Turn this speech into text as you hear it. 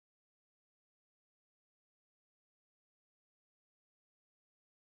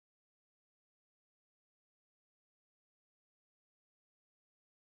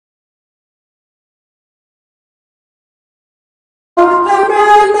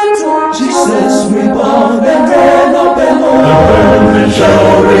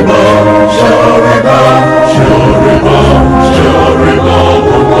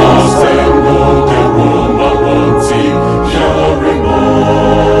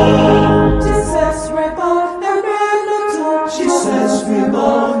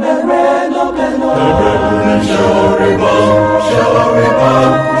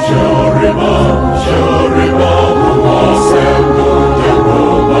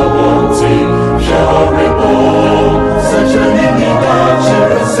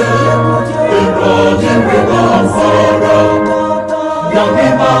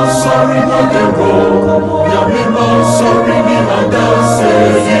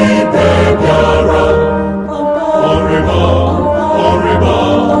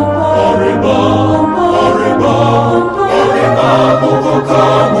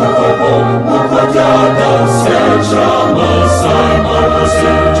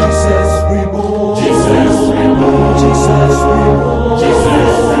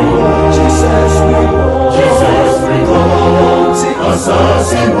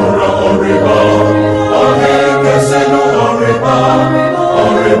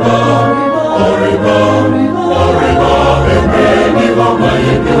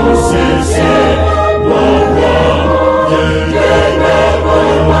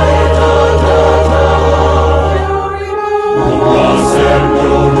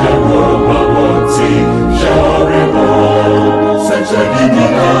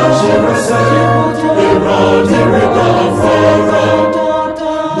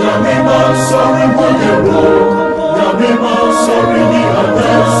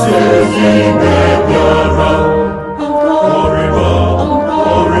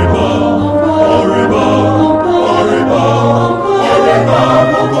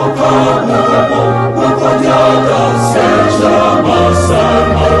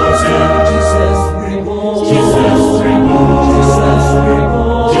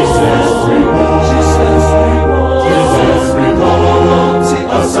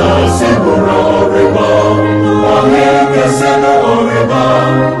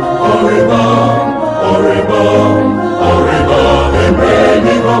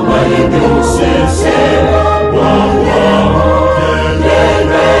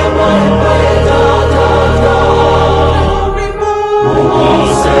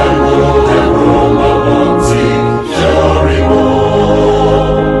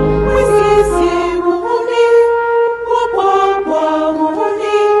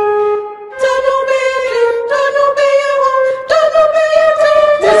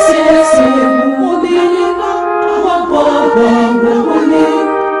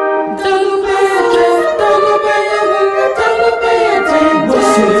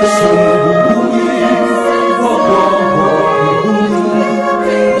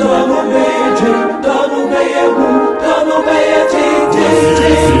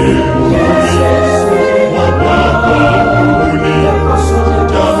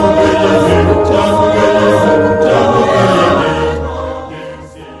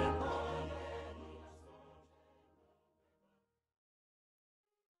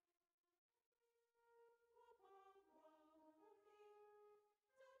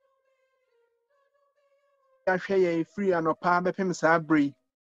Ahwe free anopa bepem saa bree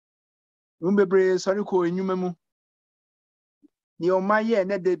umbebre sori ko enyuma mu ni o maye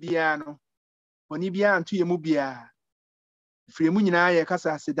na da bia no oni bia anto ye mu bia free mu nyina ye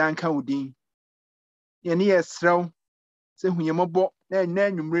kasa sedan ka odin ye ne ye srew se hunye mobo na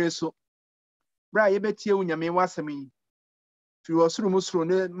nwumre so bra ye betie unyame wasem yi free osuru musuru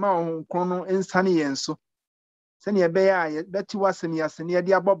ne ma onkron no ensane ye nso se ne ye be ya ye beti wasem ya se ne ye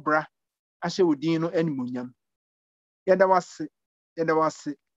de abobra ahye odin no animunyam yada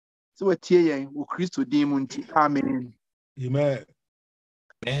wase so watie yen wo Kristo din mu nti amen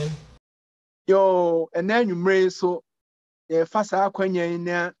amen yo enanwumre so ye fasa akwanya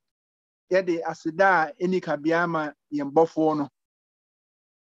na ye de aseda enika biama ye mbofo no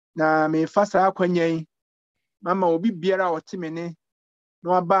na me fasa akwanya mama obi biara otemene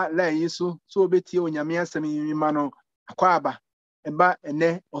no aba la yeso so obetie onyame asem yima no akwaba eba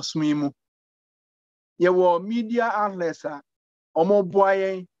ene osumi mu ye wo media outlets omo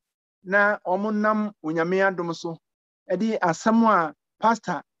boayen na omo nam onyame adom so edi asem a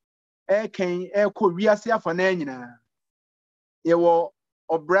pastor eken eko wiase afa na nyina ye wo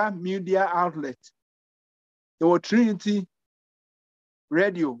obra media outlet ye wo Trinity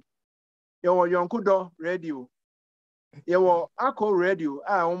radio ye wo Yonkudo radio ye wo Ako radio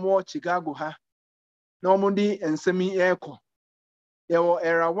a omo Chicago ha na omo di ensemi eko ye wo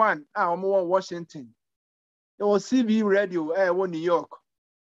Era 1 a omo Washington ye wo CB radio wo New York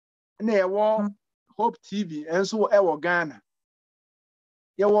na ye wo Hope TV enso wo Ghana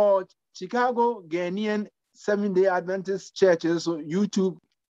ye wo Chicago Ghanaian Seventh-day Adventist Church so YouTube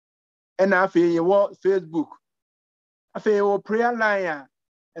and afi ye wo Facebook afi ye wo prayer line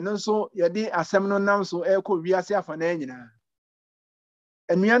and also ye di asem no nam so eko wiase afa na nyina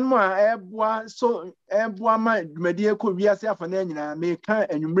enuan mo a eboa so eboa ma dwumadi eko wiase afa na nyina me ka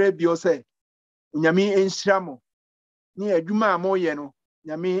enwumre bio se nyame enhyira mo ni adwuma mo ye no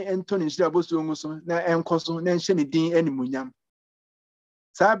nyame ento ne hyira boso ngu so na enkoso na enhye ne din animunyam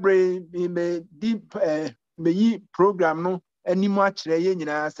sabre me deep me yi program no animu a kire ye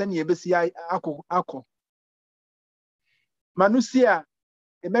nyina se ne ebesi akọ manusia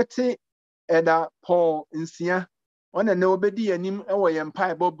ebete eda Paul nsia ona na obedi anim ewo ye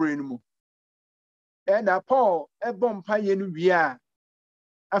mpa ebo brain mu eda Paul ebo mpa ye no wi a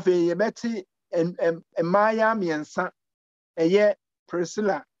afi ye beti emaya miensa eye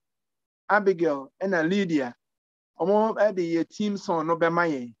Priscilla Abigail and Lydia omo ede ye team son no be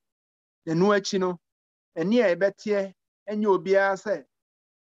maye enu achi no eni e betie enye obia se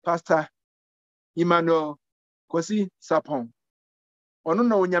Pastor Emmanuel Kwasi Sarpong ono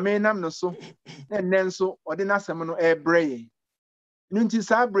na onyame nam no so na nso ode n'asɛm no ɛbrɛ nunti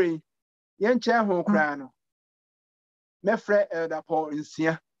sabre yen che ho kra no mefrɛ elder Paul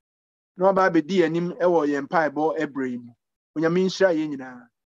nsia na oba bedi anim ɛwɔ yen paebo ɛbrɛ mu onyame nhyira yen nyinaa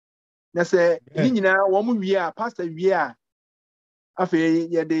na sɛ ni nyinaa wo mu wie a pastor wie a afei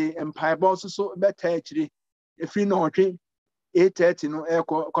yɛde mpaebo so bɛta akyiri efiri no hotwe 8:30 no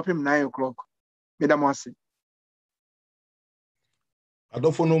kɔpem 9 o'clock medam ase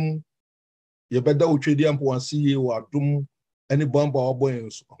adofonom yɛbɛda otwedi ampo ase ye wɔ adom ɛne bamba ɔbɔ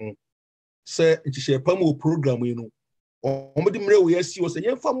nso ho sɛ nkyehye pam wɔ program yi no ɔmode mmerɛ wɔ yɛsi wɔ sɛ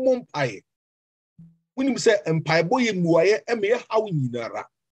yɛmfa mmɔ mpae wonim sɛ mpaebɔ yɛ mmuayɛ ɛma yɛ haw nyinara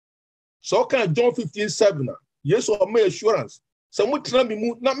sɛ ɔka John 15:7 a Yesu ɔma assurance sɛ motena me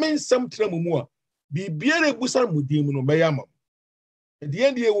mu na mensɛm tena mu mu a biribiara ebusa mu din mu no mɛyɛ ama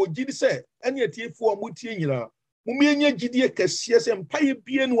ɛdeɛ deɛ wɔ gyidi sɛ ɛne atiefo a motie nyinaa mumienye gidie kɛseɛ sɛ mpae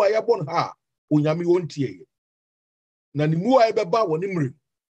bie no a yɛbɔ no ha onyame wɔntie na ne mu a ɛbɛba wɔ ne mmere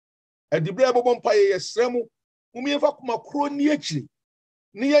ɛdibere ɛbɛbɔ mpae yɛsrɛ mu mumiemfa koma koro ni akyiri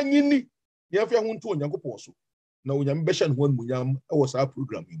ne yɛnyini yɛmfa ho nto onyankopɔn so na onyame bɛhyɛ no ho animuonyam ɛwɔ saa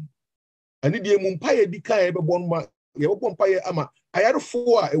program yi mu ɛne deɛ mu mpae di kan ɛbɛbɔ no ma yɛbɛbɔ mpae ama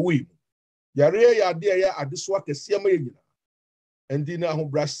ayarefo a ɛwɔ yi mu yare yɛ ade yɛ adesoa kɛseɛ ma yɛ nyinaa ɛndi na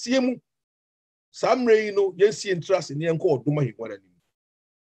ahobraseɛ mu samre yi no yensi interest ne yenko oduma hi wara nim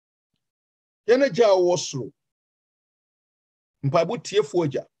yene gya wo soro mpabo tiefo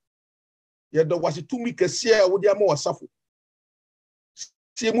agya ye do wase tumi kese a wodi ama wasafo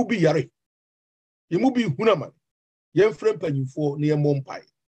tie mu bi yare ye mu bi hunama ye mfrem panyimfo ne ye mompai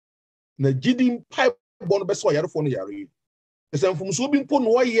na gidi mpai bon be so yarefo no yare esamfum so bi mpo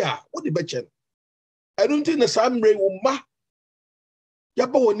no ye a wodi be che I don't think na samre wo ma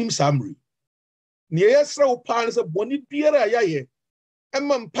yaba wonim samre ni yesra wo pan se boni biara ayaye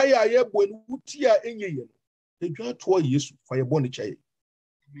emma mpaye ayebo enu wuti a enyeye no edwa to Yesu fa ye boni chaye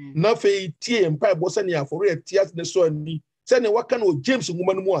na fe tie mpaye bo se ne aforo ye tie ne so ani se ne waka no James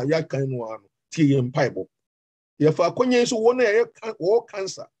nguma no mu a ya kan no ano tie ye mpaye bo ye fa akonye so wona ye wo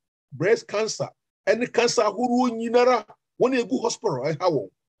cancer breast cancer any cancer huru nyinara wona egu hospital ha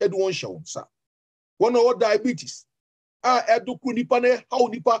wo edu won hye sa wona wo diabetes edu ku nipa ne ha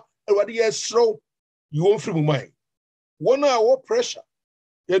nipa ewade ye srow you won't free my mind. One hour pressure,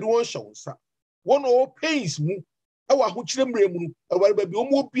 you don't show sa. 1 hour pains mu. Awa huchiremre mu. Awa baby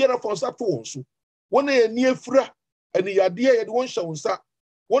omo biara for sa to one so. 1 hour near fra and the idea you don't show sa.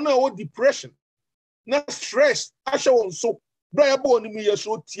 1 hour depression. Na stress. Asha one so. Bra bo ni me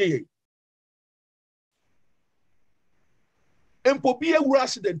so tie. Empo bi ewu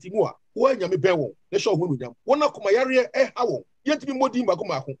accident mu a. Wo anya me be won. Na show hu nyam. Wona koma yare ha won. Yetimi modi mbako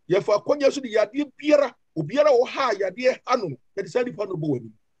mako yefa akonya so de yade biara obiara wo ha yade anu ye de sadi pa no bo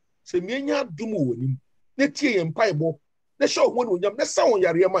wani se mienya dum wani na tie ye mpaebo na show ho no nyam na sa won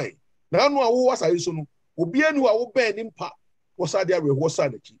yare mai na anu a wo wasa so no obia ni wa wo ben ni mpa wo sa de awe wo sa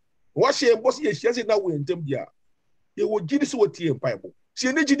na ki wo hye mbo se ye hye se na wo ntem bia ye wo gidi se wo tie mpaebo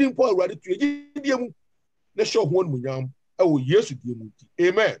se ne gidi mpo awurade tu ye gidi mu na show ho no nyam e wo Yesu die mu ti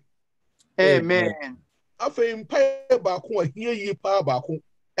amen amen afei mpae baako a hia yi pa baako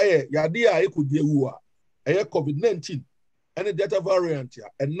yade a ekodi ewu a COVID-19 and Delta variant ya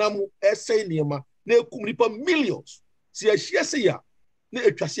enam essay niema na ekum nipa millions si ahia se ya na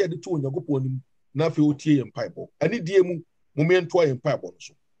etwase ade to Onyankopɔn nim na afei otie ye mpae bo ani die mu momento ye mpae bo no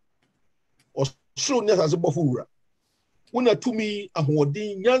so osoro nya sase bofo wura wona tumi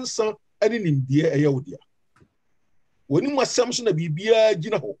ahoɔden nyansa ani nimdie wodia woni masam so na bibia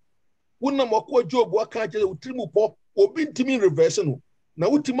gina ho wona mako Job aka je utrimu po obi ntimi reverse no na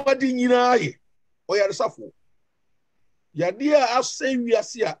utima di nyina ye oyaresafo yade a asen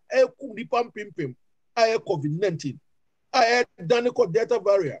wiase a ekum nipa mpempem a COVID-19 a dane ko Delta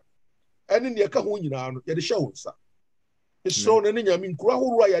variant ene ne ka ho nyina no ye de hye wonsa eso ne nyame nkura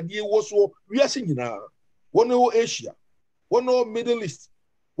horo a yade wo so wiase nyina wono Asia wono Middle East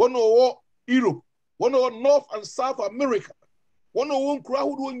wono Europe wono North and South America wono won kura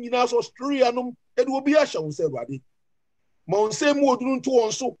horo nyina so Australia no e de obi a hye wonsa awade ma wonsa mu odunu nto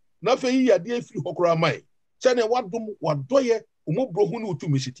won so na fe yi yade afiri hokora mai sene wadom wadoye umobro hu ne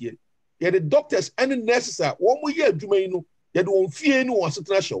utumi sitie ye the doctors and nurses a wo mo ye adwuma yi no ye de won fie ni won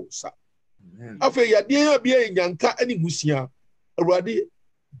setena hye wonsa afa yade a bia nyanka ani musia awurade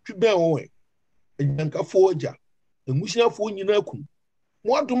twiben won nyanka fo oja musia fo nyina ku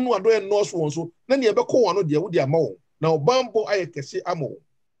mo adom no adoye nurse won so na ne be ko won de wo de ama won na obambo ayekese ama won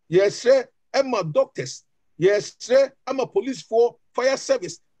yesre ema doctors yesre ama police for fire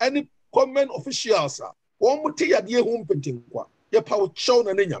service any government officials won muti yade hu mpetenkwa ye pa wo chow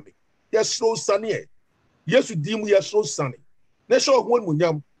na nyame ye slow sane yesu dim ye slow sane na show ho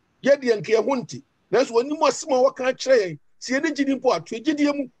munyam ye de nke ye ho nti na so oni mu asema wo kan kire yen sie ne gidi mpo ato gidi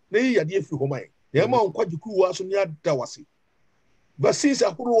mu na yi yade afi ho man ye ma onkwaji kuwa so ne ada wase vaccines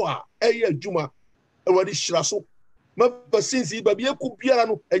ahoro a eye adwuma awadi hyira so ma vaccines yi ba bi eku biara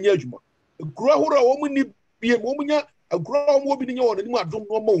no enya adwuma kuro ahoro a wo mu ni bie mo mu nya aguro a wo bi ni nya won ni mu adom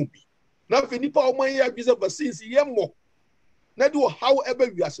no ma obi na fe nipa wo man ya adwisa vaccines ye mo na de wo how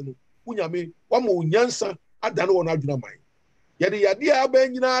ebe wiase no unyame wa ma onyansa adane won adwuna man yade yade a ba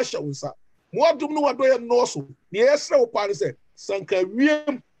nyina ahye wonsa mo adom no wado ye no so ne yesre wo pa ne se sanka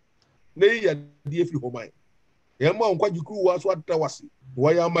wiem na yi yade afi ho man ye ma onkwaji kuwa so adda wase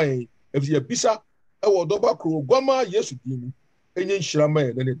wo ya man efi bisa e wo doba kro gwama yesu dimu enye nhyira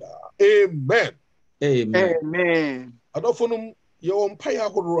man ne da amen amen adofonum ye wo mpaya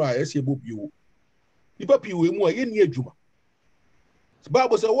ahoro a ese bobio ipa piwe mu a ye ni adwuma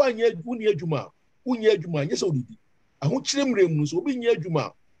Bible say wanye adwuma unye adwuma nye se odidi aho kire mrem so obi nye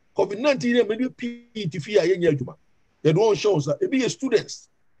adwuma covid-19 ne mede pt fi a ye nye adwuma ye do on show sa ebi ye students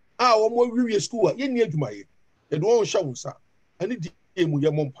a wo mo wiwe school a ye nye adwuma ye do on show sa ani di mu ye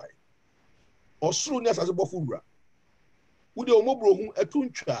mompai osuru ne asase bofo wura wo de o mobro hu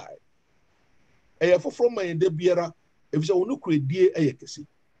atuntwa eye foforo man de biara efisa wo no kuredie eye kese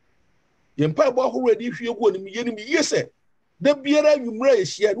ye mpai bo ahoro adi hwie gu onim ye nim yese da biara nwumra ye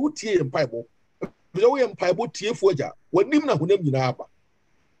hia no tie ye mpai bo efisa wo ye mpai bo tie fu agya wanim na honam nyina aba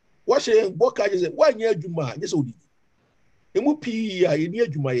wo hye bo ka je se wanye adwuma nye se odidi emu pii a ye ni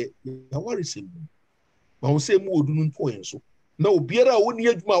adwuma ye ya waresem ma wo se mu odunu nto yen so na obiara wo ni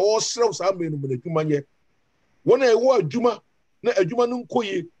adwuma wo srew sa amenu me adwuma nye wona e wo adwuma na adwuma no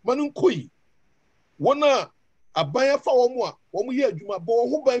nkoyi ma no nkoyi wona aban afa wo mu a wo mu ye adwuma bo wo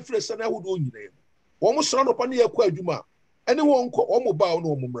ho ban frese na ahodo nyina ye wo mu sra no pa na ye kwa adwuma ene wo nko wo mu ba wo no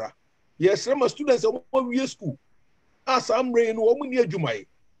wo mu mra ye sra ma students wo wie school asa amre no wo mu ni adwuma ye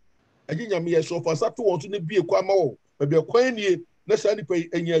aginyame ye so fa sa to wo to ne bie kwa ma wo be kwan nie na sa ni pe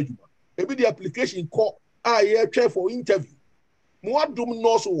enya adwuma ebi the application call a ye try for interview mo adom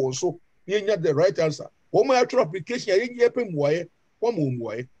no so wo so ye nya the right answer wo mo atro application ye ye pe muaye wo mo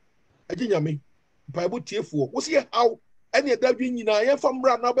muaye aginyame Bible tiefo wo se how ene dadwe nyina ye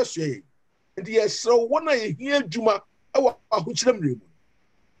famra na beso ye ndi ye srew wona ye hia adwuma e wo ahokyerem remu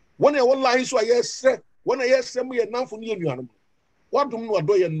wona ye online so ye sre wona ye sre mu ye namfo ne nuanom wadom no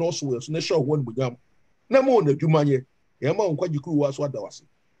ado ye no so we so na show ho nbugam na mo na adwuma ye ye ma onkwaji kuwa so adawase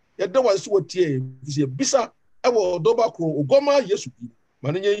ye dawase wo tie ye bisa e wo doba kro ogoma yesu bi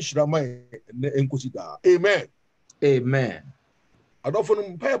ma nye nhyira man ne enkosi da amen adofo no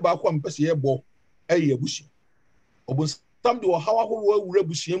mpa ba kwa mpese ye bo eye abusia obonsam de hawa horo awura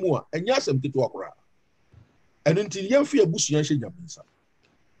abusia mu a enya asem keto akora eno nti yemfi abusia hye nyame nsa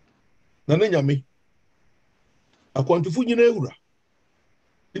na ne nyame akwantufu nyina ewura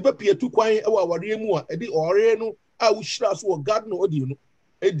iba pietu kwan e wa aware mu a edi ore no a wo hyira so wo garden odi no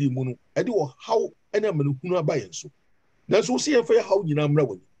edi mu no edi wo haw ene amanehunu abaye nso nanso se yemfa ye haw nyina mra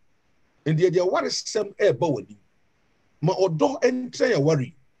wani ndi de ware sem e ba wani ma odo entre ya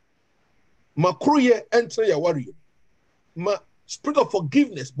ware ma kroye entre ya ware ma spirit of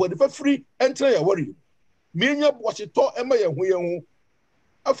forgiveness but if free entre ya ware menya bochito ema ye ho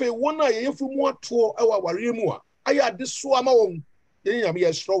afi wona ye yefu mu ato e wa ware mu a aya de so ama won ye nyame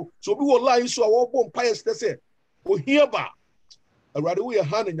ye strow so bi wo line so a wo bom pious say o hia ba awrade we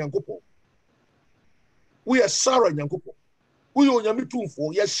ha na nyankopon we Sarah nyankopon we onyame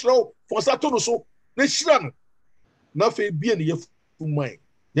tumfo ye strow for sato no so na hira no na fe bia ne yefu man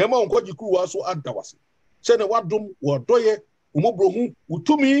ye ma onkoji kuwa so adawase se ne wadom wo doye umobrohu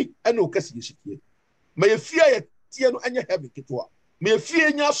utumi ene okasi yesikie ma ye fia ye tie no anya heaven ketwa ma ye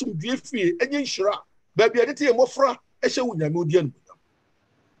fie nya asomdue fie anya nhyira ba bia de tie mofra ehye wunyame odi anu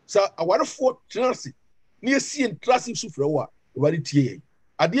sa awarefo transi ne yesie transi sufra wa wari tie ye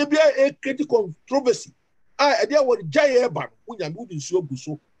ade bia e create controversy ade a wori jaye ba wunyame odi nsuo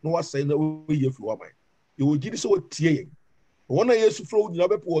guso no wasai na we ye fi wa man ye wogidi so tie ye wona yesu fro nyina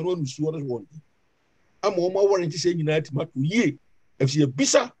bepo wono nsuo no won ama o ma warranty se nyina timato ye afie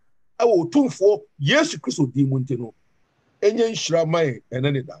bisa awo tumfo yesu kristo di mu nteno enye nhyira man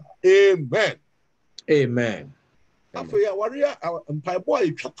enene da amen afia waria mpaibo a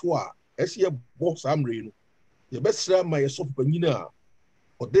etwato a ese ye bo samre no ye besra ma ye so panyina a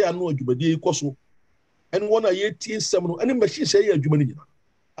ode ano adwumadi ikoso en wona ye tie nsem no ene machine se ye adwuma ni nyina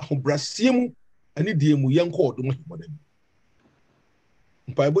ahobrasiem ani die mu ye nko odom himodan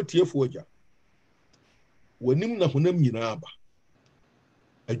mpaibo tiefo agya wanim na honam nyina aba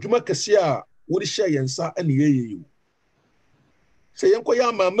adwuma kese a wori hye yensa ene ye Say yanko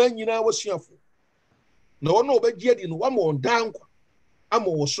ya mama nyina wasuafo. Na ono obegye di no wa mo dankwa.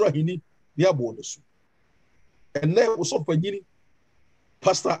 Amo wosoro hini ni abo no so. Enne woso fanyini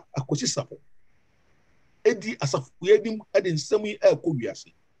Pastor Kwasi Sarpong. Edi asafu yedim edi nsem yi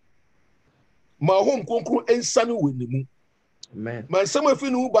akɔwiase. Ma hom konkro ensane wenimu. Amen. Ma nsem afi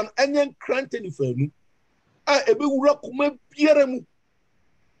no ban enye krante ni fanu. A ebewura kuma biara mu.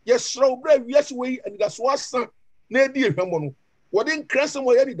 Yesra obra wiase wei anidaso asa na edi ehwamo no. Wode nkransem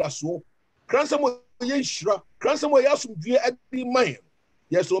wo yedi daso. Kransem wo ye nhira, kransem wo ye asomdue adi man.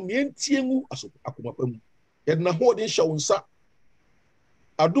 Yeso mientie ngu aso akomapa mu. Yede na ho de hya wonsa.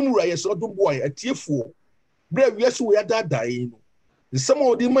 Adumura yeso dumboa atiefo. Bra wiase wo yada dai no. Nsem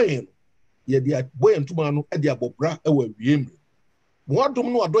wo de man no. Yede boy ntuma no ade abobra ewa wiem. Mo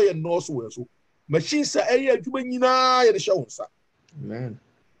adom no adoye no so we so. Machine sa eye adwuma nyina ye de hya wonsa. Amen.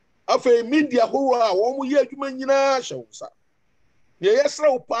 Afa media ho a wo mo ye adwuma nyina hya wonsa. Ye yesra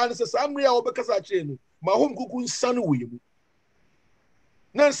wo pa ne se samre a wo bekasa kire no. Ma hom kuku nsane wo yemu.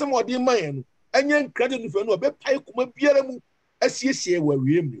 Na nsem wo de man no. Enye nkrade no fa no be pai kuma biara mu asiesie wa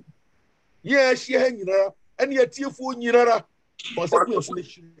wiem. Ye ahie ha nyina ene atiefo nyinara. Concept yo so le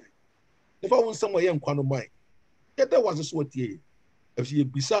hire. If I want someone young kwano mai. Get that was so tie. If you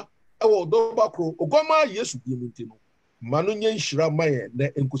bisa e wo do bakro ogoma Yesu di minti no. Manu nye nhira mai na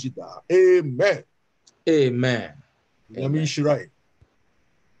enkosi da. Amen. Amen. Yami nhira.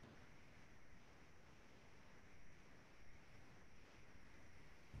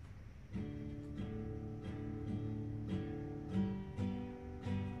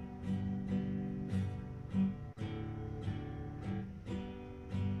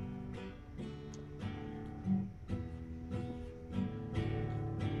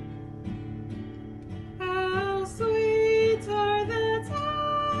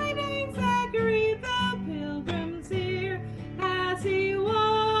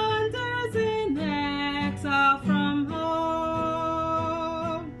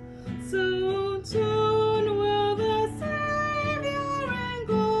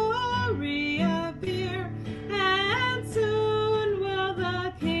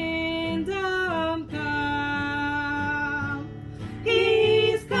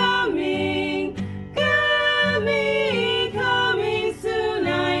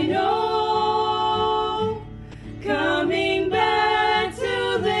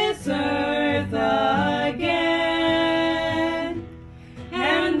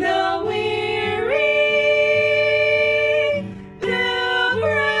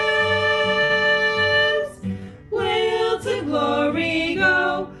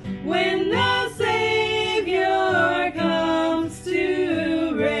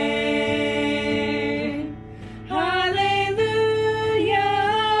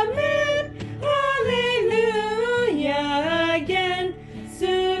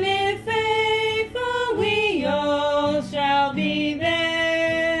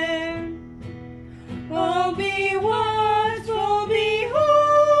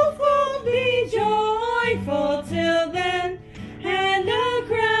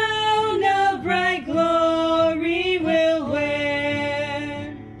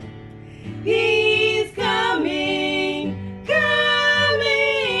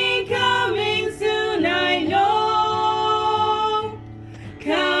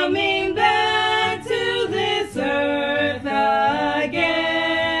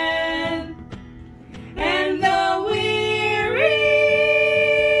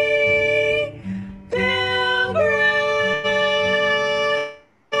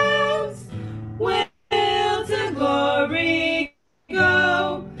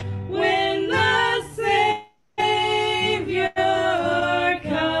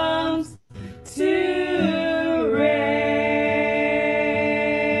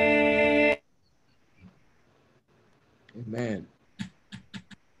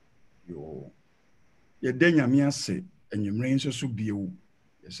 Yɛda Nyame ase enyimre nso so biewu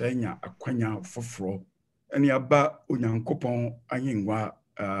yɛsɛ nya akwanya foforo ɛne aba Onyankopɔn ahengua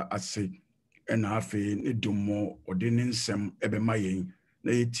ase ɛna afei ne dummo ɔde ne nsɛm ɛbɛma yɛn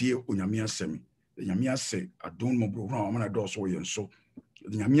na yɛtie Onyame asɛm. Nyame ase adom mɔbro a ɔmana dɔɔso yɛn so.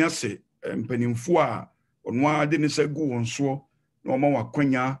 Nyame ase mpanimfo a ɔno a de ne sɛ gu wɔn so na ɔma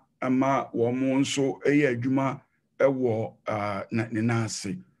wakwanya ama wɔn nso ɛyɛ adwuma ɛwɔ ne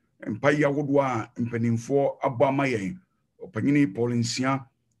naase. Mpaya wodo a mpanimfo abɔ ama yɛn ɔpanyini Parousia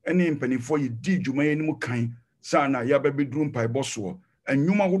ɛne mpanimfo yɛdi dwuma yɛn mu kan sana yɛabɛbɛduru mpaebɔ soɔ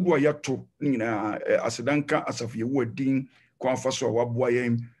anwuma wodo a yɛto nyinaa asedanka asafo yɛwɔ adin kwan fa so a waboa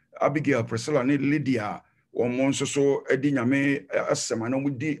yɛn Abigail Priscilla ne Lydia wɔn nso so ɛdi Nyame asɛm na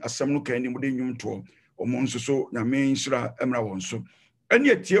wɔdi asɛm no kan ne wɔde nnwomtoɔ omo nso so nyame nsira emra won so ene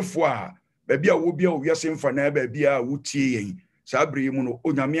etiefo a baabi a wo bia wo wiase mfa na baabi a wo tie yen saa bere mu no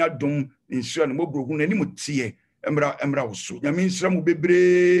onyame adom nsira no mobrogu na nim tie emra wo so nyame nsira mu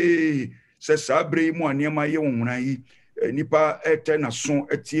bebre se saa bere mu anema ye wonwona yi nipa ete na so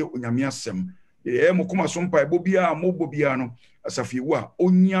etie onyame asem mo kuma so mpa ebo bia mo bo bia no asafi wo a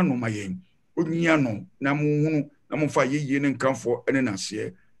onya no mayen onya no na mo hunu na mo fa yeye ne nkanfo ene na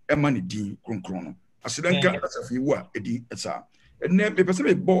se ema ne din kronkron no asedanka asafi wo a edi esa ene bepese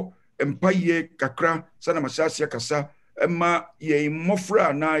be bo empaye kakra sana masasia kasa ema ye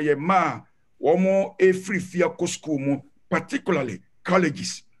mofra na ye ma womo free fia ko school mu particularly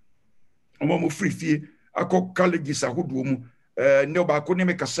colleges omo free fie akọ colleges ahodo mu ne obaako ne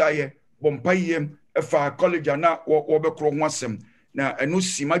me kasa ye bompaye efa college na wo be kro ho asem na eno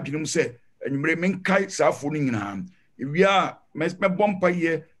sima dwunum se enwumre menkai saafo no nyina ewia me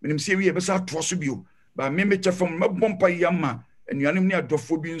bompaye menim se ewia be sa to so bio ba me chefam me bompaye ama enuanem ne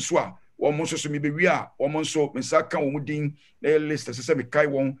adofo bi nso a wo mo so me be wia wo mo nso me sa kan wo din na list se me kai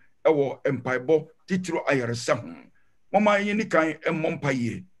won ewo empaibo titiro ayaresa ho mama yin ni kan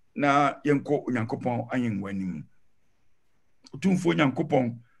emmompaye na yenko onyankopon ayenwanim otumfo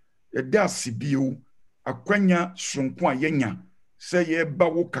onyankopon yɛda ase bio akwanya sonko a yɛnya sɛ yɛba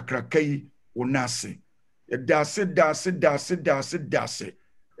wo kakrakai wo nase yɛda ase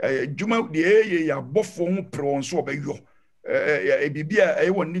dwuma de yɛ abɔfo ho prɛ so ɔbɛyɔ bibia ɛyɛ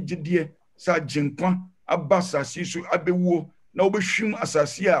wɔ nigyedeɛ sɛ agyenkwa aba asase so abɛwuo na wobɛhwim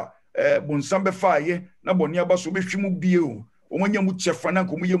asase a bonsam bɛfaayɛ na bɔne aba so wobɛhwim bio ɔmanya mu kyɛfa na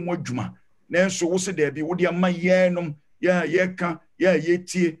nkɔmu yɛ mu adwuma nanso wo se daabi wode ama yɛnom yɛka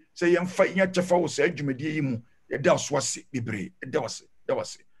yɛtie sɛ yɛmfa yɛkyɛfa wo saa adwumadie yi mu yɛda so ase bebree da wase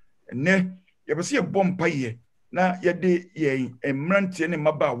ɛnɛ yɛbɛsɛ yɛbɔ mpayɛ na yɛde yɛn mmeranteɛ ne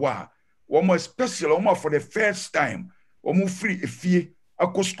mmabaawa a wɔn especially wɔn for the first time wɔn free efie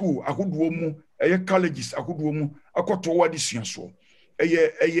akɔ school ahodoɔ mu ɛyɛ colleges ahodoɔ mu akɔtɔ wɔn adesua soɔ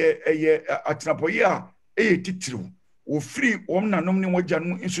ɛyɛ atenapɔyɛ a ɛyɛ titiriw wɔ free wɔn nanom ne wɔn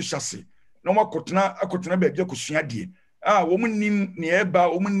agyanom nso hyase na wɔn akɔtena baabi akɔsua deɛ wɔn nim nea ɛba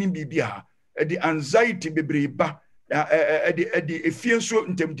wɔn nim biribi a ɛde anxiety bebree ba ɛde efie nso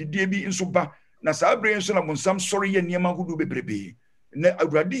ntɛmdidie bi nso ba na saa bere nso na monsam sɔre yɛ nneɛma ahodoɔ bebrebe na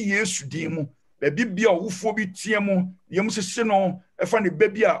awurade yesu din mu baabi bia ɔwofoɔ bi tie mu yɛm sese no ɛfa ne ba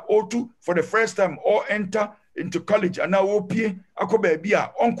bi a ɔtu for the first time or enter into college ana ɔpie akɔ baabi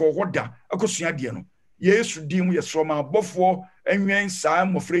a ɔnkɔ hɔ da akɔsua deɛ no yesu din mu yɛsrɛ ma abɔfoɔ ɛnwɛn saa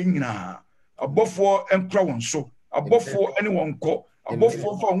mmɔfra nyinaa abɔfoɔ ɛnkora wɔn so abɔfoɔ ɛne wɔn kɔ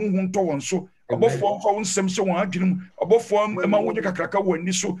abɔfoɔ fa honhom ntɔ wɔn so abɔfoɔ fa wɔn nsɛm sɛ wɔn adwene mu abɔfoɔ ɛma wɔn nyɛ kakraka wɔn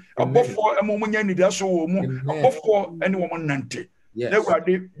ani so abɔfoɔ ɛma wɔn nyɛ nidaso wɔ mu abɔfoɔ ɛne wɔn nante na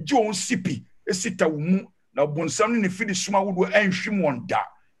awurade gye wɔn sipi esita wɔn mu na bonsam ne fidi suma ahodoɔ ɛnhwim wɔn da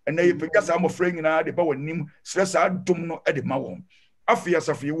ɛnna yɛ pɛgya saa mmɔfra nyinaa de ba wɔn anim srɛ saa dom no ɛde ma wɔn afei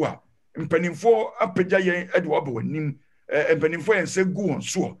asafo yi wa mpanimfoɔ apɛgya yɛn ɛde wɔn aba wɔn anim mpanimfoɔ yɛn nsa gu wɔn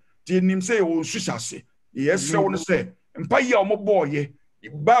soɔ te nim sɛ yɛ wɔn nsu hyase yɛsrɛ wɔn sɛ mpayi a wɔn bɔɔyɛ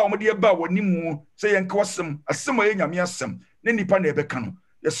ba a wɔn de ba wɔn anim mu sɛ yɛn kaw asɛm a yɛ nyame asɛm ne nipa na ɛbɛka no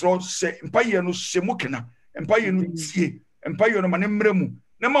yɛsrɛ sɛ mpayi no hyɛ mu kena mpayi no tie mpayi no ma ne mmerɛ mu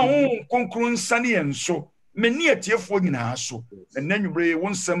na ma wɔn konkron nsane yɛn so meni atiefoɔ nyinaa so na nnwumre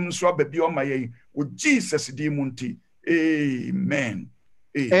wɔn nsɛm nso aba bi ɔma yɛn wɔ Jesus din mu nti amen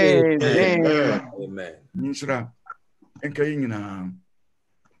nhyira nka yɛn nyinaa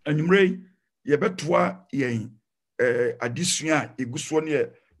nnwumre yɛbɛtoa yɛn adesua a egusoɔ ne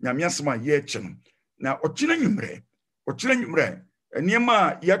nyame asɛm a yɛkyɛ no na ɔkyena nnwumre nneɛma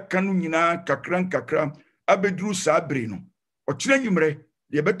a yɛaka no nyinaa kakra abɛduru saa bere no ɔkyena nnwumre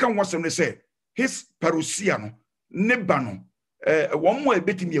yɛbɛka ho asɛm ne sɛ his Parousia no ne ba no wɔn mo a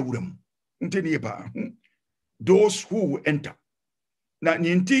ɛbɛtumi awura mu nti ne yɛba those who will enter na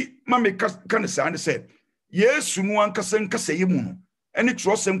ne nti ma meka ne saa ne sɛ yesu no ankasa nkasɛyɛ mu no ɛne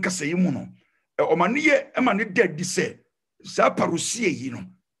kyerɛwsɛm nkasɛyɛ mu no ɔma ne yɛ ɛma ne da di sɛ saa Parousia yi no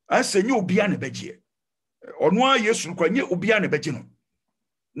asɛ nyɛ obia na bɛgye ɔno a yesu no kwa nyɛ obia na bɛgye no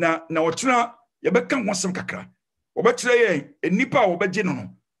na ɔkyena yɛbɛka ho asɛm kakra wɔbɛkyerɛ yɛn enipa a wɔbɛgye no no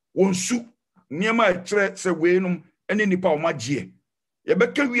wɔnsu nneɛma a ɛkyerɛ sɛ weinom ɛne nipa a wɔagyeɛ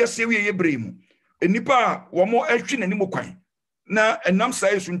yɛbɛka wiase wie yɛbrɛ mu enipa a wɔn ahwi n'anim kwan na ɛnam saa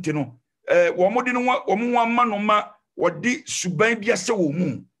yesu nti no wɔn de no wɔn ho ama no ma wɔde suban bi asɛ wɔn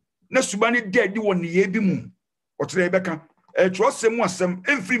mu na suban ne da di wɔ nneyɛ bi mu ɔkyerɛ yɛbɛka ɛtwerɛsɛm mu asɛm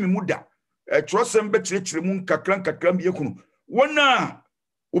ɛmfiri mi mu da ɛtwerɛsɛm bɛkyerɛkyerɛ mu nkakra bi yɛkunu wɔn a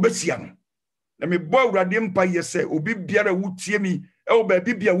wɔbɛsia no na mebɔ awurade mpa yɛ sɛ obi biara wotie mi ɛwɔ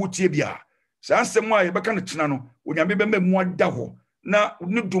baabi bia wotie bia Sa ansem a ye beka no tena no onyame be mu ada ho na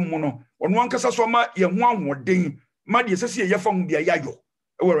ne dum no ono ankasa so ma ye ho ahoden ma de sese ye fa hu bia yayo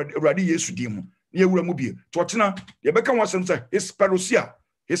Awurade Yesu di mu ne ewura mu bie to tena ye beka ho asem say his parousia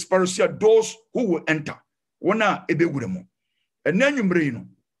those who will enter wona ebewura mu ena nwumre no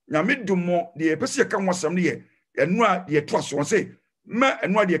nyame dum mo de ye pese ka ho asem ne ye enu a ye to aso say ma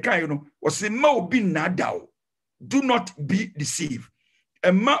enu a de kan no o say ma obi na dawo do not be deceived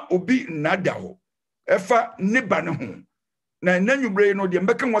Emma obi nadaho efa neba ne ho na nanyubre no de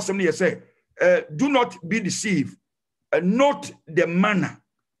mbeka nwasem ne say do not be deceived not the manner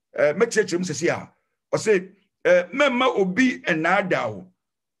mechechem sesia o say memma obi nadaho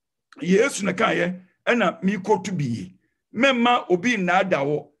Yesu na kan ye na mi kotu bi memma obi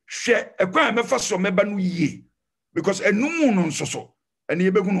nadaho hwe ekwan mefa so meba no yie because enum no nsoso ene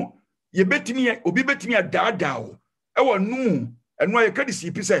yebehu no yebetimi obi betimi adadaho ewo nu enu aye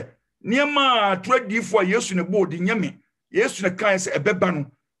kadisi pi se niema tradifo Yesu ne bodi nyame Yesu ne kan se ebeba no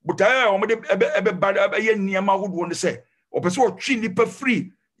butaya o mede ebeba ye niema hodo ne se opese o twi nipa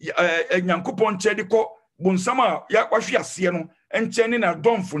free Nyankopon che de ko bonsama ya kwahwe ase no enche ne na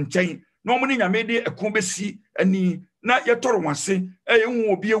domfo nchen na omo ne nyame de ekon besi ani na ye toro wase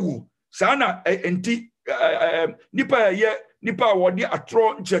hu obi ewu saa na enti nipa wodi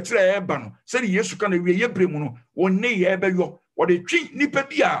atro nchekere eba no se Yesu kan wie ye bremu no wonne ye ebeyo wode twi nipa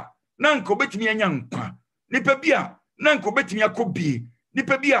bia na nko betimi anya nkwa nipa bia na nko betimi akobie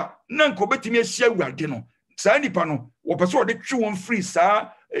nipa bia na nko betimi ahia Awurade no saa nipa no wo pese wode twi won free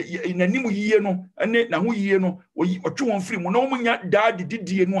saa nanimu yiye no ene na ho yiye no otwi won free mo na omunya daade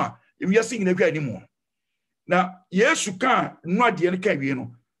didie no a ewiase nyina kwa animu na Yesu kan no ade ne ka wie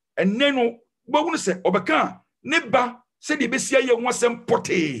no enne no gbogu se obeka ne ba se de besia ye ho asem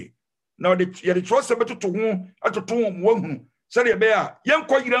pote na ode ye de trose betoto ho atoto mo hunu sare be a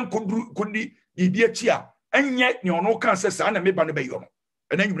yenkɔ yiran kodi bibia chi a enye ne ono kan se sa na meba ne be yo no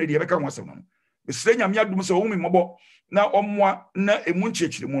ena nwumre de beka ho asem no besre nyame adum se wo mi mobo na omwa na emu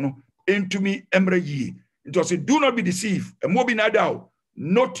nchechire mu no entumi emre yi it say do not be deceived emo bi na daw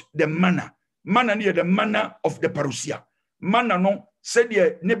not the manner ne the manner of the parousia manner no se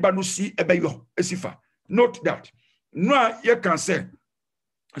de ne ba no si ebe yo esifa note that no a ye kan se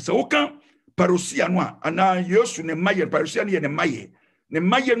wo kan parousia no a ana Yesu ne maye parousia ne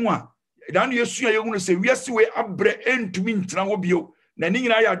maye no a dan Yesu ya yehunu se wiase we abre entumi ntra wo bio na ni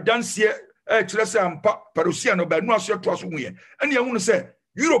nyina ya danse kire se ampa parousia no ba no aso to aso huye ene yehunu se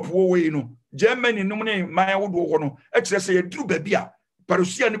Europe wo we no Germany no ne maya wo do ho no kire se ye duru ba bia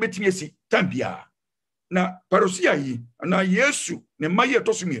parousia no betimi esi tambia na parousia yi ana Yesu ne maye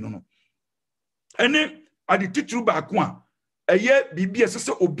to so mienu no ene ade tituru ba ko a eye bibia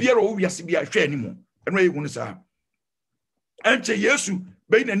sese obiara o wiase bia hwe animu eno yehunu sa enche Yesu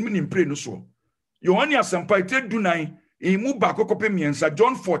be na nim pray no so Yohane asampa dunan imu ba kokope miensa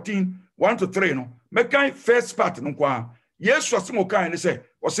John 14:1-3 no mekan first part no kwa Yesu asemo kan ne say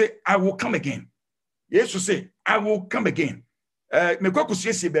o say I will come again. Yesu say I will come again. Me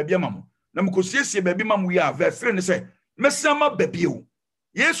kwakosiesie baabi amamo na me kosiesie baabi mamu ya verse 3 ne say mesama baabi o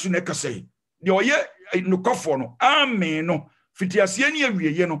Yesu ne kasai de oye no kofo no amen no fitiasie ne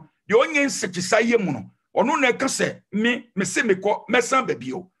awieye no de onye nsekisaye mu no ono na kase me se mekọ mesa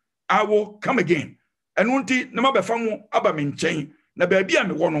baabi o I will come again. Enu nti na mabefa mu aba me nchen na baabi a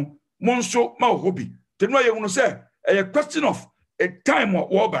me wo no mo nso ma hobi tenu aye hunu say a question of a time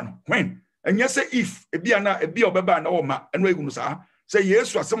wo ba no when enye say if ebia na ebia obeba na wo ma enu aye hunu sa say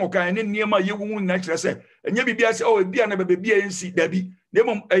Yesu asem okan ne niema ye wu na kire say enye bibia say oh ebia na bebia ensi dabi na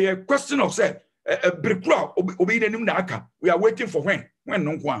mom a question of say a brekura obi na nim na aka we are waiting for when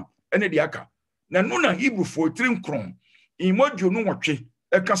no nko ene de aka na no na Hebrew 14:9 in module no wotwe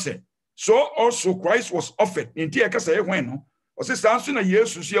eka say so also Christ was offered in tia eka say when no o say sanso na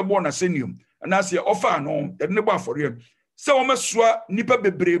Yesu so ye bo na senium na say offer no de ne bo afore say o masua nipa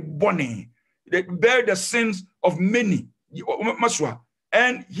bebre bone they bear the sins of many masua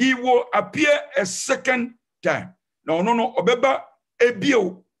and he will appear a second time no obeba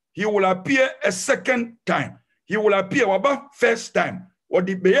ebio he will appear a second time he will appear waba first time or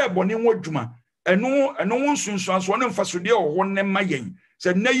the beye bone wodwuma eno nsunsun so ne mfasode o ho ne mayen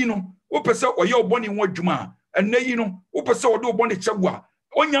say nayi no wo pese oye obone wodwuma nayi no wo pese ode obone chagwa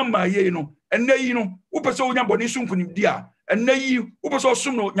onya maye no nayi no wo pese onya bone sunkunim dia nayi wo pese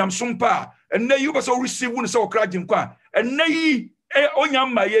osum no nyamsom pa nayi wo pese o receive no se okragin kwa nayi onya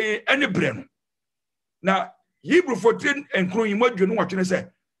maye ene bre no na Hebrew 14 enkro yimodwe no watwe say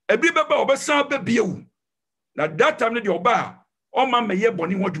ebi beba obesan ba biewu na that time ne de oba o ma meye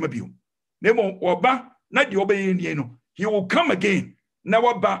bone wodwuma biu nemo oba na de obeye nie no he will come again na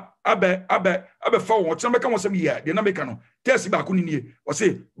waba abe fa wo tsan beka won say yeah de na meka no test ba ko ni o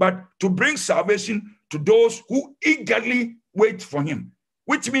say but to bring salvation to those who eagerly wait for him,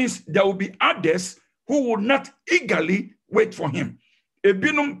 which means there will be others who will not eagerly wait for him.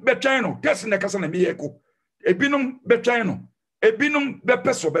 Ebinum betwan no test na kasa na me yeko. Ebinum betwan no, ebinum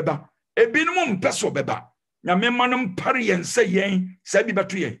bepeso beba, ebinum mpeso beba. Nyame manum pare yen say yen say bi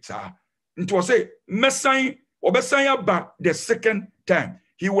beto yen sa. Nti o say mesan obesan aba the second time.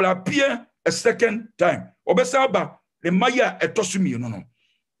 He will appear a second time. Obesan aba the maya etosumi no.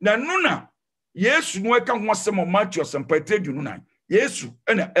 Na nuna Yesu no eka ho asem o Matthew sampaitredu no nan. Yesu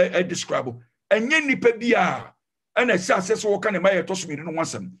ena describe enye nipa bia ena sha se so ka ne maya etosumi no ho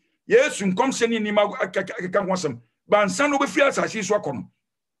asem. Yesu nkomse ni ni ma aka ho asem. Ba nsa no be fi asase so akono.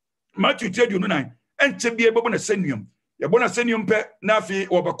 Matthew tredu no nan. Enche bia ebo na senium. Ye bona senium pe na afi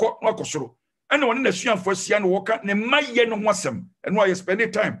obakọ akosoro. Ena woni na suanfo sia no woka ne maye no ho asem. Eno aye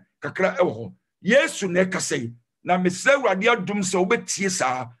spend time kakra ewo ho. Yesu na ekasai na mesra urade adom se obetie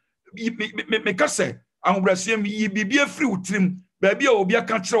saa. Me kase ahobrasem yi bibia free utrim ba bia obi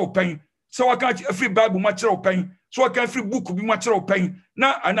aka kire opan so waka free bible ma kire opan so waka free book bi ma kire opan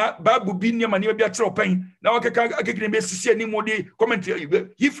na ana bible bi ne ma ne bia kire opan na waka akekire me sisi ani mode comment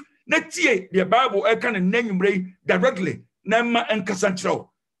if na tie the bible e kan nanwumrei directly na ma enkasa kire.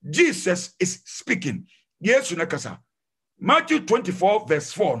 Jesus is speaking. Yesu na kasa. Matthew 24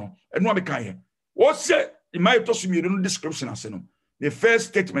 verse 4 no eno ameka ye wo se my tosumi no description ase no. The first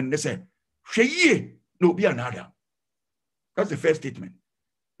statement they say, "Sheye no be another." That's the first statement.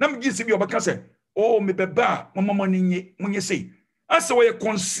 Now me give you obaka say, "Oh me beba, mama ninye munye say." As we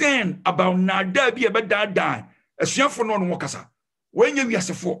concerned about nada be ebe dada, asuafo no no kasa. When you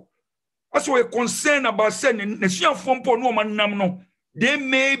asefo. As we concerned about saying asuafo mpo no manam no, they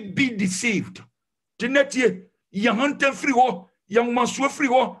may be deceived. Tinetie ya hunter free ho, yang manso free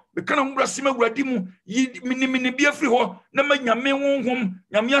ho. Bekana mbrasima wurade mu mini bia free ho na ma nyame wonhom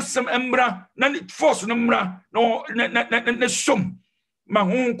nyame asem embra na force no mra na som ma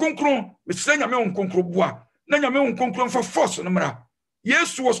hon konkron me sɛ nyame hon konkron boa na nyame hon konkron for force no mra.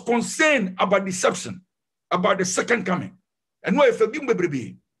 Jesus was concerned about deception, about the second coming. And why if you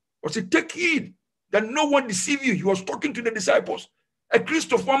bebrebe was to take heed that no one deceive you. He was talking to the disciples. A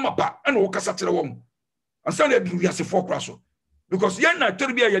Christopher mapa and okasa tell wom and say we are for kraso. Because yen na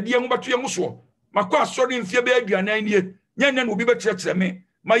teribia ye de ngba to ye so makwa asori mfie be aduanan nie nya nya no obi be kire me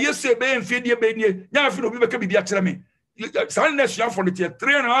ma yese be mfie de be nie nya afi no obi be ka bibia kire me. Sanation for the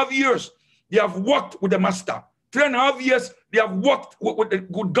 3.5 years they have worked with the master. 3.5 years they have worked with the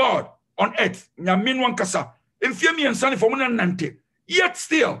good God on earth. Nya minwan kasa mfie mi ensan for mo nante yet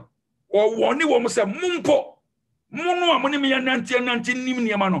still or woni wo mo se mumpo munu amoni mi nante nim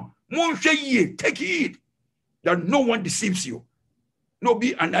niema no monhwe yie. Take heed that no one deceives you. No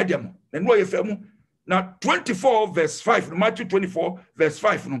be an Adam. And why you now 24 verse 5. Matthew 24 verse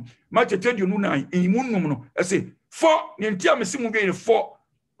 5. No. Matthew tell you no in no. I say for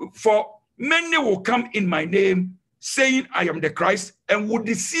many will come in my name, saying I am the Christ, and will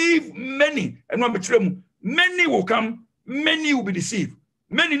deceive many. And one many will come, many will be deceived.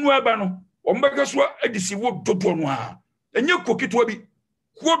 Many no abano. Ombagaswa a deceive what do no. And you cook it will be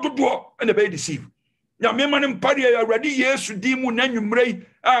what do and the be deceived. Ya memanim pari ya ready Yesu dimu nanwumrei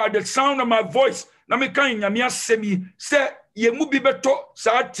the sound of my voice na me kan nyame asemi se ye mu bi beto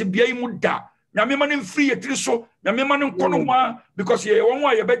sa tibia yi mu da nyame manim free yetiri so nyame manim kono ma because ye won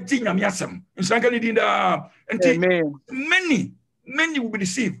wa ye be di nyame asem nsanka ni din da many will be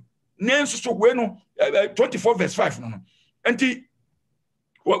deceived. Nenso so we no 24 verse 5 no enti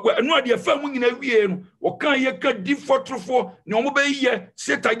no ade afa mu nyina wie no wo kan ye ka di fotrofo ne omo be ye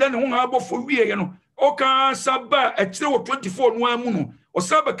Satan da ne ho ha bofo wie ye no oka saba etire 24 no amu no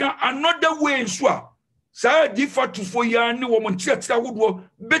osaba kan another way nso a sa di fotrofo ya ne wo mo ntira wodo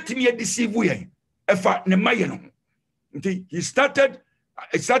betimi e deceive ye efa ne maye no nti he started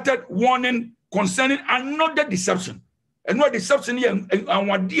warning concerning another deception. And what deception ye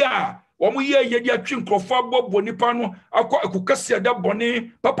anwade a wo mo ye ye dia twi nkrofo abobo nipa no akọ akukase da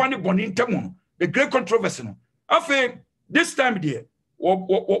bone papa ne bone ntemu the great controversy no afi this time there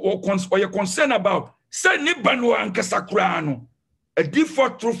or concerned about say ni banu ankasa kura no a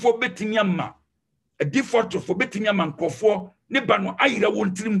default trufo betimi ama a default trufo betimi ama nkrofo ni banu ayira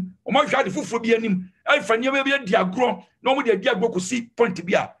wontirim o ma hwa de fufuro bi anim ai fanye be di agro no mo de di agro ko si point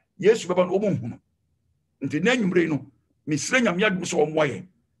bi a Yesu baba no mo hu nti na nwumre no misre nyame adum so omoye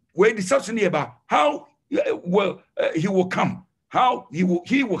where deception here about how he will come, how he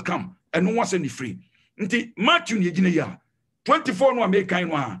will come and no one's any free. Nti Matthew ni gina ya 24 no make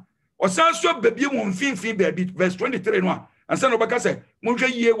kind one. O san so baby mo mfimfin baby verse 23 no and son of Bacasa, Munja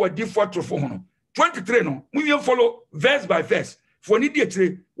ye what different to 23 no, we follow verse by verse. For an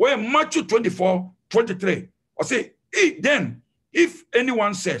idiot, where Matthew 24, 23. Or say, then, if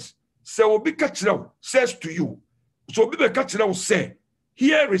anyone says be says to you, so be catching say,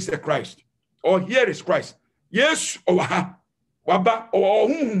 here is the Christ, or here is Christ. Yes, or ha, waba, or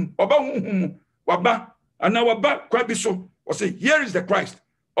waba, waba, and now waba, quite be so, or say, here is the Christ,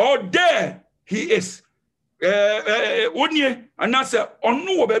 or there he is. Onye, and answer, or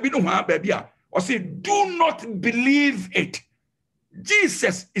no, baby, no, baby, or say, do not believe it.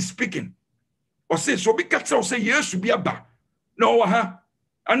 Jesus is speaking. Or say, so be catching, say, yes, to be a bar. No, ha.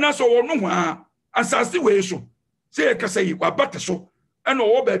 And that's all no one. As I see where so say, I can say, what better so, and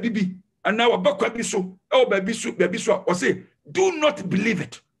all baby, and now a buck be so, oh baby, so, or say, do not believe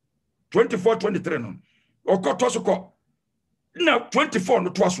it. 24, 23, no, or call toss call. Now 24, no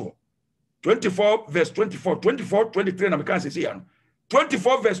twasso. 24 verse 24, 24, 23, and I can't say,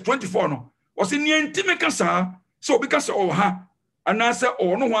 24 verse 24, no, was in the intimate so because oh ha, and answer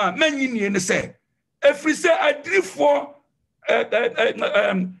or no one, many in the say, every say I did for. We're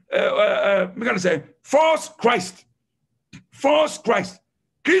gonna say false Christ,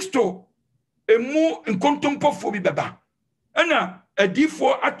 Christo, a more in contemporary baba, and a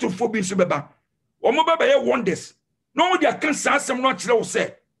D4 actophobia baba, or more baba wonders. No, they can't say some not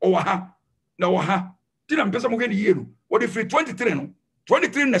say, oh ha, no ha, didn't person again year. What if 23 no?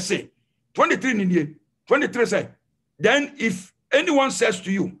 23 in the say, 23 in the 23 say, then if anyone says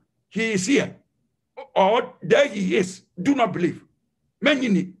to you, he is here. Or there he is, do not believe.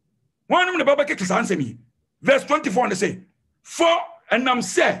 Many one of the Bible can answer me. Verse 24 and they say, for and I'm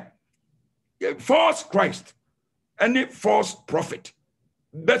say false Christ and a false prophet.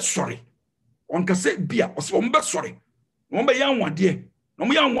 But sorry. One can say beer or some but sorry. No be young one dear. No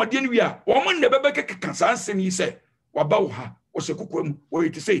me young one dear we are. Woman the Bible can answer me say, Wabaha or se kukum, where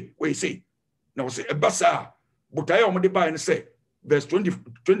to say, where you say. Now say a bassa, but I am the buy and say, verse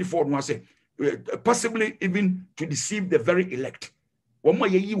 24 one say. Possibly even to deceive the very elect. One more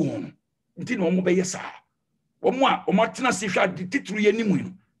ye won. Until one more by sir. One more, or Martina Sisha did 3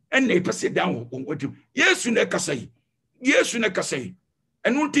 anymore. And they pass it down with you. Yes, you never say. Yes, you never say.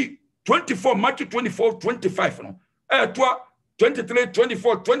 And until 24, Matthew 24, 25. No, 23,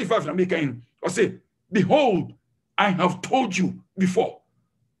 24, 25. I'm making or say, behold, I have told you before.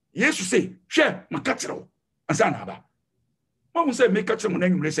 Yes, you say, share my catcher. And Sanaba. What will say, make catcher my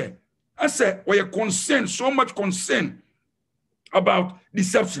name, they say. I said, we are concerned, so much concern about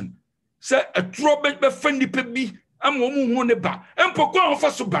deception. Say a trouble be friendly pebi, I'm one ba, and pokon for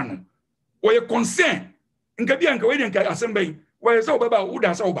subano. We are concerned. In Kabianka, we didn't assembly. Why is over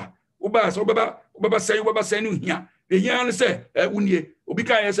Uda Soba? Uba say, new here. The young say, Unye,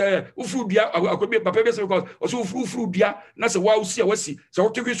 Ubika say, Ufrudia, I could be a paper because also Ufrudia, that's a wild sea, Wessi. So,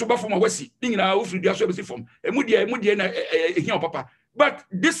 what you so from a Wessi, thinking our Ufrudia service from a Mudia, here, Papa. But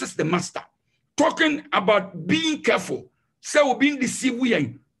this is the master talking about being careful. So being deceived, we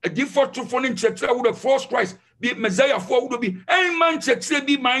a default to foreign church would have false Christ be Messiah for would be any man church say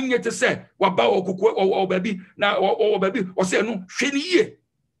be mine yet to say what bow or baby now or baby or say no shiny.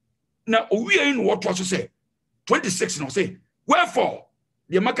 Now we are in what was to say 26 no say wherefore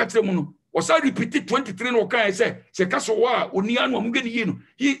the Makatemono was I repeated 23 no can I say Kasowa Unian Mugeni.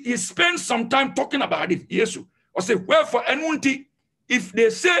 He spent some time talking about it. Yes, or say wherefore and if they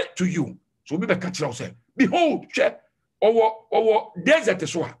say to you, so be catch out say, behold, check or desert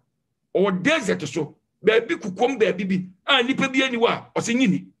so, or desert so, baby could come baby, and nipa be anywhere, or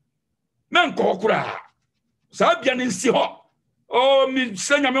singing. Man call cra. Sabian in see hot. Oh, me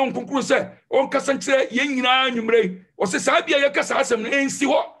send a man conclude say, on Cassandre, yen numere, or say Sabia Cassam and see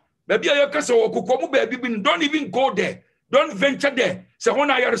what. Baby, I casa or Kukomu baby, don't even go there. Don't venture there. So when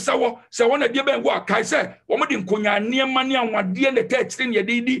I are sour, so when I did work, I said, woman in Konya near money and what dear the text in your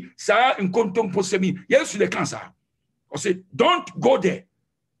didi, sir, in contum posemi. Yes, to the cancer. Or say, don't go there.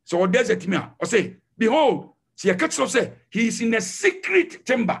 So there's a team. Or say, behold, see a catch say, he is in a secret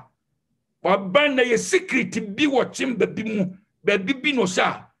chamber. Or band a secret to be what chamber be no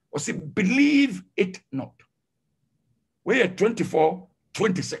sir. Or say, believe it not. We are 24,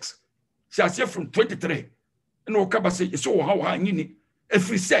 26. See, I say from 23. No cabasy is so how I need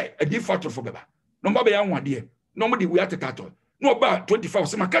every say a default for Baba. No baby, I want dear. Nobody we at the cattle. No about 25.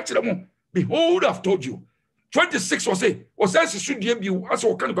 So my catch them. Behold, I've told you. 26 was as should you as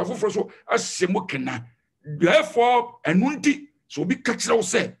all kind of so as Semokena. Therefore, and Munti, so be catch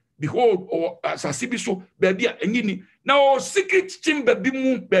say, behold, or as I see so, baby, and yini. Now, secret chamber be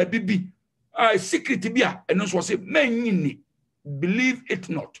moon, baby. I secret be and also say, men, believe it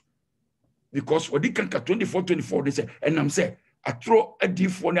not. because what they can 24 they say and I'm say I throw a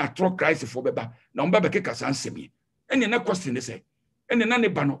deep for I throw Christ for beba na umba beke kasa ansemi and na question they say and na ne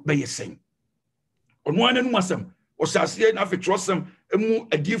ba no be yesen ono anu masam o sase na fe trosam emu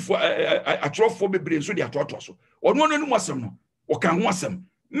a deep for I throw for bebre so they atoto so ono anu masam no o kan ho asam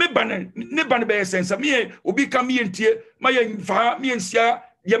me ba ne be yesen sa me obi ka me entie ma ye fa me ensia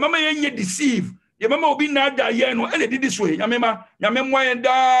ye mama ye deceive ye mama obi na da ye no and did this way nyamema nyamemwa ye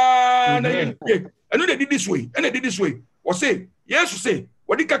da na ye and they did this way and they did this way or say yes say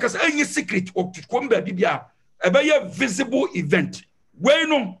what the kakas any secret or to come back bia ebe ye visible event we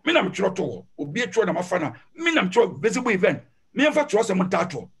no me na mtro to obi etro na mafana me na mtro visible event me mfa tro sem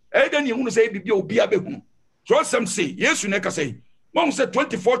tato e da ne hunu say bibia obi abehunu tro sem say yes ne ka say mo say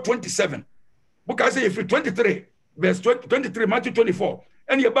 24:27 because say if 23 verse 23 Matthew 24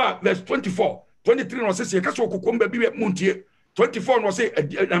 and about verse 24 23 no say ka so kokomba bi muntie 24 no say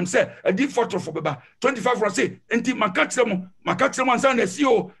I'm say a deep photo for baba 25 no say enti makatrem ansa na si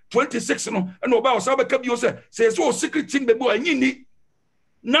o 26 no and oba o sabe ka bi o say so secret thing be bo anyi ni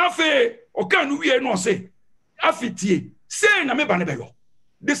na fe o kan no wie no say afitie say na me ba ne be yo.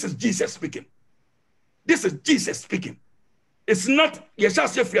 This is Jesus speaking. This is Jesus speaking. It's not yesha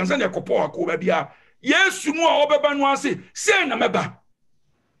say frianza na kopo akoba bia yesu mu a obeba no ase say na me ba.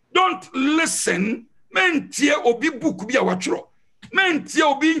 Don't listen. Mentie obi book bi a watchro. Mentie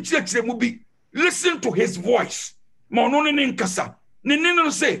obi nchirechire mu bi. Listen to his voice. Ma ono ne nkasa. Ne no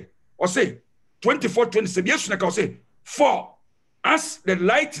say, or say 24:27 yes na ka say, for as the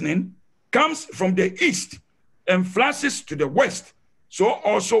lightning comes from the east and flashes to the west, so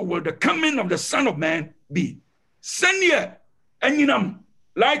also will the coming of the Son of Man be. Senya enyinam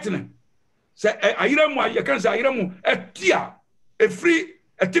lightning. Say ayiramu ayakan say ayiramu etia efri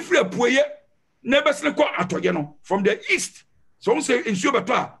etifri apuye never seen atoye no from the east. So say in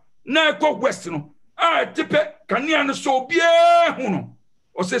Shubata na ko west no tipe kania no so bie hu no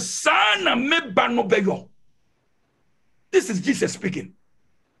o say sana meba no beyo. This is Jesus speaking.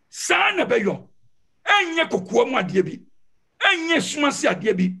 Sana beyo enye kokuo mu ade bi enye sumasi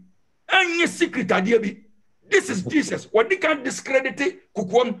ade bi enye secret ade bi. This is Jesus. What they can't discredit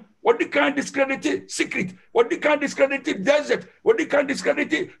kokuo, what they can't discredit secret, what they can't discredit desert, what they can't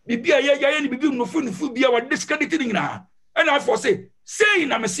discredit bibia ya ni bibi no fu bia what discrediting na. And I for say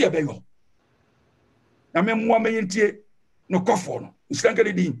na me see abeyo. Na me mo aменtie no kofo no. Nsanka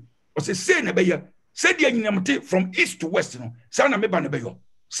de din. O say na beya. Say dia nyinamte from east to west no. Sa na me ba na beyo.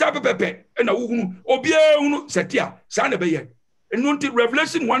 Sa pepepe na wo hunu obi hunu setia sa na beya. Enunti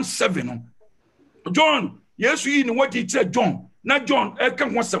Revelation 1:7 no. John yes we know what he said John. Na John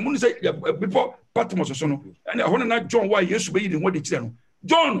can want someone say before Patmos so no. And I want na John why yes be in what he said no.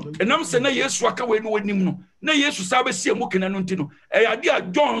 John enam se na Yesu aka we no wanim no na Yesu sa be sie mokena no nti no e ade a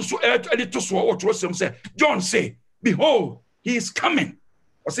John so e to so o tro sem say John say behold he is coming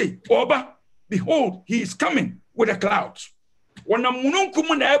or say oba behold he is coming with the clouds wana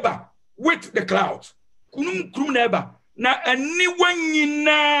mununkum na eba with the clouds kunum na eba na ani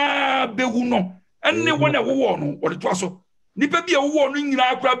wanyina behu no enne wana wo no o to so nipa bia wo no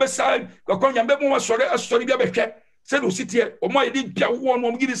nyina akra be sa kwakwanya be mo asori bia behwe said o sitie o ma yedi bia wo no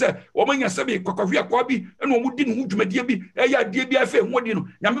o mgidi se o manya sabe kwakwa akwa bi ene o mudi no dwumadie bi e ya de bi afa hodi no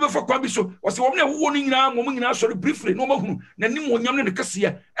nyame be fa kwa bi so o se wo na wo no nyina mo nyina asori briefly no mahunu na nim wo nyam ne kase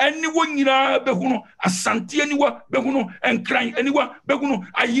ene wo nyina behunu asante aniwa behunu enkran aniwa behunu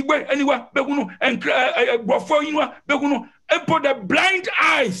ayigbe aniwa behunu enkran gbofo aniwa behunu epo the blind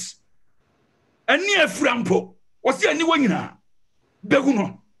eyes ani aframpo o se aniwa nyina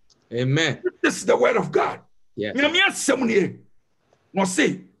behunu. Amen. This is the word of God. Yes. You know me assemble no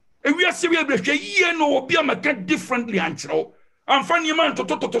say e wi ase we abrehwe ye no obi amaka differently ankyerɛw amfa niema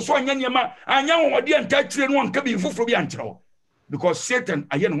to so anya niema anya wode anta kyerɛ no anka bi foforo bi ankyerɛw because Satan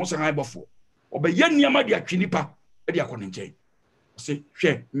aye no so han bɔfo obɛyɛ niema de atwe nipa de akɔ ne nkyɛn say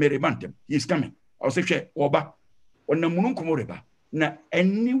hwɛ merebantem he is coming I say hwɛ oba onamununkum reba na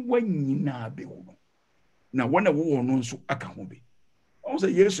aniwa nyina bewu na wana wo no nso aka ho bi I say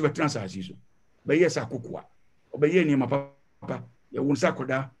Yesu betena sa asiso be yes akokoa obeye ni papa ye won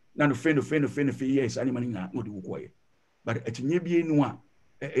sakoda na no fe yes ani mani na no de wokoye but etinye bie nu a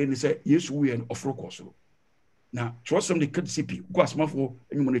ni say Yesu we en ofro koso na trosem de kadisipi go asmafo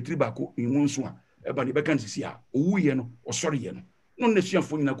enyumo ne triba ko enwu nso a eba ne beka nsisi a owuye no osore ye no no na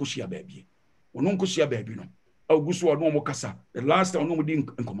suafo nyina ko hia baabie ono nko hia baabi no agusu ono mo kasa the last time ono mo di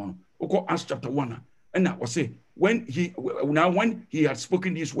nkomo no oko Acts chapter 1 and now say when he had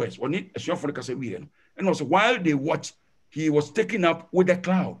spoken these words when it suafo kasa we no and also while they watched he was taken up with a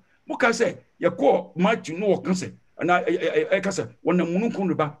cloud. Moka say, Yako Matthew no can say, and I can say when the mununkum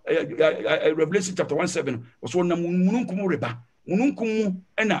reba Revelation chapter 1:7 was when the mununkum reba mununkum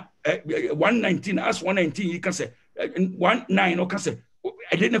ena 1:19 as 1:19 you can say 1:9 or can say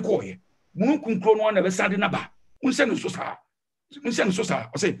I didn't call here mununkum kro no na be sade na ba unsen so sa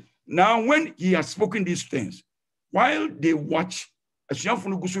I say now when he has spoken these things while they watch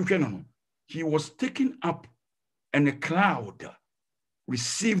he was taken up and a cloud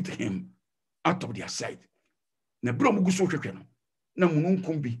received him out of their sight. Na bro mu guso hwehwe no na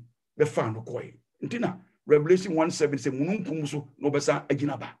mununkum bi be fa no koy ntina Revelation 1:7 say mununkum so no besa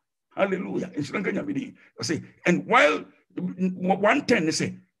agina ba. Hallelujah. Say and while 1:10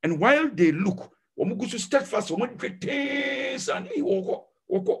 say and while they look omuguso steadfast omukwete and he woko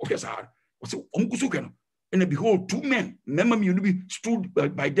okesa say omuguso keno and behold 2 men remember me you be stood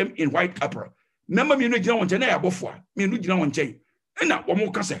by them in white apparel remember me you gina won na abofo me you gina won chen na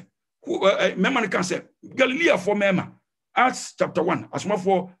omo ka say Memman can say Galilee for Mema. Acts chapter 1. As more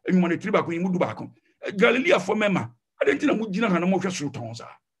for anyone triba ku imudu baako. Galilee for Mema. I don't think mujina na mo hwe soro tonza.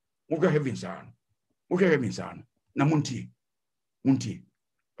 Mo hwe heavens an. Mo hwe heavens an. Na muntie.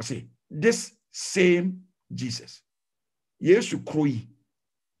 I say this same Jesus. Yesu kroi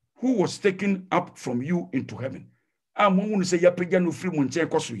who was taken up from you into heaven. Amun say ya pega no free mo nchen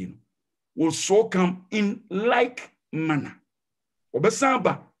kwaso yi no. Will so come in like manner.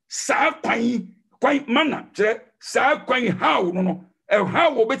 Obesamba sa kwan mana che sa kwan how no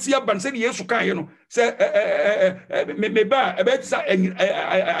how obeti aban se Yesu kan ye no se me ba ebeti sa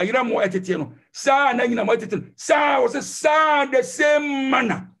ayira mo etete no sa na nyina mo etete sa was sa the same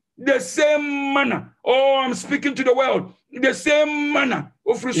manner oh I'm speaking to the world the same manner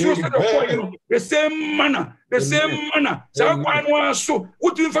of resource the same manner sa kwan no so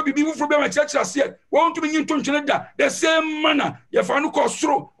utu fa bibi fu be ma church ase won to nyi ntonchene da the same manner ye fa no ko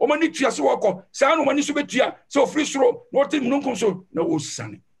soro o mani tua so woko sa no mani so betua so free soro no te mununkum so na o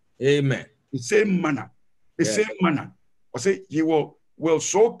sane amen the same manner I say he will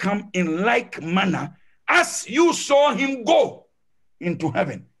so come in like manner as you saw him go into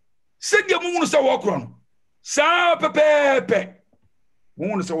heaven said ya munu sa wokro sa pepepe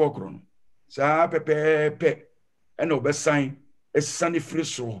munu sa wokro sa pepepe ena obesan esane free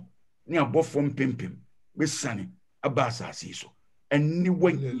soro ni abofo mpempem besane abasa asiso eni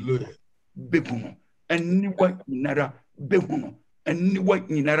wa behuno eni wa nyinara behuno eni wa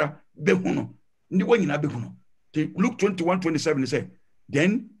nyinara behuno ni wa nyina behuno. Luke 21:27 say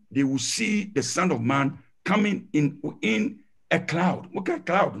then they will see the Son of Man coming in a cloud. Okay,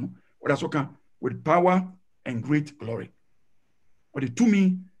 cloud no what that's okay with power and great glory. But the to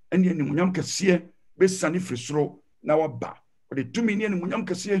me and the munyam kase besane free soro na waba but the 2 million munyam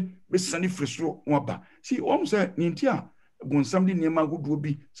kase besane free soro waba see say nintia bonsam di niema godo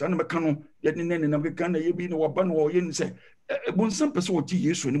bi sa na meka no ye ne na meka na ye bi na waba no ye ni say bonsam pese wo ti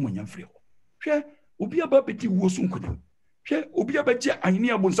Yesu ni munyam free ho hwe obi aba beti wo so nkodim hwe obi aba je ahini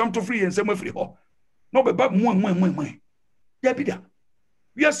abonsam to free ensam afri ho no be ba mo ya bi da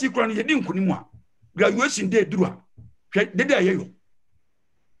we are secret no ye di nkonim a graduation day duru a hwe dede ayeyo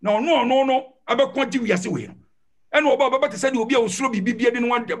na ono abekwa di wiase we no ene oba baba te say obi a osuro bibia de no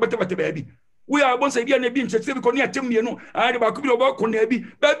bata baabi we are bonsa bia na bi nchese bi ko ne atem no ade ba ko bi oba ko na bi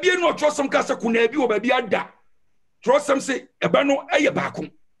baabi no trosam ka se ko na bi o baabi ada trosam se eba no eye ba ko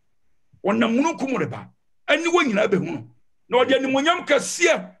wonna mununkum reba ani wonyina be hu no ode ani monyam kase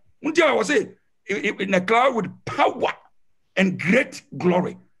unti a was in a cloud with power and great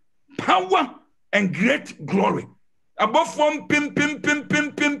glory above one pim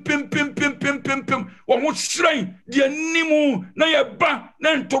wo ho shrine de animu na ye ba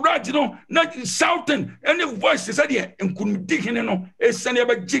na ntoraji no na shouting any voice said here nkunudi hene no esane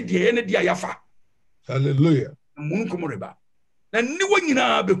ba gide ene dia yafa hallelujah mununkum reba na ni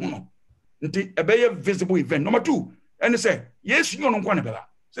wonyina be hu no nti ebeye visible event number 2 and say yes you no nkwa na beba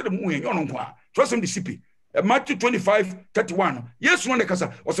say the mu you no nkwa trust him the CP Matthew 25:31 yes one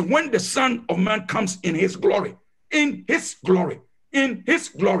kasa was when the Son of Man comes in his glory yes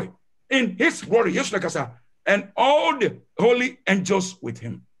kasa and all the holy angels with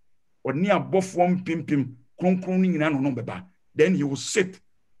him oni abofom pimpim kronkron ni nyina no beba then he will sit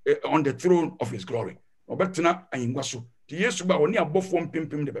on the throne of his glory obetena ayingwa so ti Yesu ba oni abofom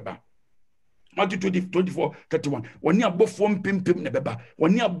pimpim de beba Matthew 24:31 woni abofom pimpim ne beba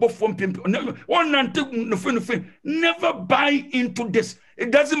woni abofom pimpim never buy into this.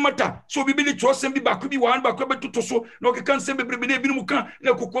 It doesn't matter so bibili trust bi ba bi wan ba betuto so no ke kan se bebrebe ne bi mu kan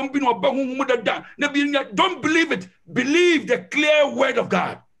na kokom bi no ba hu mu dada na bi don't believe it, believe the clear word of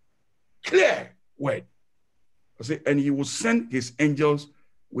God, clear word. I say and he will send his angels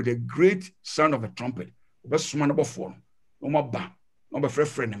with a great sound of a trumpet obesuma no bofo no mo ba no be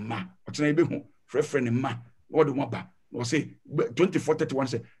frefre ne ma otena ebe hu frefre ne ma what do mo ba no say 24:31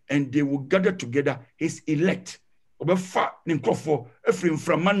 say and they will gather together his elect obefa ne nkofo efrim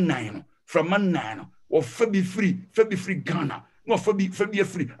from man 9 or fabi free Ghana no fabi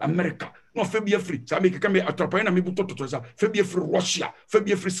free America no fabi free so make come atropaya na me butoto so fabi free Russia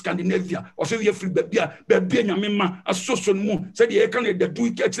fabi free Scandinavia or fabi free bebia nyamema asoso mu say dey can dey do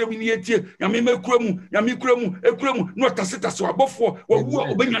ikire wi ni etie nyamema ekuramu no taseta so abofo wo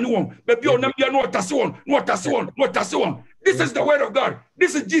obanyane won bebia onam bia no tase won. This is the word of God.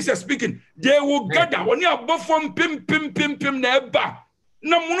 This is Jesus speaking. They will gather oni abofo pim na eba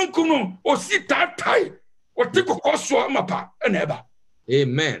na mununkuno osita tai otiko koso mapa eneba.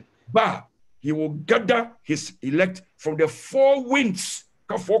 Amen. But he will gather his elect from the four winds,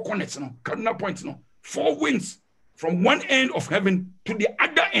 four corners, cardinal points, 4 winds from one end of heaven to the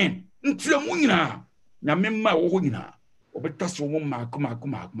other end. Ntiamunyina nyamema wo nyina obetaso wo makuma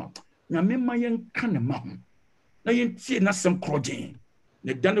nyamema yen kanema ho na yentie na sem krogen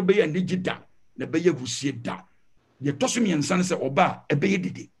ne dano be ya ndigida na be ya husie da ye toso miensan se oba ebeye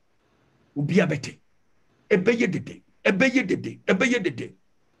dede obi abete ebeye dede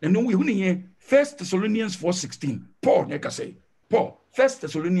and no we huni 1 Thessalonians 4:16 Paul neka say 1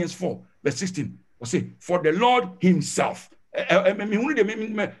 Thessalonians 4:16 or say for the Lord himself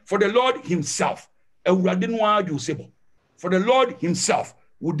for the Lord himself for the Lord himself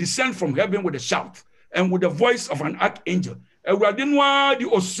will descend from heaven with a shout and with the voice of an archangel. Ewradinwa di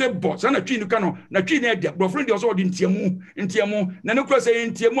osebo sana twi nuka no na twi na dia brofriend di oso di ntiamu na ne kura say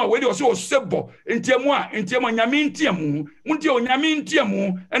ntiamu a we di oso osebo ntiamu nyame ntiamu munti o nyame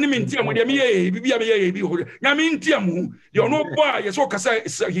ntiamu ene me ntiamu de me ye bibia me ye bi ho nyame ntiamu the ono boy yeso kasa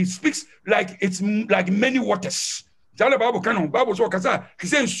he speaks like it's like many waters. Tell the Bible so kasa he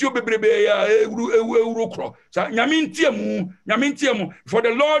say nsuo bebrebe ya euro kro sa nyame ntiamu for the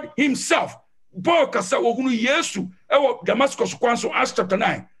Lord himself Paul kasa ohunu Yesu ewo Damascus kwanso Acts chapter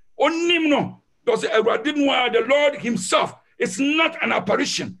 9 onim no does the Lord himself. It's not an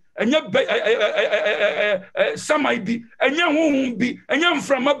apparition enya samaibi enya honbi enya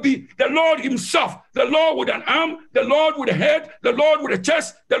mframabi. The Lord himself, the Lord with an arm, the Lord with a head, the Lord with a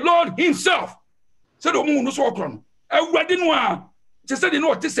chest, the Lord himself. Said omu no so okro no Ewradinwa te said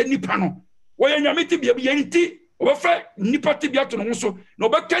no te se nipa no wo yanyamiti bia yenti obefa nipa te bia to no so no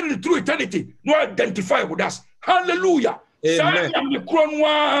be carry through eternity no identify with us. Hallelujah. Amen.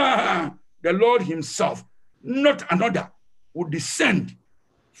 The Lord himself, not another, will descend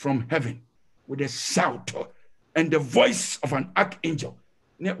from heaven with a shout and the voice of an archangel.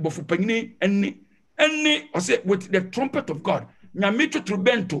 With the trumpet of God. Nyamito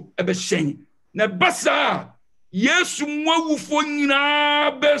trubento ebeshen. Nebasa Yesu mwawufo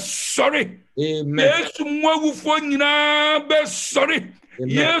nyina be sorry. Amen. Yesu mwawufo nyina be sorry.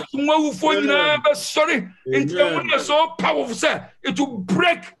 Yes, sorry. It's so powerful, sir. It will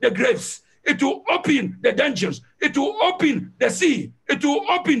break the graves. It will open the dungeons. It will open the sea. It will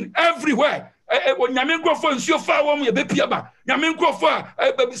open everywhere. When Yamin for and so far, one will be Piaba. Yamin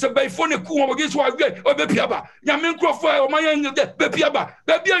Crawford, by phone, a cool against what or Bepiaba. Yamin Crawford, or my young Bepiaba.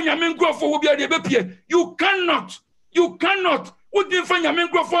 Baby and Yamin Crawford will be a Bepia. You cannot. What do you find Yamin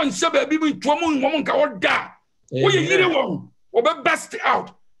Crawford and Sabbath between Twamun woman or da? What you hear one? Or be burst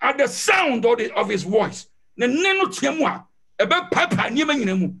out at the sound of his voice. Ne neno tiamwa ebe papa nyema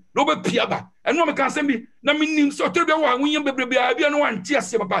nyinemu no be piaba eno me kan se bi na minim so to be wa nwunyem bebrebe abia no anti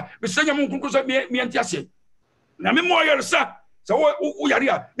ase papa be sanya mon kunku so me anti ase na me mo yersa so wo yare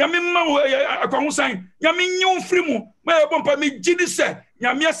a nya me ma akwanwo san nya me nyum firi mu ma e bompa me gidi se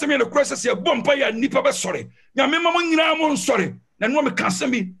nya me asem ne kura se bompa ya nipa be sore nya me ma mo nyina mo sore na no me kan se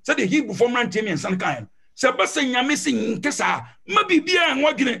bi se the Hebrew form ran temi ensan kan Sebasa nyame sin kesa mabibia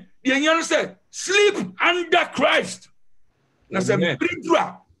nwagine de nyan say sleep under Christ na se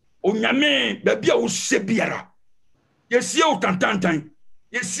bridra onyame ba bia wo sebiara yesie wo tantantan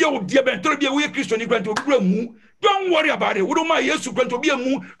yesie wo dia bentoro bia wo Kristo ni kwanto bra mu. Don't worry about it. We don't mind Jesus kwanto bia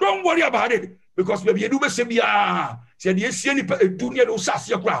mu. Don't worry about it because baby do be sebia se de yesie ni dunia do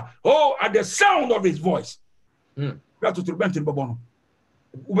sase kra. Oh, at the sound of his voice. Got to turban tin bobono.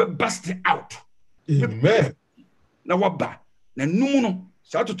 We burst out. Amen. Na waba na numu no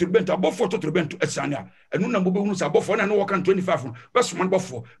sa to turbento abofo to turbento esania enu na bobe hunu sa abofo na no work 25 no beso man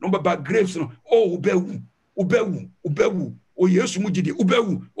bofo no baba graves no ubewu o Yesu mugide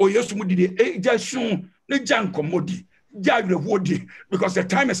ubewu o Yesu mugide ja shun ne jankomodi ja rewodi because the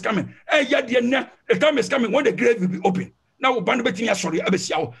time is coming the time is coming when the grave will be open Now band betting ya sorry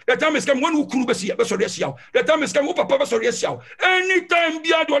abesiao. The time is come when you kunu besi abesori esiao. The time is come wo papa besori esiao. Anytime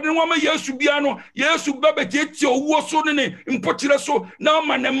bia do den wama Yesu bia no Yesu baba tete owo so ne impotire so na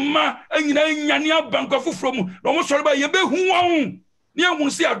ma ne ma anyina nyane abanka foforo mu. No mo sorry ba ye be hu won. Ne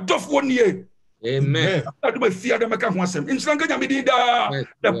ehun se adofo nie. Amen. The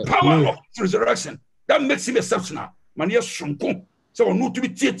power of resurrection that makes him exceptional. Mania sunko. So no to be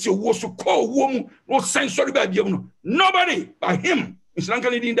teacher was so called woman, no sensory by you. Nobody by him. It's not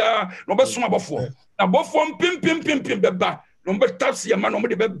going to no but some before. Now before pim beba. No better see a man on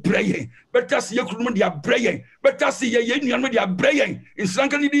the braying. Better see a crewman they are braying. Better see a union with their braying. It's not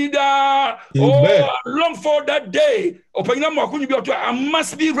going to oh, long for that day. I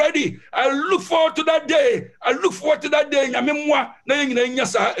must be ready. I look forward to that day. I look forward to that day. Yamemwa na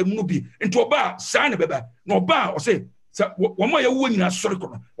yasa emubi. Into a bar, sign a beba. No bar or say. So one more year or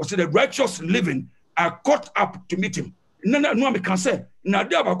say the righteous living are caught up to meet him. No, I can say. Now,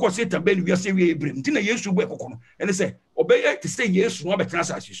 there are course it we are saying we bring. Tina yes to work and they say obey to say yes no better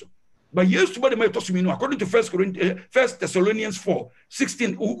as but yes to what they might me according to 1 Thessalonians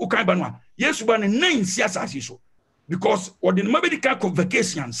 4:16 ukanbanwa yes to ban 9 sias as because what the medical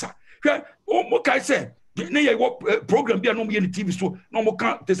convocation sir. What can I say? Ne ye program bia no mo ye TV so no mo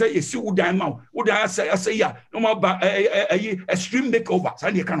kan te say esi udan ma udan say ya no mo ba extreme makeover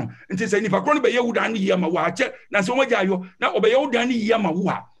say dey kan no nti say nipa kro no be ye udan ye ma wa che na so mo ja yo na obe ye udan ye ma wo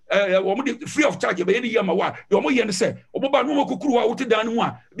a wo mo free of charge be ye ma wa yo mo ye ne say oboba no mo kokuru wa wote dan no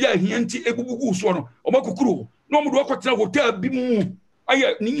a bia hia nti egugugu so no o mo kokuru no mo do akotena hotel bi mu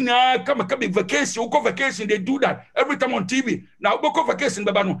Nina come vacation, vacation, they do that every time on TV. Now, go vacation,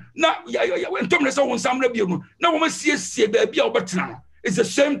 Babano. Now, when Thomas on some review, now we see baby now. It's the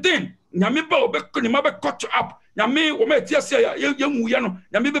same thing. Yamiba, Bekunima cut up. Yami, or may say, young Yano,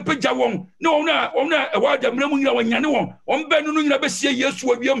 Yamiba Pejawong. No, a word of Ramuya when Yano, on Benunu Nabesia, yes,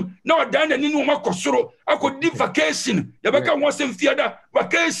 William. Now, I done and no more Cosoro. I could do vacation. Yabaka was in theater,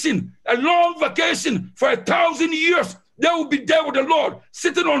 vacation, a long vacation for 1,000 years. They will be there with the Lord,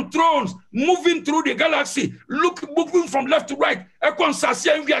 sitting on thrones, moving through the galaxy, moving from left to right. I can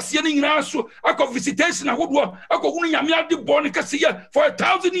say we are seeing now. I can visitation. I would work. I can born for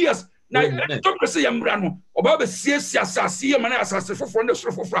 1,000 years. Now, don't say I'm Brano. About the CSC, man,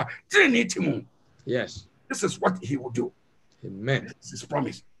 Yes. this is what he will do. Amen. This is his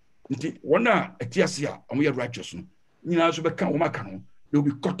promise. One a Tiasia, and we are righteous. You know, they'll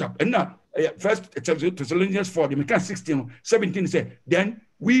be caught up. And now, 1 Thessalonians 4, the 16-17 say, then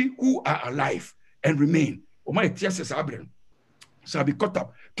we who are alive and remain, shall be caught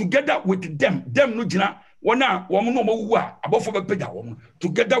up together with them. Them no jina wana woman no more above for the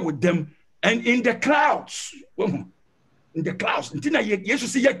together with them and in the clouds. In the clouds. Until you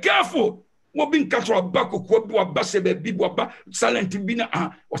say you're careful. What being catcher back of what bassebe bibwa silent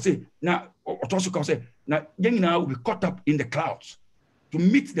bina or say now or also say now will be caught up in the clouds to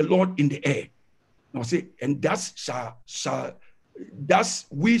meet the Lord in the air. Now say, and thus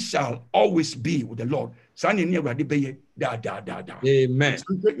we shall always be with the Lord. Amen.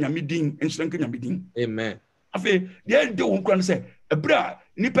 Amen. Afe, they don't want to say, a bra,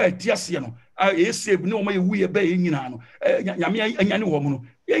 nipa tiasiano, I say, no, my we obey in Yano, Yamia and Yan woman,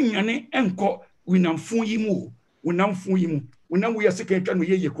 Yan enco, we nam fuimu, we nam fuimu. When we are second time, we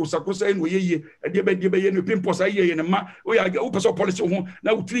hear Kosa and we hear a debate, pimpos, I hear in a ma, we are open policy home.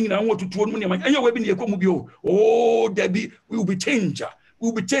 Now, three, I want to 2 million, and you're webbing your comubio. Oh, Debbie, we will be changed. We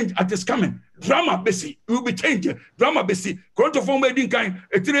will be changed at this coming. Drama, Bessie, we will be changed. Drama, Bessie, Contophone wedding kind,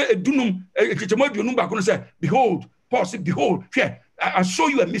 a dunum, a kitchen, back on say, behold, pause, behold, here, I'll show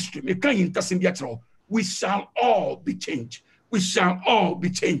you a mystery. We can't intercede yet. We shall all be changed. We shall all be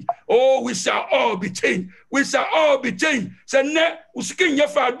changed. Oh, we shall all be changed. We shall all be changed. Say,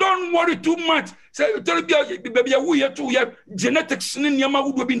 don't worry too much. Say, tell baby, we are too genetics in Yama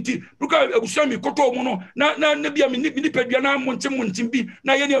would be tea. Look at Usami Koto Mono. Now, maybe I'm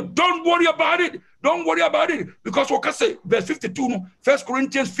don't worry about it. Don't worry about it. Because what I say, verse 52, 1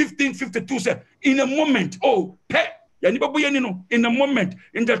 Corinthians 15:52 said, in a moment, oh, in a moment,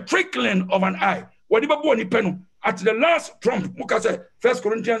 in the trickling of an eye, at the last trump, 1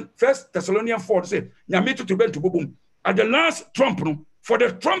 Thessalonians 4 say, at the last trump, for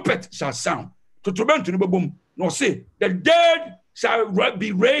the trumpet shall sound. To trumpet to the boom, no say, the dead shall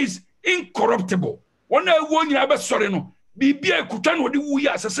be raised incorruptible. One day, one year, sorry, no. Be a kutan with the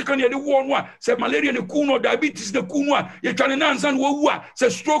wuya, say second year, the one, say malaria, the kuno, diabetes, the kunwa, ye can announce and wua, say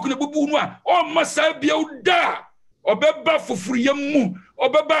stroke, the bubunwa, or must I be out there? Obeba for free mu,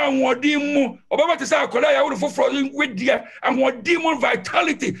 Obeba and wadimu, Obeba to say, I would for frozen with dear and what demon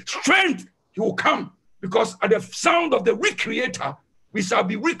vitality, strength, he will come. because at the sound of the recreator, we shall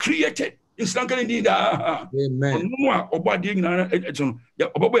be recreated. Amen.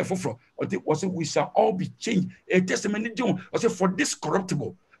 We shall all be changed. A testimony for this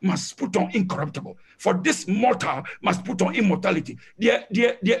corruptible must put on incorruptible. For this mortal must put on immortality.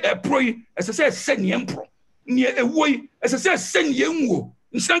 The pray as I said, send the emperor. Near a way, as I said, send you.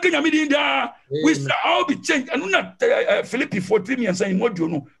 We shall all be changed. And not Philippi 4:3 and saying what you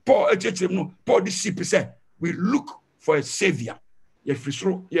know. Paul the sheep said, we look for a savior.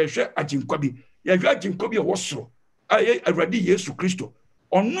 Yefrisro, Yesha Ajinkwabi, Yavia Jinkobi Wasro, I ready Yesu Christo.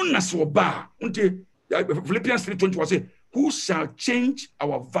 Or none as ba until Philippians 3:20 was say, who shall change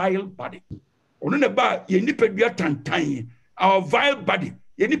our vile body? Or none about Yenipedia Tantain, our vile body,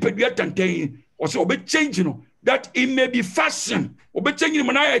 Yenipedia Tantain, or so be changing that it may be fashioned, or be changing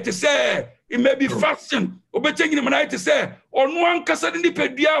Manaya to say, it may be fashioned, or be changing Manaya to say, or no one can say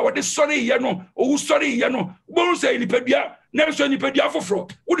Nipedia, or the sorry Yano, or who sorry Yano, won't say Nipedia. Never any pedia for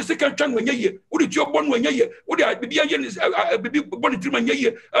fraud. What the second chance when ye, what did your born when ye, what the baby is a baby bonnet when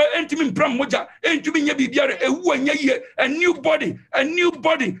ye, intimate pram moja, and to be a one year, a new body, a new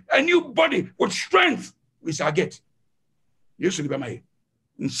body, a new body with strength we shall get. You should be my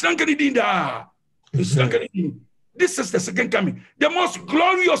Sankadinda. This is the second coming, the most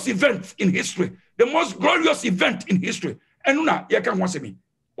glorious event in history, the most glorious event in history. And now, you can watch me.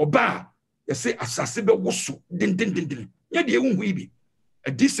 Oba, you say, assassin, wusu, din. A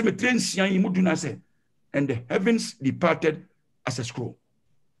dissemitration, and the heavens departed as a scroll.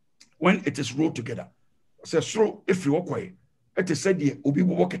 When it is rolled together, as a scroll, if you walk away, it is said, Ubi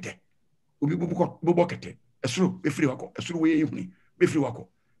Bokete, a scroll, if you walk, a scroll, if you walk.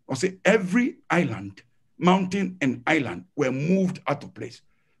 I say, every island, mountain, and island were moved out of place.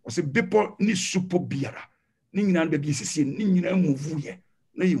 I say, people need super biara.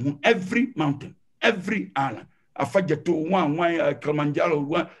 Every mountain, every island. Afajato one Kilimanjaro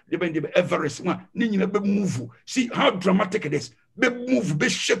one Everest one move. See how dramatic it is. Be move, be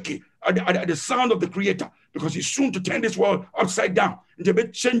shaky at the sound of the Creator, because he's soon to turn this world upside down. And the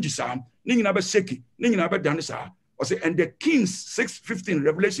bit changes be shaky, and the kings 6:15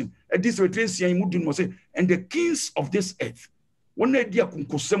 Revelation and this and the kings of this earth one idea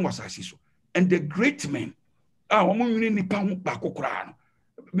and the great men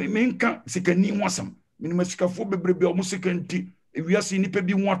Minimaskafo bebrebe omusekanti ewiase nipa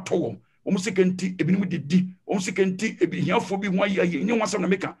bi ho atɔ omusekanti ebinim didi omusekanti ebihiafo bi ho aye nye wasam na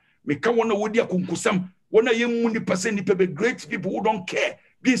meka wona wodi akonkusam wona yemmu nipa se nipa be great people who don't care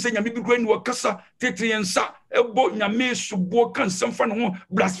bi se nyame bi grani wakasa tetriensa ebo nyame subo kan samfa no ho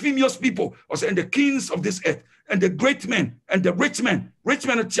blasphemous people and the kings of this earth and the great men and the rich men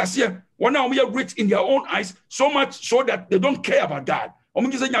tiasia wona omo rich in their own eyes so much so that they don't care about God.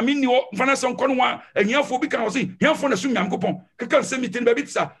 Omungi nyame ni o mfana se nkono wa ehiafo bi kan o se hiafo na so nyam kopon keka se mitin ba bi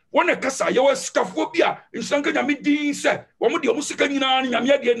tsa wona kasa ye wa skafo bi a nsanka nyame din se wo mo de o musika nyina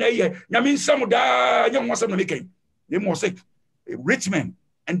nyame ade na ye nyame nsam da nya ho asam na mekan they mo say rich men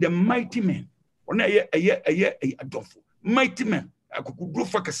and the mighty men ona ye adofo mighty men akukudro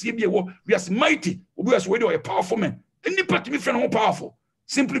fa kase bi e wo we as mighty obi as we dey powerful men any part me friend ho powerful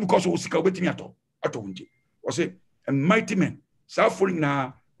simply because o sika obetimi ato wunje o say a mighty men suffering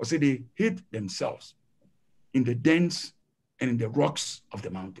now, or say they hid themselves in the dens and in the rocks of the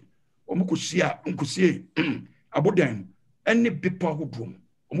mountain. Omukusia, abodan, any people who boom,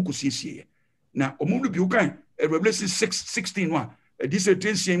 omukusia. Now, omudu biukan, Revelation 6:16, this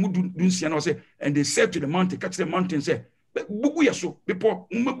and they said to the mountain, catch the mountain, say, Bugu yaso, people,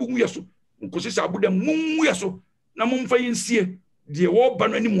 Mubu yaso, Mukusisa Abuda, Mumu yaso, Namumfayin see, the war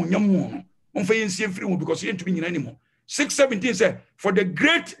ban any munyamu, Mumfayin see free because he ain't to be in anymore. 6:17 said, for the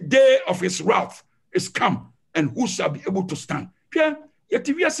great day of his wrath is come, and who shall be able to stand? Pierre,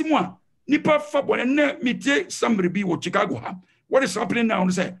 Yativia Simon, Nipa Fabon, and Mite somebody be with Chicago. What is happening now?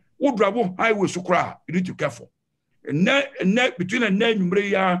 Say, would Bravo highway to cry, you need to be careful. And net between a name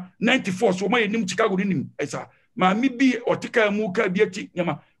 94, so my name Chicago didn't answer. My maybe or Tika Muka Biati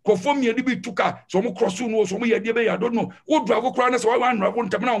Yama. Conform your liberty to car, so more cross soon, so I don't know. What Bravo Crown, so I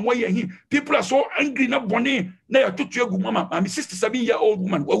want to know why people are so angry, not bonny. Now I took your good mama, I'm a 67-year-old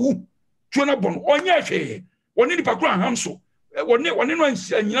woman. Who? Chuna Bon, on your share. One in the background, Hamso. One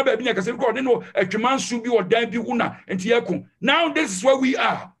and you never been a command should be or damn una and Tiakum. Now this is where we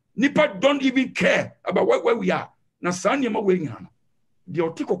are. Nipa don't even care about where we are. Now, Sanya Mawing, the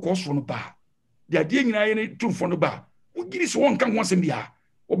Otiko course from the bar. They are doing any two from the bar. Who gives one can once in the eye?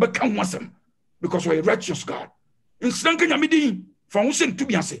 Or become once because we're a righteous God. In Slankan Yamidi, from Usen to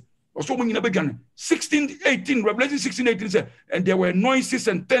Biase, Also, when you never began 16:18, Revelation 16:18 said, and there were noises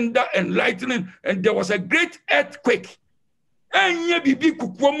and thunder and lightning, and there was a great earthquake. And ye be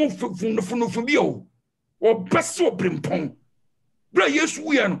kukwamu funofubio or beso brimpon. Bra yes,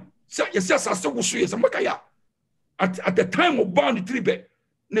 we are yes, at the time of bound the tribe,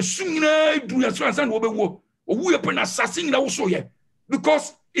 the sooner do as well as or we upon assassin also ye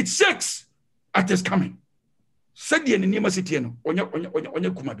because it shakes at his coming. Said the enemy city on your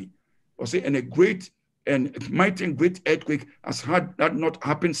kumabi. Or say, and a great and mighty and great earthquake has had that not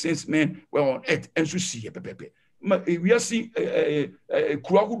happened since men were on earth and so see pepe. We are seeing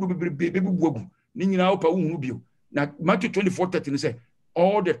Kurahu baby wogu, Nina Opa Unubio. Now, Matthew 24:13 say,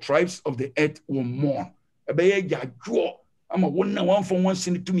 all the tribes of the earth will mourn. A bay draw. I'm a one from one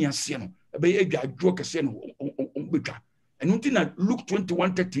sin to me as Siano. A bay draw Cassiano on Bika. And until Luke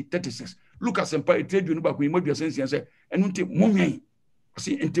 21:36. Look at Empire Trade Union, we might be a sense and say, and until Mummy.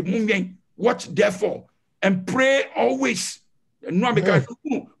 See, into Mummy, watch therefore, and pray always. No, because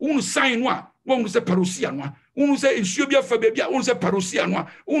un sign one say Parousia, one say in Subia for baby, one say Parousia,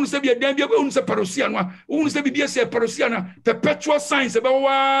 one say be a dambia, one say Parousia, one say be a Parousiana, perpetual signs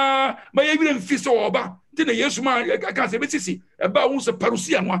about my even fist or about. Then a yes man, I can't say, but see, about one say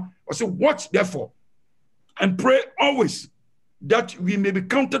Parousia, or say, watch therefore, and pray always that we may be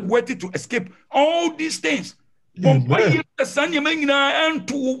counted worthy to escape all these things. The sun you may and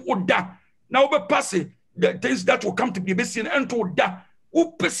to da. Now, but pass it. The things that will come to be seen and to da.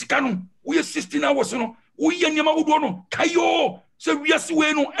 Who pescano, we are 16 hours, no, we are Yamagudono, Kayo, so we are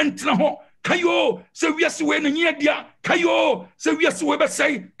Sueno and Traho, Kayo, so we are Sueno Yadia, Kayo, so we are Sueba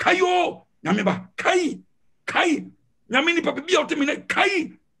say, Kayo, Yameba, Kai, Yamini Papa be out a minute,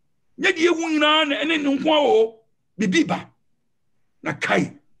 Kai, Yadia Winan and then Nwao, Bibiba, na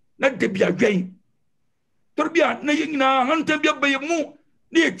Kai, not Debia Gain. Torbia, Nayina, Hunter Biabayamu.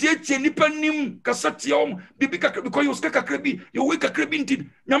 Ni etie nipa nim kasati om bibika because you skaka krebi you wake a krebintin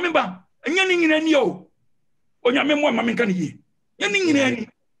nyamemba enya nyina ni o onyamemwa mamenka ni ye nya nyina ni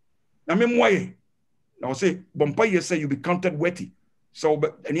nyamemwa ye na o say bompa ye say you be counted worthy so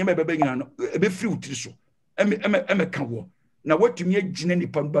eniema bebe nyina no ebe free utiri so eme ka wo na watumi agina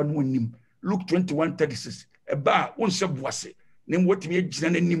nipa ba no nim Luke 21:36 eba won se boase nim watumi agina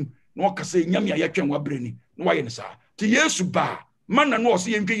nanim na o kasa nyame ayatwen wa breni na wa ye ne sa ti Yesu ba man na no so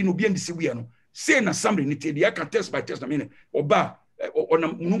yenhwe yi no bi andisi we no say na summary ni te dey can test by test na me oba ona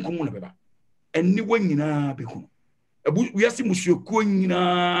mununkum na beba enni wanyina be hu we asi musuokuo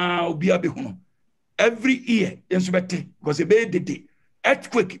nyina obi abe hu every year enso bete because e be dede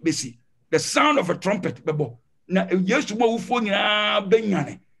earthquake besi the sound of a trumpet bebo na Yesu mo wufo nyina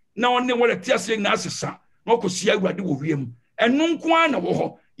benyane na onne wole tiase na asesa na okosia awurade wo wiem enu nko ana wo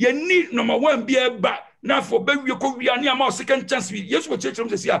ho ye ni number 1 bi eba na for be we ko wi ani ama second chance bi Yesu wo chechum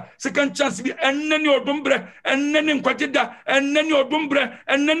se sia second chance bi ennani odombre ennani nkwageda ennani odombre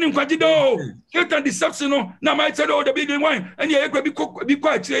ennani nkwageda o get deception no na my tell o the big wine and ye bi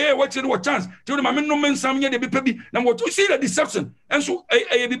kwa achire ye wo chire wo chance ti o ma me no mensam nye de bi pa bi na wo to see the deception and so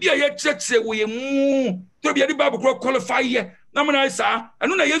e bi ye cheche wo ye mu to bi ye Bible qualify ye na me na isa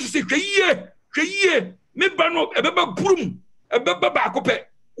anu na Yesu se hweye me ba no e be ba burum e be ba akope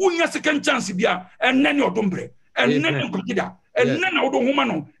unya second chance bia enne ne odombre enne ne nkogida enne na odo homa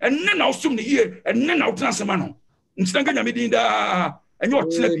no enne na osum ne yie enne na otransema no ntinanga nyame din da enye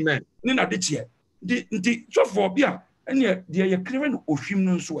otile ni na de chie nti so for bia enne de ye kreve no ohwim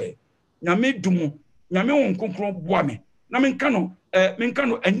no nso nyame dumu nyame won konkron boa me na menka no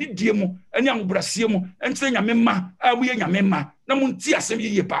anidie mu ene amobrase mu entire nyame ma a mu ye nyame ma na mu nti asem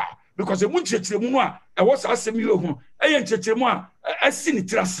yie pa because mu nkyekire mu no a ewo sa asem yie hu eye nkyekire mu a asi ni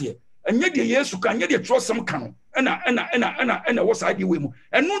trase enye de Yesu ka enye de trosem ka no ena wo sa de we mu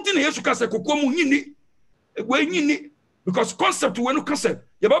enu nti na Yesu ka se kokomu nyini we nyini because concept we no concept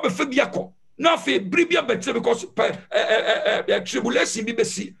ye ba be fa biako na fa bribia betre because tribulation bi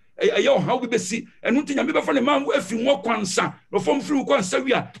besi ayo how we besi enu nti nyame be fa ne man afi mo kwansa no fom free kwansa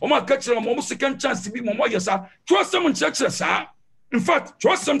wi a o ma ka kire mo second chance bi mo yesa trosem nkyekire sa in fact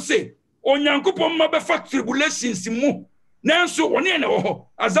trosem say onyankopon ma be fa tribulations mu nanso woni na wo ho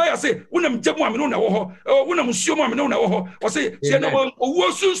Isaiah say wonam jemu ameno na wo ho wonam suomu ameno na wo ho o say se na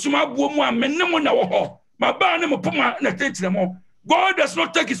owo sunsum abuo mu amenem na wo ho ma ba ne mo poma na tetire mo. God does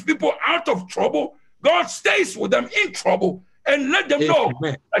not take his people out of trouble. God stays with them in trouble and let them know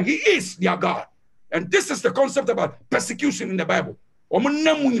that he is their God. And this is the concept about persecution in the Bible.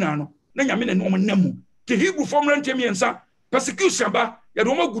 Omonnamu nyina no na nyame ne omonnamu the Hebrew formula ntemiensa persecution ba ya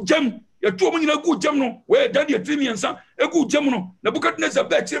do magujam ya tuo nyina gujam no we dade atimiensa egujam no Nebukadnezar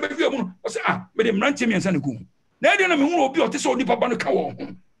ba chire be mu no o say me de mrantemiensa ne gu na de na me hu obi o te so onipa ba no ka wo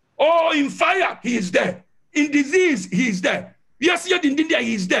Oh, in fire, he is there. In disease, he is there. Yes, yet in India,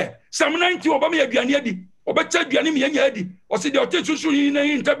 he is there. Psalm 90, Obama Yabiani, Obecha Bianim Yadi, or say the Otesu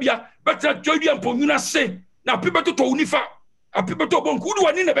in Tabia, but Jody and Pomuna say, now people to Unifa, a people to Bonkudu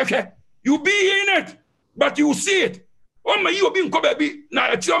and in the Beke. You be in it, but you see it. Oh, my, you will be in Kobe.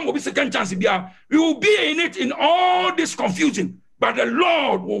 Now, a chum will be second chance. You will be in it in all this confusion. But the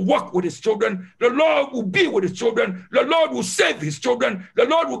Lord will work with his children. The Lord will be with his children. The Lord will save his children. The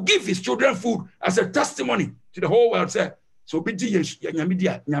Lord will give his children food as a testimony to the whole world. Say, so be Jesus,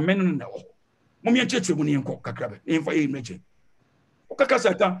 Yamidia, Yamen, Mommy Church, money and cock, Crabbit, and for a image.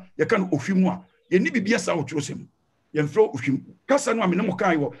 Okakasata, you can Ofimwa. You need to be a sound to him. You throw him. Cassano,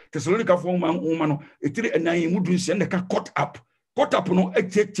 Minamokai, Thessalonica for woman, a 3 and 9 would send the car caught up. Caught up no, a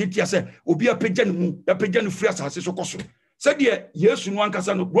titia say, will be a pigeon free as so costly. Said yes, one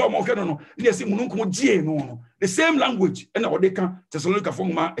Cassano, Roma, yes, Mununco, no, the same language, and our deca, Thessalonica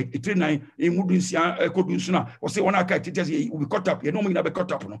for a 3 9 in Mudusia, Codusuna, or say one Akatitas, will be caught up, you know, me never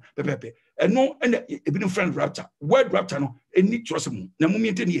caught up, no, Pepe, and no, and a bit of friend rapture, word rapture, no, and need trust him,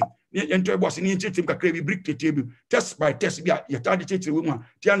 Namumian. Enter was in initiative crazy brick the table, test by test, you target woman,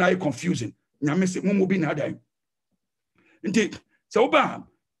 Tiana confusing. Yamese Mumu bin Hadai. Indeed, so bad.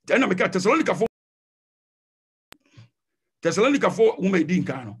 Then I make a Thessalonica for Ume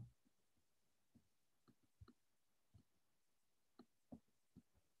Dinkano.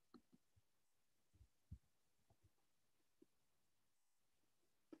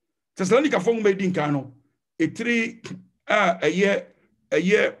 Thessalonica for Ume Dinkano, a 3 a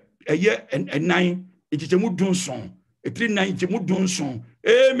year and 9, it is a mood doon song. A 3 9, it's a mood doon song.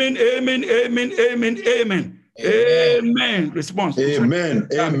 Amen, amen, amen, amen, amen. Amen. Response. Amen,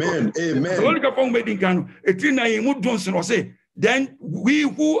 amen, amen. So, a 3 9, mood doon song, say, then we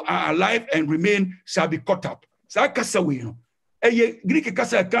who are alive and remain shall be caught up. So, I can't say, a Greek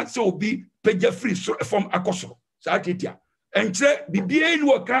Casa can't so be paid free from Akoso. So, I did ya. And say, the BA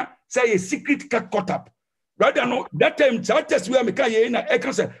worker say a secret cat caught up. Rather, no, that time, that test where I can say, I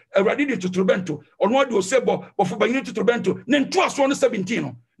can say, I ready to Trobento, or what do you say, but for bringing to Trobento, then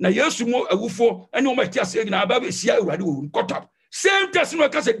 17. Now, yes, you more a woofo, and no matter saying, now, Baby, see, I already caught up. Same test, no, I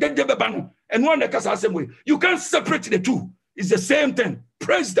can say, dead Bano, and one that can say, same way. You can't separate the two. It's the same thing.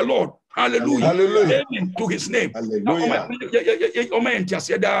 Praise the Lord. Hallelujah. Hallelujah. Amen to his name. Hallelujah.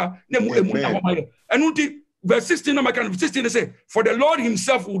 And verse 16, 16, they say, for the Lord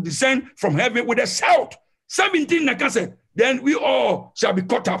himself will descend from heaven with a shout. 17, I can say, then we all shall be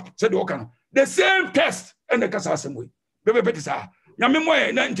caught up. Said the Okano. The same test, and the Casa way. Amen.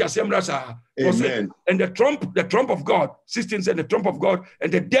 And the trump of God, 16 said the trump of God,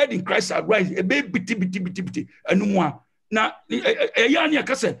 and the dead in Christ shall rise. A baby, and no more. Now,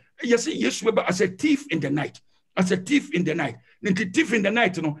 yes, as a thief in the night. As a thief in the night. The thief in the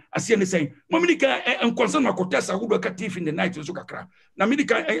night, you know, as you're saying, Mamika and concern my Cotessa who work a thief in the night to Zukakra.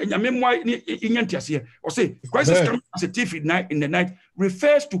 Namidika and Yamemwa in Yantias here, or say, Christ coming as a thief in the night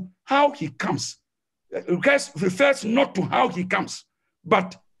refers to how he comes. Refers not to how he comes,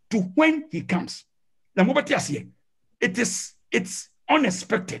 but to when he comes. Namobatias here, it's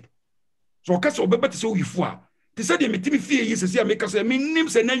unexpected. So, Casso Beba so you for. They said, "Me fear is a make us a minim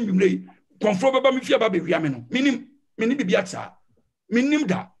and then you may conform about me fear about Yameno. Minim biata. Minim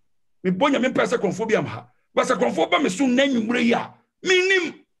da. Me bonya me pesa conform ha. But a conform me soon name you ya.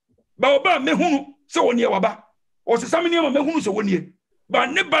 Minim. Baoba me hunu so one year waba. Or some name me hunu so 1 year.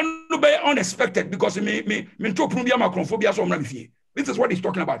 But never no be unexpected because me to prove my conform so many fear. This is what he's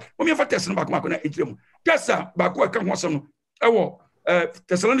talking about. When you have testing back my interim. Tessa back what can want some.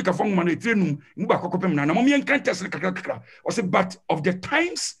 Thessalonica for man trinum muba kokopem na mo mien kan Thessalonica kakra or say but of the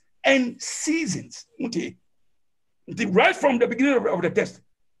times and seasons right from the beginning of the test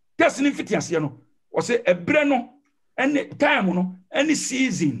in fitias no or say ebre no and time no any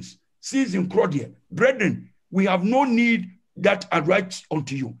season crowd brethren we have no need that I write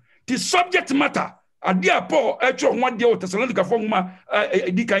unto you the subject matter adia Paul one day Thessalonica for man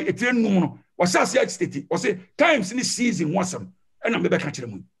edikan etrenum no was as state or say times in season wasam. And I'm back at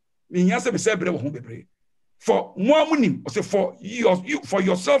them. For one, for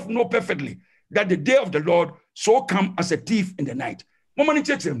yourself know perfectly that the day of the Lord so come as a thief in the night. Moment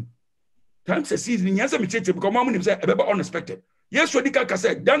checks him. Times a season, yes, I'm checking because Mamma said unexpected. Yes, what the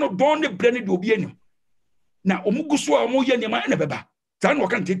said, don't the brand will be any. Now, Omuguswa, Moya, and a beba. Tan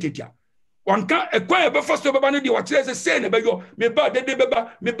can take it. One can't acquire first of all, what says saying about your me bad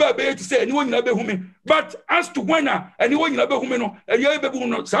to say anyone in a but as to when anyone in a behumino, and you're able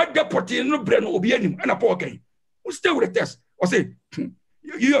to side the party no brain will be any and a poor game. Who stay with the test or say, you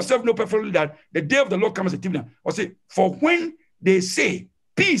yourself know perfectly that the day of the Lord comes at evening or say, for when they say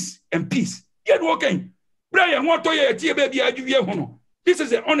peace and peace. Yet walking. Brian, what to ye baby? I give you honor. This is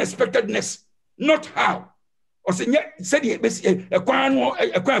the unexpectedness, not how. Or say, said he a quan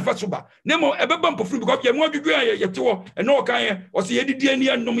fasuba. Nemo, a babam for free because you want to do a tour and no kind or say,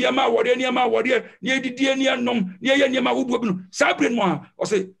 Diania nom yama, what any ama, what near the Diania nom, near Yama would Sabrin moi, or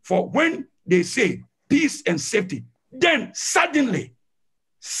say, for when they say peace and safety, then suddenly,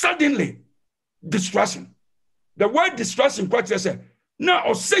 distraction. The word distraction, quite said, now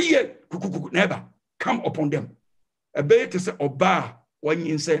or say it, never come upon them. A better say, oba, when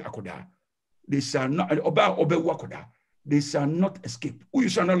you say akoda. They shall not oba obe wakoda. They shall not escape. Who you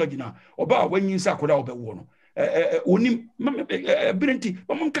shall not like now? Oba when you say akoda obe wono. Onim birenti.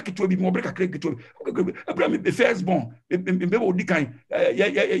 Mamon kakito bi mo breka krekito. Abraham be firstborn. Be odi kan.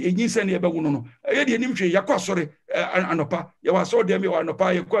 Yin say na ebe wono no. Ye de nim hwe yakọ sori anopa. Ye wa so de me wa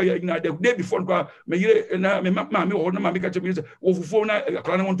anopa ye kwa na the day before kwa me yire na me ma me wo na ma me ka chebe say wo fufu na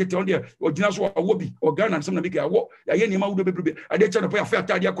akra na won tete on de ogina so wo bi organ and some na be ka wo ye ni ma wo be bebrebe ade cha no pa ya fa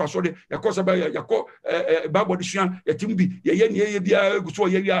atade akọ so de yakọ so ba yakọ babo de sua ye timbi ye ni ye bia guso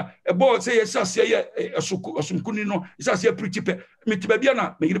ye ya ebo say ye sase ye osumkuni no sase preach pe me tiba bia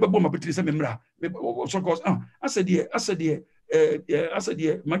na me yire bebo ma betri say me mra so cause asede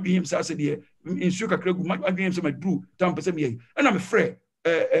madwiem sa asede insu kakra gu madwiem say madru tam pese me and am frɛ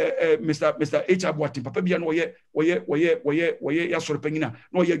Mr. H. Abuati, Papa Bian, woye ya sorpengina,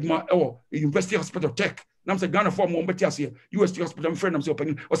 no ye gma University Hospital Tech. Nam se Ghana form one betias here, UST Hospital friend nam se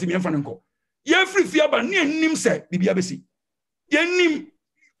opengin, o se mienfanenko. Ye free fiaba ni nim se bibia besi. Ye nim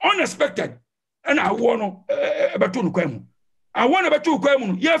unexpected. And I want abatu kwemu. I want abatu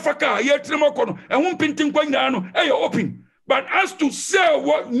kwemu. Ye faka, ye tremo kono, and one painting kwanya no, e open. But as to say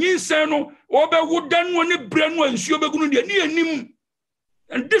what ni say no, obe wudan woni brenu ensuo begunu de ni nim.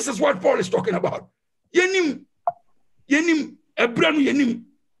 And this is what Paul is talking about. Yenim, ebranu yenim.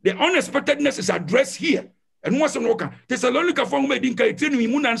 The unexpectedness is addressed here. And once in Oka, Thessalonica form made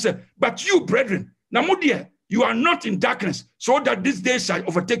in answer, but you, brethren, Namudia, you are not in darkness, so that this day shall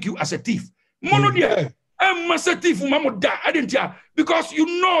overtake you as a thief. Monodia, I'm a thief, Mamuda, I didn't hear, because you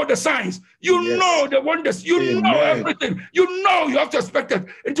know the signs, you know the wonders, you know everything, you know you have to expect it.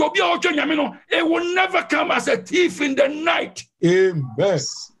 And to be it will never come as a thief in the night. Amen.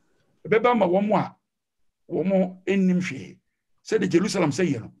 Beba one more enim hwe. Say the Jerusalem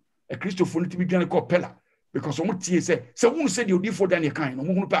say a Christopher to be done called Pella because some tie say who said you did for Daniel kind no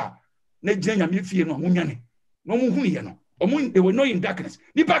hu pa na gina me fie no munyane no mu hu ye no they were not in darkness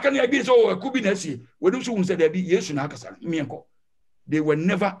ni pa kan ya bi so akubi na sie we do so hu say there be Yesu na akasa me enko. They were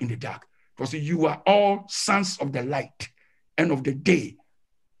never in the dark because you are all sons of the light and of the day.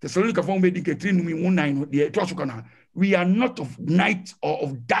 Thessalonica form made in 3:9 we are not of night or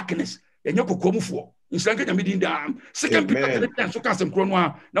of darkness. In Second Peter 3:10 so cast them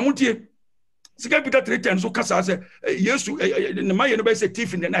chrono. Now Second Peter 3:10 so cast as yes the man you say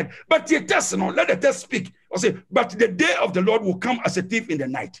thief in the night. But the test no let the test speak. Or say, but the day of the Lord will come as a thief in the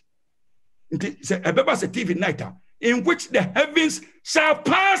night. Say a baby as a thief in night, in which the heavens shall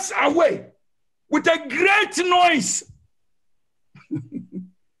pass away with a great noise.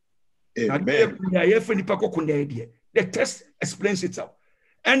 The text explains itself.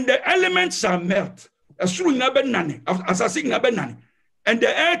 And the elements shall melt. And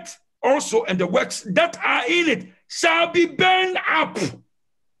the earth also and the works that are in it shall be burned up.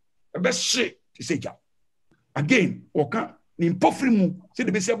 Again, oka ni mpofrimu, say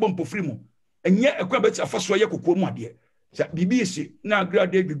the besi abom pofrimu. Enye ekwa beti afaso ye kokomu ade. Sa bibi esi na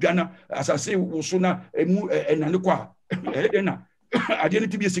grade dudana asase woso na emu enane kwa na ade ne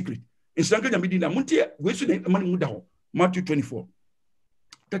tibi secret. In Sanka Jamidina, Muntia, we should money Matthew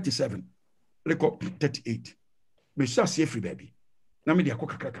 24:37, record 38. We shall see free baby. Namidia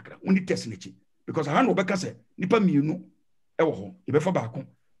coca cracker, only testing it because I know Becca said, Nipa Munu, Ewo, you befer back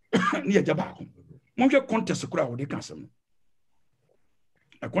near Jabaco. Monja contest a crowd, they cancel.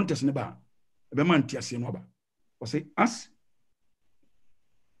 A contest in the bar, a bemantia sinoba, or say, us,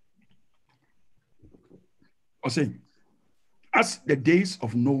 or say, as the days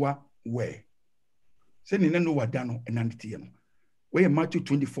of Noah were. Send in Noah Dano and Antitiano. Where Matthew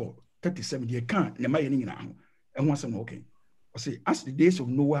 24:37, you can't, the Mayan and once an okay. Or say, as the days of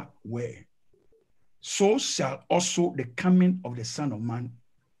Noah were, so shall also the coming of the Son of Man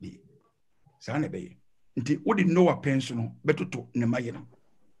be. Sanebe. Until what did Noah pension better to Nemayan?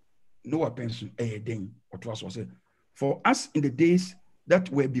 Noah pension a ding, what was said. For us in the days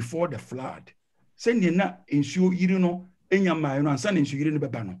that were before the flood, send ye not ensure you know. Enya mayo no ansa na nsuyire ne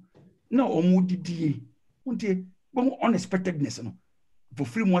beba no na omu didie untie bo unexpectedness no bo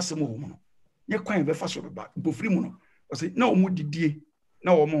free mu asem wo no ye kwan be fa so beba bo free mu no o say na omu didie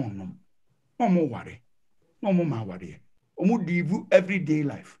na omo no omo ware na omo ma ware omo live everyday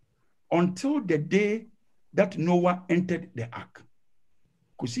life until the day that Noah entered the ark.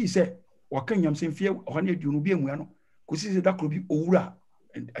 Kusi se wakanyam se mfie ohane aduonu bi amua no kusi se da kro bi owura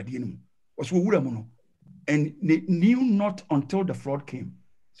ade nim was owura mu no and they knew not until the flood came.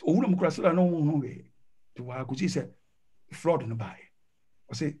 So owura mu kura sala no we to wa kusi se flood no bae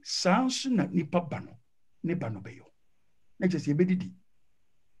o se sans na nipa ba no beyo na je se bedidi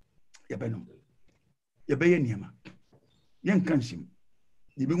ya be no ya be ye niama yen kansim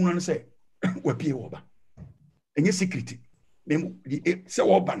ye be hunu no se wa pie wo ba enye secret mem se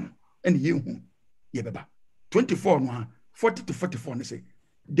wo ba no and ye hu ye beba 24 no 40 to 44 ne say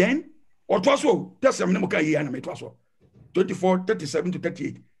then or twaso tesem ne mo kan ye na me twaso 24 37 to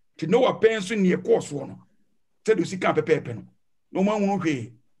 38 to know a pension near course no te do sika pepepe no no man hu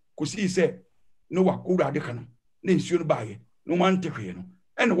hwe ko si se no wa ko urade ka no na nsuo no baage no man te hwe no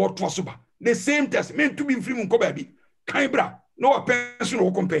and what twaso ba the same test men to be free mun ko ba bi kan bra no a pension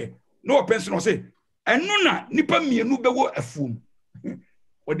no compare no a pension no say enu na nipa mienu bewo afuom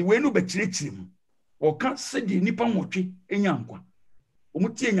o de we no be kirikiri mu o ka se de nipa nwotwe enyankwa o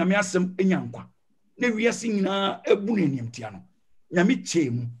mutie nyame asem enyankwa na wiase nyina abu na animtia no nyame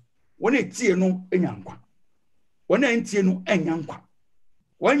chemu wona etie no enyankwa wona entie no enyankwa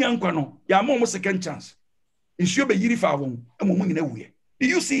wanyankwa no ya mo second chance nsuo be yiri fa won amomu nyina wuye do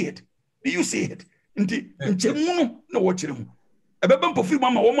you see it nti nchemu no na wo kire mu ebeba mpofiri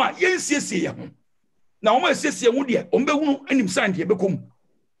mama wo ma yensiesie ye ho na wo ma siesie wo de o mbe hunu anim sand ye bekom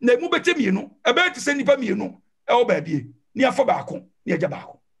na mu bete mienu ebe te se nipa mienu e wo ba bie ni afọ baako ni agya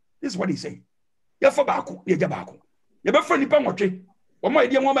baako. This is what he say. Ya afọ baako ni agya baako. Ye be fra nipa nwotwe wo ma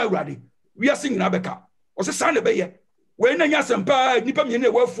ide nwa ma awurade wiase nyina beka o se san de be ye we na nya sempa nipa mienu e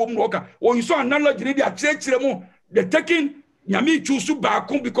wafuom no oka o nso analogy ni de akirekire mu the taking nyame chusu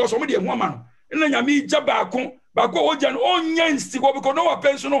baako because o me de nwa ma no na nyame gya baako o jan onya nsi go because no wa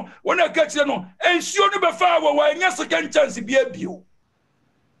pension no wona ka kire no ensio no be fa wo wa nya second chance bi abio.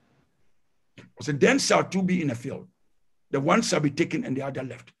 So then shall two be in a field, the one shall be taken and the other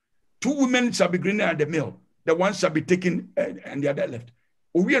left. Two women shall be greener at the mill, the one shall be taken and the other left.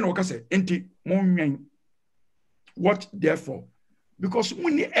 Owi no ka say enti monwen. What therefore? Because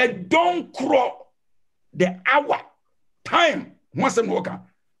when a don't crow the hour time once a moka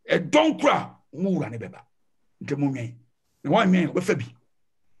a don't cry mura ne beba nke monwen na wan men we fa bi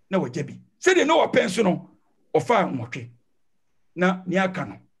na wa jabi say they know a pension no ofa nwotwe na ni aka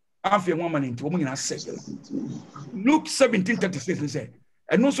no afia one man into woman say Luke 17:36 say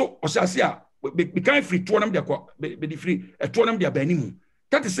and also osase be kind free to them be free to them their banimu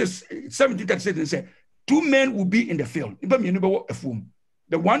 17:36 say two men will be in the field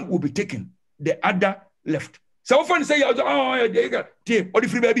the one will be taken the other left. So often say or the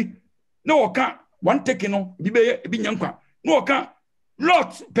free baby no can one taken no be nyankwa no can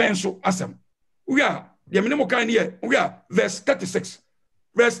lot pencil asem we are the minimum kind here we are verse 36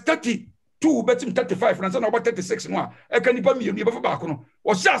 verse 32 betim 35 and so about 36 no e kan nipa mi e be fa baako no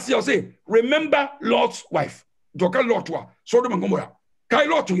o say remember Lot's wife doka Lot wa Sodom and Gomorrah kai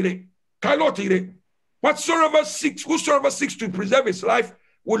Lot ire whosoever seeks to preserve his life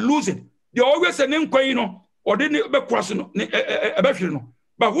will lose it. They always say name kwai no or dey be cross no e be hwere no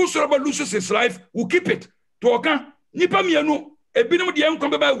but whosoever loses his life will keep it. To oka nipa mienu ebinom de enkwa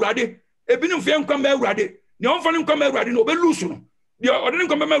be ba awurade ebinom fe enkwa be awurade ne onfa ne nkwa be awurade no be lose no the ordinary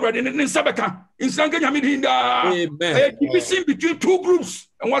commitment ready in Sabaka in a division between two groups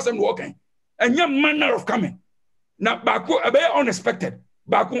and what's walking and young manner of coming. Now Baku a very unexpected,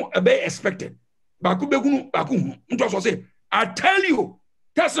 Baku a very expected. Baku Begunu Baku say, I tell you,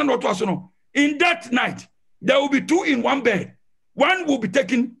 that's not what no. In that night, there will be two in one bed. One will be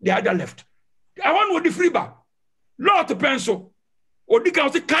taken, the other left. I want with the free bar. Lord pencil. Or the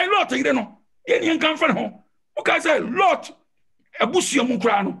council Kai Lot, you know. Any come from home. Okay, say Lord. Abusia mu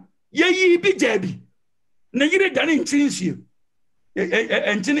kra no ye bi jabi na yire dane ntinsie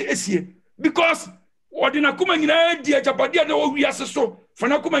entine esie because ordina kuma nyina di agapade na wo wiase so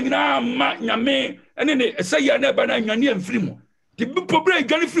fana kuma nyina ma nyame ene ne esaya na ba na nwane amfiri mu ti bi pobre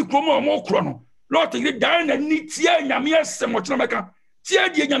gane firi kromo mo kro no lot yire dan na ni tie nyame asem o kina meka tie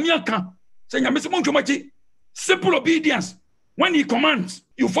die nyame aka se nyame se mo ntwomachi simple obedience when he commands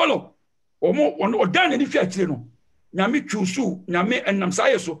you follow o dan na ni fi akire no nyame chusu nyame enam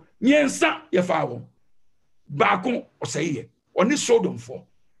saye so nyensa ye faawo baako oseye oni Sodom for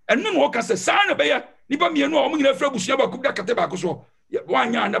enu no ka se sa na be ya nipa mienu a omugina fra busia baako da kate baako so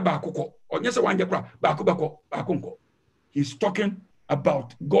wanya na baako ko onye se wanje kra baako baako nko. He's talking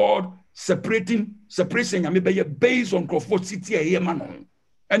about God separating nyame be based on crofosity e man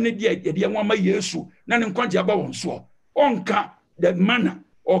and the dear one my Yesu, none in Quanjaba on so. Onka the manner,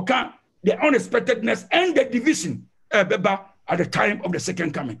 or can the unexpectedness and the division beba at the time of the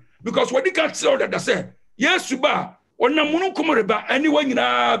second coming. Because what you can't say that I say, yes, Suba, or Namunu Kumoreba, anyone in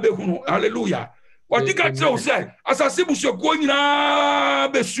Behuno, hallelujah. What you can't say, as I say, you're going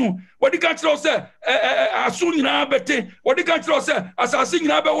besu. What you can't say, as soon in Abete, what you can't say, as I sing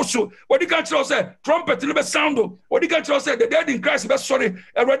in Abaosu, what you can't say, trumpet in the sound, what you can't say, the dead in Christ, sorry,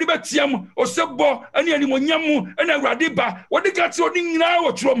 a radibatiam or sebo, any animoniamu, and a radiba, what you can't say in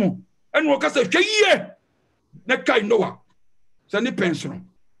our tromo, and what can say, ye, Nekai Noah, Sandy Pension,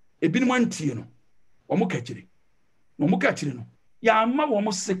 a bin one tino, or Mokatiri, no Mokatino, Yama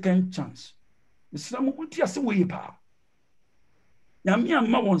almost second chance. Islam won't see way pa. Yamia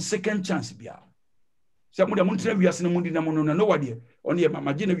ma one second chance bia. Some of the mountain we are seeing mundi na mono na no idea. Only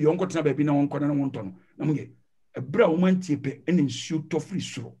imagine we unko tena baby na unko na wonton. Na munye. A bra woman tiepe en nsu to free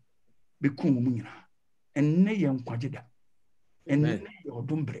suro. Be kun mu nyina. Enne ye nkwageda. Enne ye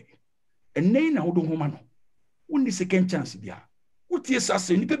odombre. Enne na odom homa no. Wonni second chance bia. Wotie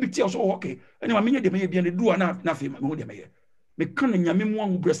sase ni pe bitia so okay. Ene ma menye de meye bia ne duwa na fe ma ho de meye. Me kan nyame mu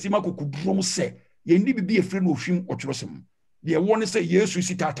anbrasima kokudrom se ye ni bibi efre no hwim otorosem de woni se Yesu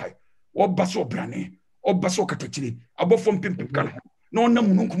sitatai obaso brane obaso katachire abofo mpempem kan na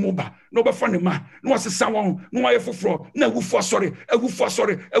onam nunkum ba na obafa ne ma na wasesa won na waye foforo na awufu asore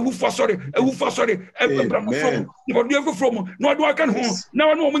ebramfo no de foforo mu na ode aka ne ho na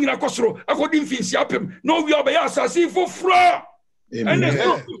wona omu nyina kosoro akodi mfinsi apem na owi obaya asase foforo ene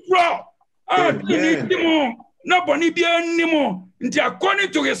foforo Nobody be anymore.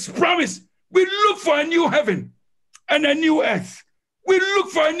 According to his promise, we look for a new heaven and a new earth. We look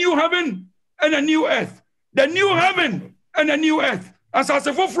for a new heaven and a new earth. The new heaven and a new earth. As I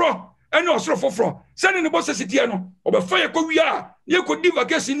say, for and also for sending the boss citiano or the fire korea, you could give a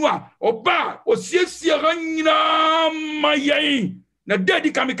guess in one or bar or siesta my yain. The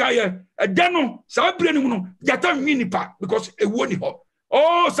daddy kamikaye, a dano, Sabriano, Yatan minipa, because a woni ho.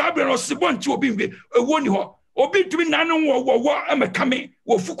 Oh, Sabriano Sibon to be a woni ho. Obi to be nano wo am a kame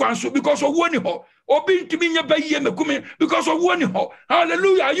wo fukwanso because of one ho. Obi to be nyabaye me kume because of one ho.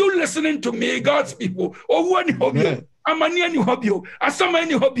 Hallelujah. Are you listening to me, God's people? Oh, one hobby. Amani any hobby. Asama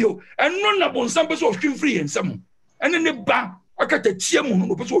any hobby. And none upon some person of him free and some. And then the ba akata chiamu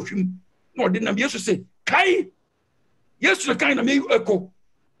no person of him. No, didn't be to say, Kai. Yes, the kind of me echo.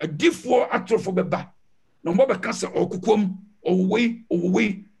 A gift for actor for beba. No more cancer or kukum or way.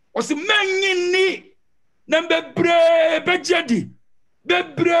 Or some man ni. Bebre bejedi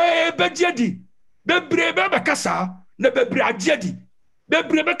bebre bekasa na bebre ajedi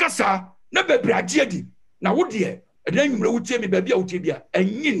bebre bekasa na bebre ajedi na wo de edan nwumre wutie me baabi a wutie bia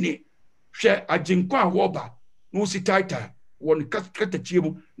anyini hwe agenko a wo ba no si title won katachie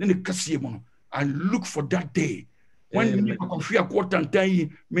mu ne kasie mu no. I look for that day when me akofia quartantan yi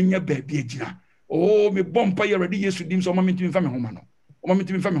menya baabi agina oh me bompa ye ready Yesu dim so mama ntimi fa me homa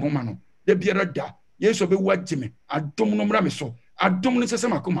no de biara da Yesu be wajime adom no mra me so adom no sese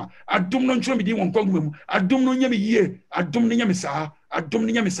makoma adom no ntro me di won kwangu mu adom no nyame yie adom no nyame saa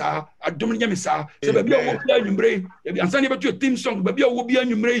se be bia wo bia nwumre e bia ansa ne betu team song be bia wo bia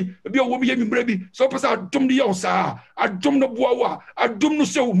nwumre bi so pasa adom no ye saa adom no boa wa adom no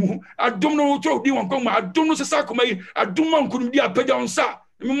se wo mu adom no tro di won kwangu adom no sese akoma yi adom man kunu di apagya onsa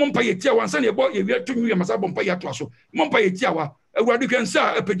me mompa ye tia wansa ne ye bo ye wi to nwi masa bompa ye to aso mompa ye tia wa awurade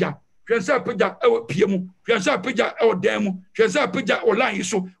kwensa apagya Fianza peja ewo piemu, fianza peja ewo demu, fianza peja online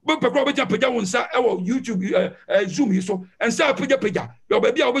so. Bo pekro beja peja wonsa ewo YouTube Zoom so. Ensa peja. Yo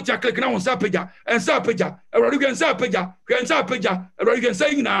baby a beja click na wonsa peja. Ensa peja. Ewradu gensa peja. Fianza peja. Ewradu gensa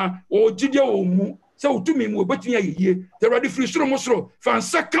ina o jide o mu. Se otumi mu obetun yeye. The ready free suro mo suro.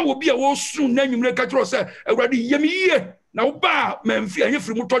 Fansa ka obi a wo sun na nwumre ka tro se ewradu yemi ye. Na wo ba memfi anye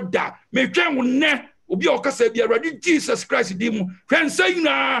free mu to da. Me twen wo ne obi a okasa bia ready Jesus Christ di mu hwensa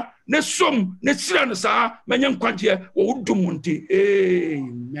ina ne som ne sira no saa manya nkwagye wo dum nti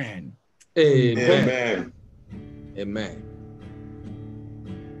amen.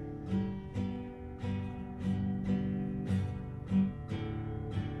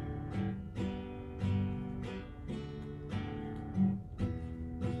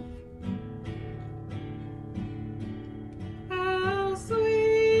 How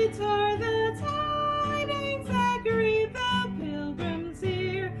sweet are the tidings that greet the pilgrims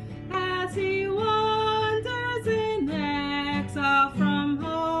here as he wanders in exile from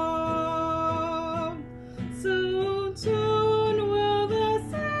home. Soon to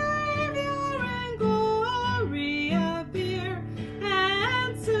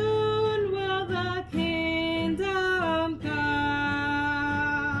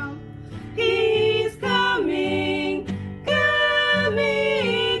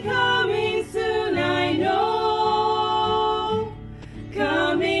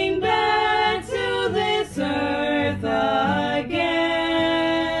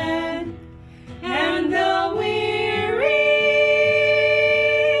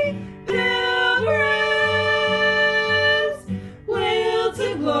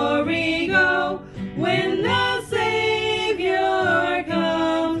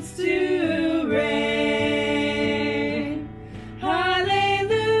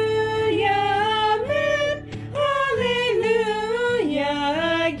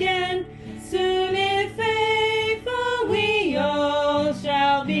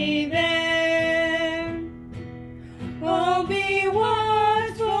I'll be there. Oh, be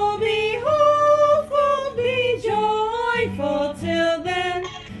watchful, be hopeful, be joyful till then,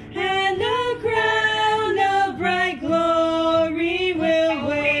 and a crown of bright glory will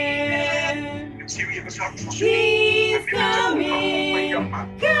wear. He's coming,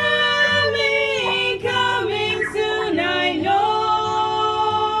 coming, coming soon, I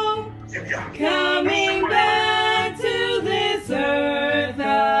know. Coming back to this earth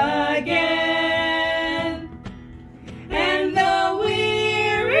again. And the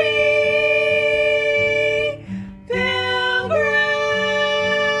weary pilgrims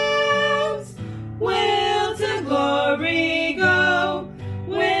will to glory go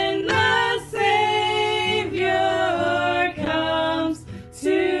when the Savior comes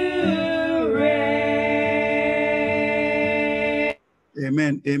to reign.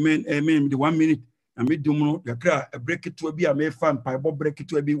 Amen, amen, amen. The 1 minute. I made you a break it to be a may fan, Bible break it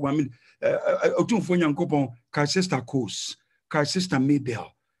to be 1 minute. Otumfo Nyankopon, ka sister Kos, ka sister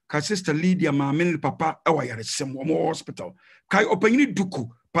Mabel, ka sister Lydia, ma men papa, our yaresem hospital. Kai opanyini duku,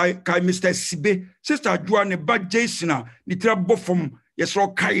 kai Mr. Sibe, sister Joanne, bad Jason, ni trabo from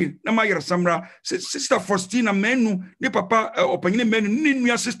yesro kai, na ma yaresamra, sister Faustina menu, ni papa opanyini menu, ni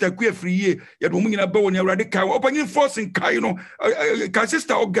nua sister kwe free ye, yadwo mungina bawo ni awrade kai, opanyini forcing kai no, ka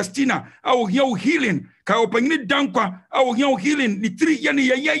sister Augustina, awo hiya healing. Ka opanyini dankwa awo hiya healing ni 3 yani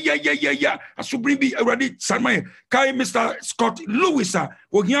ya asubrin bi already sanmay kai Mr. Scott Lewis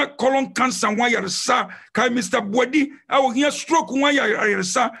wo hiya colon cancer wa yaresa kai Mr. Bwadi awo hiya stroke wa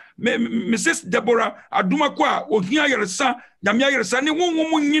yaresa Mrs. Deborah Adumakwa wo hiya yaresa nyamya yaresa ni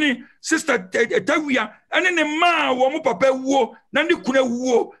wonwo nyini sister Tawia ene ne ma wo mo papa wuo na ndi kuna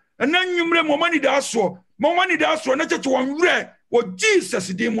wuo na nwumre mo mani da so na cheche won wre wo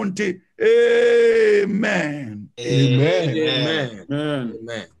Jesus di monte. Amen. Amen. Amen. Amen.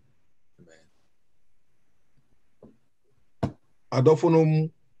 Amen.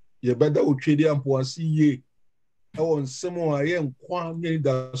 Adofonom ye beda otwedi ampoasi ye ewon nsemo a ye nkwa nye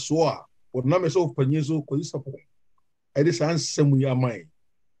da so a wona me so panye so koyi Sarpong ede san nsemo ya mai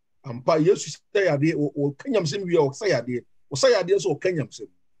ampa Yesu sayade o kanyam sem wi o sayade so o kanyam sem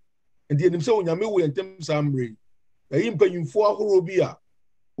enti enim se onyame wo yentem samre ayi mpanyimfo ahoro bi a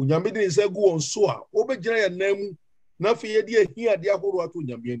onyame de nsa gu won so a obegyina ya namu na fe ye de ahia de ahoro ato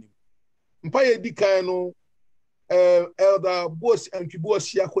onyame anim mpa ye di kan no elder boss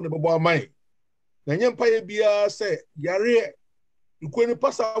antwiboss yakọ ne bebo amai na nye mpa ye bia se yare ikweni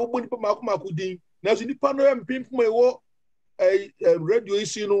pasa wo boni pa mako din na so nipa no empimpo ewo radio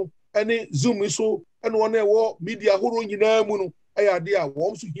isi no ene zoom so ene wona ewo media ahoro nyina mu no ayade a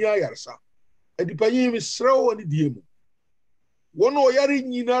wo so hia yaresa adipanyi misrawo ne die mu wono yare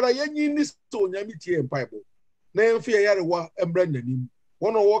nyinara yanyini so nyame tie Bible na emfe yare wa embra nanim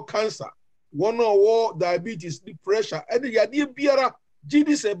wono wo cancer wono wo diabetes the pressure ene yade biara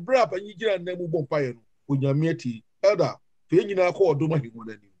gidi se bra panyi gira namu bompaye no onyame ati elder fe nyina ko odoma himo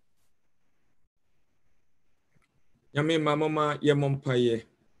nanim Nyame mama ye mompaye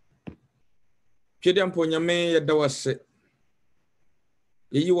twede ampo nyame ye dawase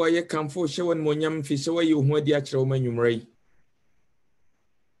yeyi wa ye kamfo hyewo ne monyam fi se wa ye hu adi akere wo manwumrai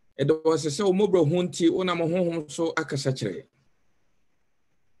edawase se wo mobro hunti ona mo honhom so akasa kire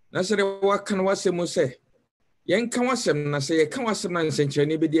na sere wa kan wasem se yen kan wasem na se ye kan wasem na nsenkire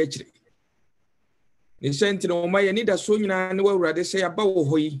ne bedi akire ni sentire wo ma ye ni da so nyina ne wa urade se ya ba wo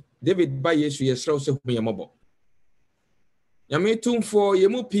hoyi David ba Yesu ye sraw se hu ye mobo Nyame tumfo ye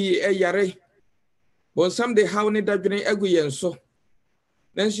mu pi yare bonsam de haw ne dadwene agu yen so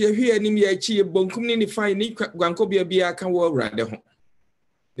nanso ye hwe anim ye chi ye bonkum ni fine ni gwanko bia kan wo urade ho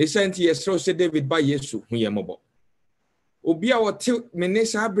ne senti ye sraw se David ba Yesu hu ye mobo obi a wote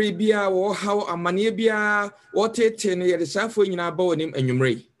menesa abre bia wo haw amane bia wotete ne ye de safo nyina ba wonim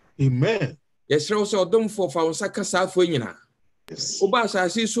anwumrei amen ye sraw se odomfo fa wonsa ka safo nyina yes oba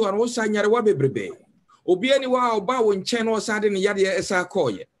asase so an wo sa nyare wa bebrebe obi ani wa oba wo nchen no sade ne yade esa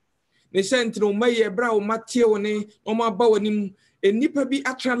koye ne sentino maye bra o matie woni o ma ba wonim enipa bi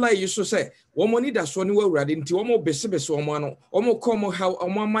atra lai so se wo mo ni da so ne wawurade nti wo mo besebese wo mo ano wo mo kom ha wo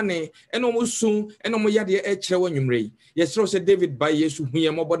mo mane ene wo mo sun ene wo yade e kire wanwumrei yesro se David ba Yesu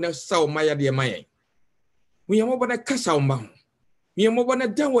huye mo bone sa wo ma yade mayen huye mo bone kasa wo ma huye mo bone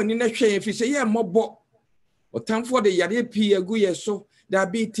dan woni na hwe fi se ye mobo o tamfo de yade pi agu ye so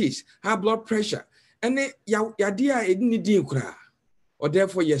diabetes high blood pressure ene yade a edini din kura or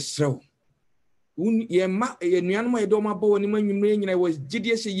therefore yesro ye ma ye nuanum ye do ma ba woni manwumre nyina was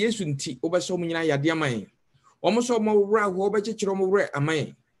gidie se Yesu nti obeso mo nyina yade aman omo so mo wura ho obekekere mo wura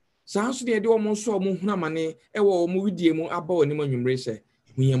aman sanso de de omo so mo huna mane e wo mo widie mu aba woni manwumre se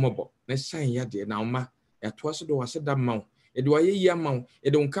huye mobo na shine ya de na oma ya to so do waseda mawo e de waye yi amawo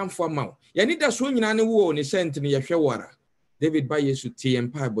e de nkamfo amawo ya ni da so nyina ne wo ne sent ne yehwe wara David ba Yesu tie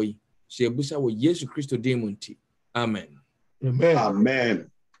empa boy se ebusa wo Yesu Kristo demonti amen amen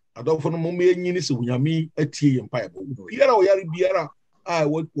adofo no mo me nyini se hunyame atie empa boy biara o yare biara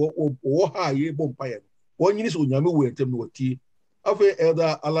wo ha ye bo empa ye wo nyini se hunyame wo entem no watie afa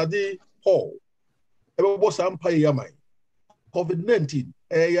elder Alade Paul ebe bo sampa ye yaman COVID-19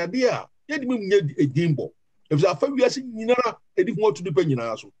 yade a yedi munye edimbo if afa wiase nyinara edi ho to dipa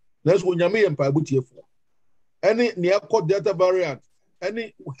nyinara so na so hunyame ye empa botiefo any near called Delta variant,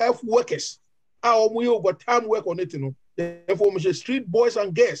 any health workers, our we overtime work on it, therefore, street boys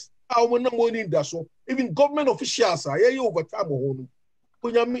and guests, our money in that so even government officials are overtime on.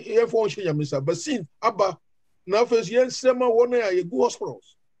 But since Abba now first year, summer 1 year, go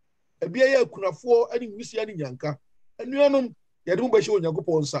hospitals. A beer could afford any Missy Yanka, and you know, you don't be showing your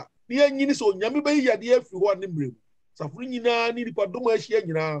coupons. The engine is on Yami Bay, the F one in Suffering need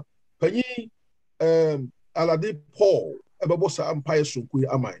Padoma, Penny, Alade Paul ebebosa empire sunku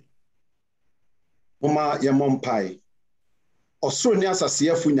amai Mama ye mompai osoro ni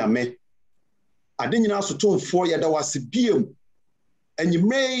asase afu nyame ade nyina so tonfo ye da wase biem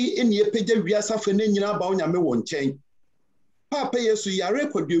enyimrei eni epegya wiasa fa ne nyina ba onyame wo nchen papa Yesu yare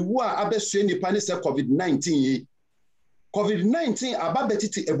kwadewu a abesue nipa ne se COVID-19 yi COVID-19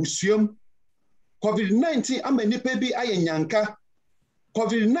 ababetiti ebusuam COVID-19 ama nipa bi aye nyanka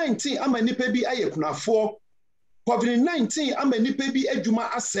COVID-19 ama nipa bi aye kunafo COVID-19 ama nipa bi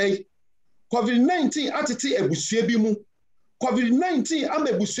adwuma asai COVID-19 atete ebusua bi mu COVID-19 ama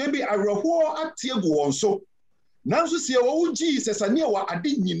ebusua bi awerho atie gu wonso nanso se wo Jesus ane wa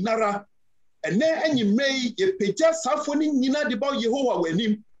ade nyinara ene enyimei ye pegya safo ni nyina de ba Yehowa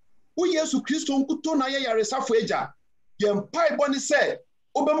wanim wo Yesu Kristo nkuto na ye yare safo eja ye mpai boni se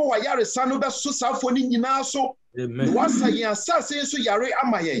obemu wa yare sa no beso safo ni nyina so wasa ye asase so yare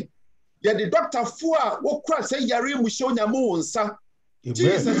amaye ye the doctor fu a wo kra se yare mu hye onyame wonsa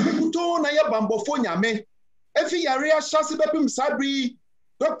Jesus nkuto na ye bambofo nyame efi yare ahyase bepim sabri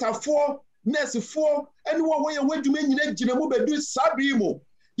doctor fu nurse fu ene wo ye wadwuma nyina gina mu bedu sabri mu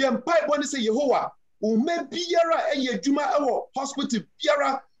ye mpai boni se Yehowa ume biara eye dwuma ewo hospital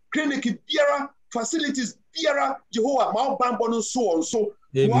biara clinic biara facilities biara Jehovah ma bambo no so onso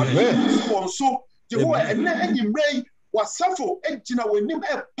so Jehovah ene enyimrei wasafo egina wenim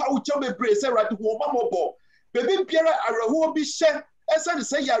e paucha bebre se radi ho mamobo bebe biara areho bi hye ese ne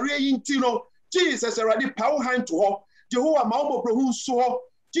se yare yinti no Jesus radi pow hand to ho Jehovah ma obobro hu so ho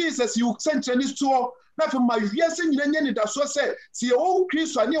Jesus you centrally so na fe ma wiase nyina nya ni da so se se o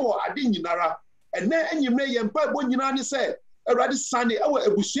Kristo ane wo ade nyinara ene enyimrei ye mpa bo nyina ne se radi sane ewo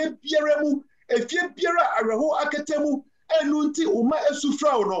ebusue biara mu efie biara areho aketemu enu nti uma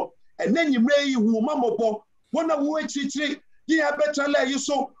esufra no ene nyimrei hu mamobo wona wo echichiri ye abeta la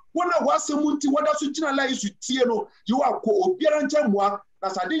yiso wona wasemu nti wada so gina la yiso tie no ye wakọ obiara nkyamua na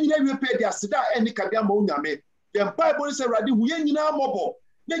sade nyina wie pe dia sida eni kabia ma onyame the bible say radi hu ye nyina mobo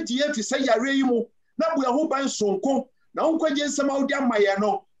na die ti say yare yi mu na bu ho ban sonko na onkwaje nsem awdi amaye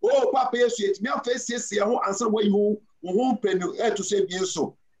no o papa Yesu etimi afesiesie ho ansa wa yi ho penu eto se bi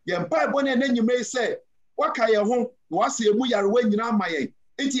so ye bible na nyimrei say waka ye ho wase emu yare wa nyina amaye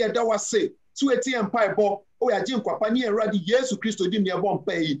enti eda wase tu eti empaibo o ya jin kwapa ni eradi Yesu Kristo di me bo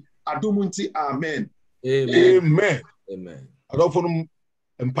mpai adomunti amen amen amen adofo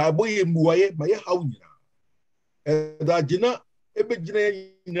empaibo ye muwaye ma ye hawnyina da jina ebe jina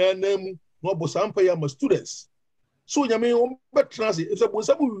nyina namu no bo sampa ya ma students so nyame o betrase if so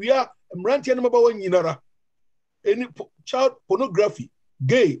sabu wia mrantie na maba wanyinara any child pornography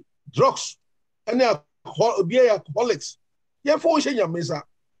gay drugs any alcoholics ye fo hye nyamesa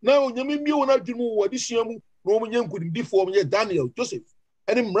na onyame mi wona dwunu wo adisua mu no mo nyankudim difo mo ye Daniel Joseph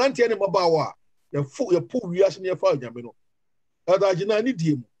any mrantie ne mabawa ye po wiase ne fa nyame no adagina ni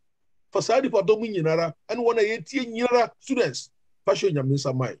diem fasadi pa do mu nyinara ene wona ye tie nyinara students fashion nyame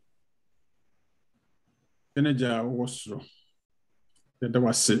samai eneja wosro de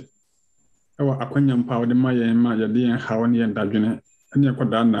wase ewa akwanya mpa wo de ma ye de yen hawo ne yen dadwene ene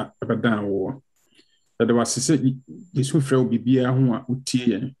yakoda na ebedan wo de wase se Yesu frɛ bibia ho a utie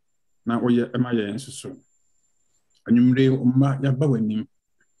yen na oye ema yen susu anwumre umma yaba wanim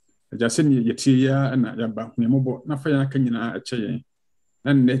aja se ne yetie ya na yaba ne mobo na fa ya ka nyina ache yen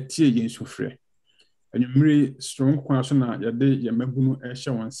na ne tie yen su frɛ anwumre strong kwa so na yade ye mabunu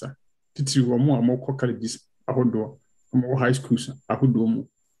ehye wonsa titiri wo mo amokɔ colleges ahodo mo high schools ahodo mu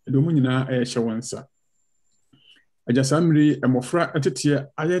edo mu nyina ehye wonsa aja samri emofra atete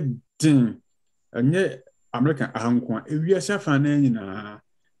aye din anye American ahanko ewiase afa na nyina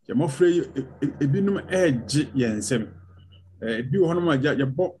ya mofre ebinum eje yensem bi ho no ma ya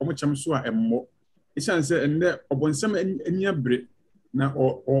bo omocham so a emmo isan se enne obonsam aniabre na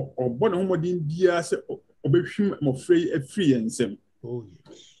obo ne homodin bia se obehwim mofre afri yensem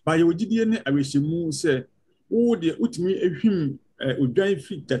ba ye ogidie ne awehemu se wo de utimi ehwim odwan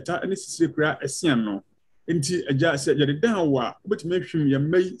fi tata ne sisire kura asian no enti agya se ya de dan wa obetimi ehwim ya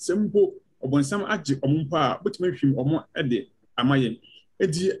mai sempo obonsam age omumpa a obetimi ehwim omo ede amayen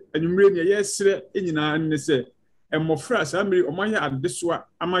edi anwumre ne yesre enyina ne se emofra samiri omaye adesoa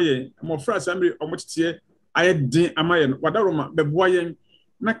amayen emofra samiri omotete ayedin amayen wadaroma beboayen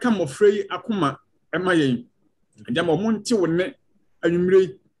na ka mofrei akoma amayen agya mo monte wonne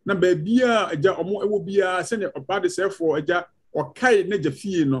anwumre na baabia agya omo ewo bia se ne obade sefo agya okai na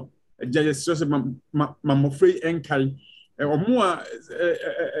jafie no agya yesre se ma mofrei enkai omo a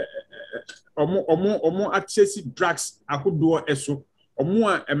omo access drugs ahodo eso omo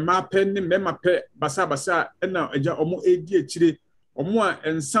a emma pen ne mema pe basa na agya omo edi akire omo a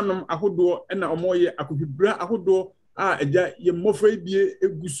ensanom ahodo na omo ye akohibra ahodo a agya ye mofrei bie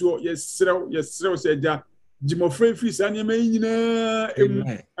eguso ye serew se agya jimofrei free sa ne mai nyina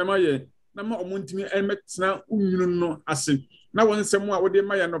emaye na ma omo ntimi emetena unwunu no ase na wonsem a wode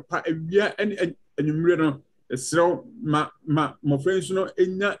ma ya no pa awia anwumre no serew ma mofrei so no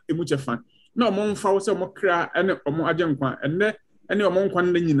enya emuchefa na omo mfa wo se omo kra ene omo agenkwa ene omo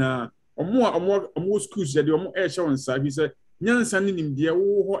nkwan na nyina omo schools ya de omo ehye wonsa bi se nyansa ne nimde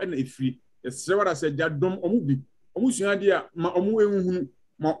wo ho ena efiri yesre wara se jadom omo bi omo sua de a ma omo enhunu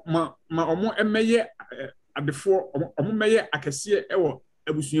ma omo emeye adefo omo meye akese ewo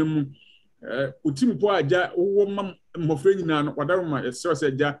abusua mu utimpo aja wo ma mofre nyina no wadaroma yesre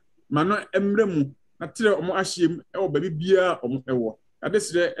se ja ma no emre mu na tere omo ahyem ewo babi bia omo ewo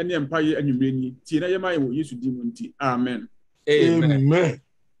adesre ene empaye anwumre ni tie na yema yewo Yesu di mu nti amen. Amen.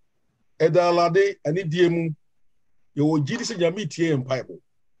 Edalade ani diemu ye wo gidi se nyame tie empaibo.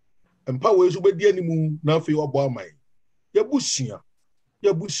 Empa wo esu bedi animu na afi obo amai. Ye busia.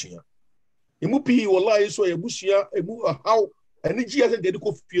 Emu pi wallahi so ye busia emu how ani gi ase de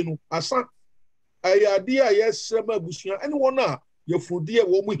ko fie no asa ayade a yesre ma busia ani wona ye frodi e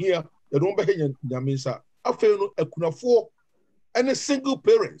wo mu hia ye don be nyame nsa afi no akunafo any single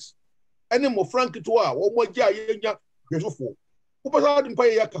parents any mo frankito a wo mo gi ayenya yesofo upasa din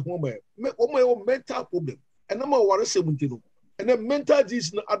paye yaka ho ma o mental problem and na ware semutino and then mental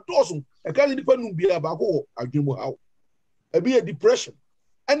disease na adoso e ka ni pa nu bia ba ko adwemo how e be a depression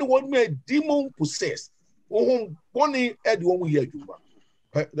and what me demon possessed ohun boni e de wo ye adwuma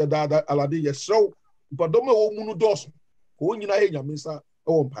da alade yesro padome wo mu nu doso ko nyina he nyamisa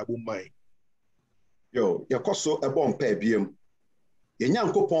e wo mpabo mai yo yakoso e bon pa biem ye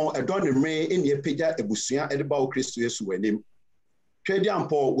nyankopon e don ne mre eni epagya ebusua e de ba o Kristo Yesu wanim twedi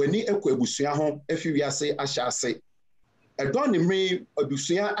ampo wani ekọ ebusua ho afi wiase ahya ase edon ne mre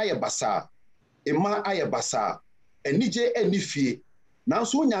ebusua ayebasa ema ayebasa enije enifie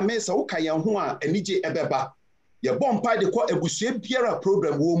nanso nyame se wo kan yan ho a enije ebeba ye bompa de kọ ebusua biara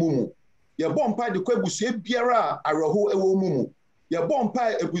program wo mu ye bompa de kọ ebusua biara aroho ewo mu ye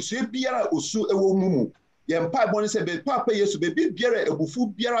bompa ebusua biara osu ewo mu ye mpa boni se be papa Yesu be biara ebufu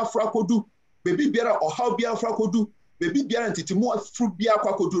biara frakodu be biara ohaw biara frakodu bebi biara ntitimu afru bia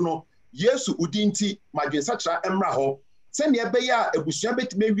kwakodu no Yesu udinti madwensatra emra ho se ne ebeya ebusua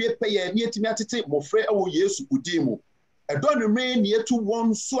betime wie peye ne etimi atete mofre ewo Yesu udimu edon me ne etu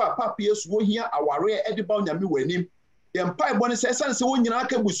won so a papa Yesu wo hia aware ediba onyame wanim ye mpai bone se sanse wo nyina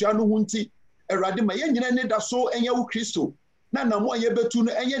aka busua no hunti erade ma ye nyina ne da so enya wo Kristo na namo ye betu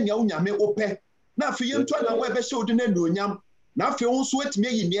no enye ne onyame ope na afi ye nto na wo ebe hye odi na nuonyam na afi wo so etimi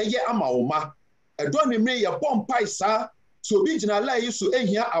yi ne ye ama wo ma edon ne me ye bompai sa so bi gina la Yesu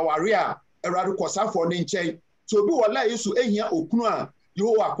ehia aware a erade kosafo ne nchen so bi wala Yesu ehia okunu a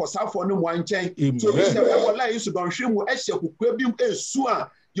Yehowa kosafo ne mo nchen so bi se wala Yesu don hwemu ehye kokua bi esu a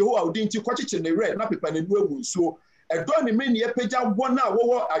Yehowa odinti kwachiche ne re na pepa ne nuamu nsuo edon ne me ne epagya wona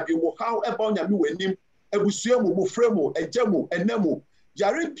wo adwemo how eba onyame wanim ebusua mu mofremu ejemu enemu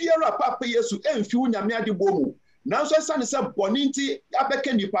yare biara papa Yesu emfi unyame adebo mu nanso sane se boninti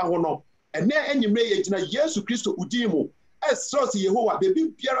abeka nipa ho no ene enyimre ye gina Yesu Kristo udimu esros Yehowa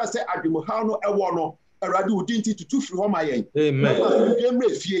bebi biara se adwemo how no ewo no erade udinti tutu firi ho mayen amen gemre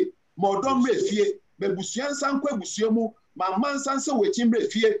fie modom refie bebusuan sankwa busua mu ma mansanse wechimre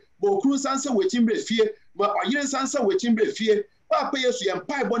fie bokru sanse wechimre fie ma oyire sanse wechimre fie papa Yesu ye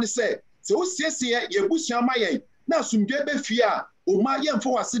mpai boni se wo siesie ye busua mayen na asumdwe be fie a o ma ye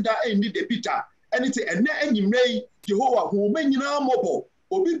mfo wasida eni de Peter enite ene enyimre Yehowa hu manyina mobo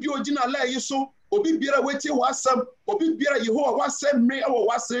obi bi ogina la yeso obi biara wetie wasam obi biara Yehowa wasam me awo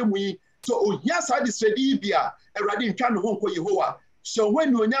wasam mu yi so ohia sa disredi bia Awurade ntwa ne ho nko Yehowa so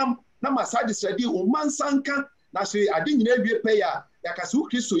when onyam na masa disredi o mansanka na so ade nyina wie pe ya yakase wo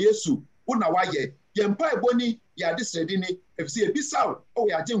Kristo Yesu wo na waye yempa eboni ya disredi ni efise ebisaw o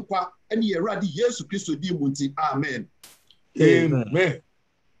ya genkwa ene Awurade Yesu Kristo di mu nti amen. Amen.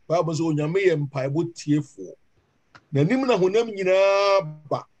 Bible so onyame yempa ebo tiefo na nim na honam nyina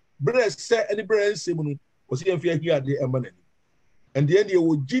ba bre se ene bre nsem no o se yemfa hiade emanani and the end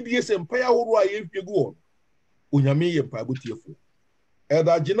wo gidie se mpa ya horo a yefegu on onyame yempa ebo tiefo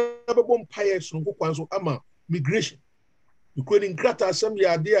eda gina bebo mpa ya so nkokwan so ama migration including grata asem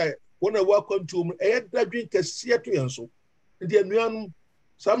ya de a wona wa kwantum dadwen kase to yenso ndi anuanum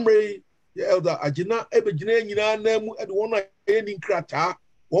samre elder agina ebegina nyina na mu ede wona yedi nkrata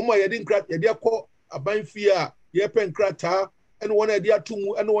woma yedi nkrata yedi akọ abanfi a yepen nkrata ene wona yedi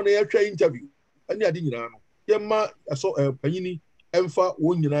atumu ene wona yehwa interview ene ade nyina no yema aso panyini emfa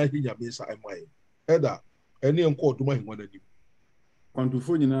won nyina hinya mesa emai elder ene enko duma hinwa na dim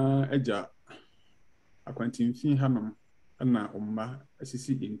kwantufo nyina agya akwantimfi hanom na omma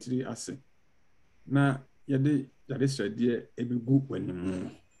asisi intiri ase na yade srade ebegu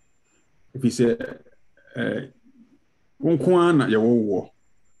wanimu efise wonkwa na yewowo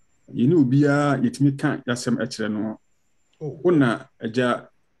yini obia yetimi kan yasem ekire no wona agya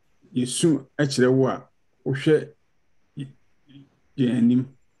yesu ekire wo a wohwe yenim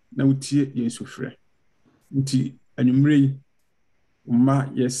na utie yesu frɛ nti anwumre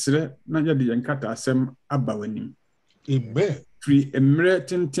umma yesre na yade yankata asem aba wanim. Amen. Free emre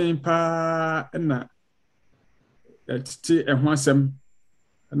tintin pa na tete ehho asem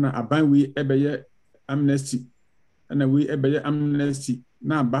na abanwi ebeye amnesty na we ebeye amnesty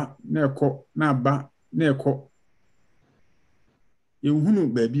na aba na ekọ na aba na ekọ yehunu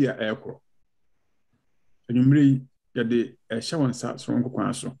baabi a ekọ anwumre yade ehye wonsa so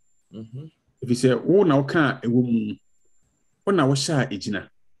nkokwan so efise wo na woka ewo mu ona wo sha ejina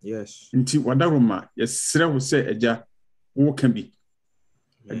yes nti wadaroma yesre wo se eja wo ka bi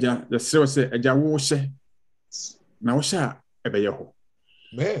eja yesre wo se eja wo hye na wo sha ebeye ho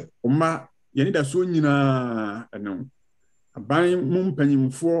me umma yeni da so nyina eno aban mu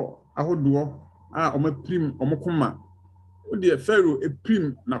mpanyimfo ahodo a omaprim omokoma wo de Pharaoh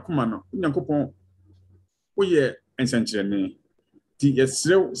eprim na koma no nyankopon wo ye ensankyerene ti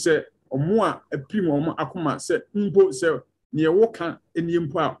yesre wo se omo a eprim omo akoma se mpo se ne woka eni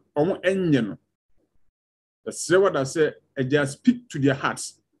mpo a omo enye no the wada say just speak to their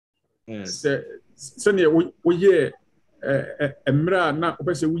hearts se ne wo ye emra na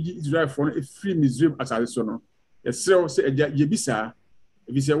opese wo yi Israel for no free Misraim asase so no yesrew se eja yebisa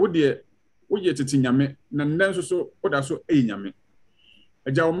ebise wo de wo ye tete nyame na ndan so oda so nyame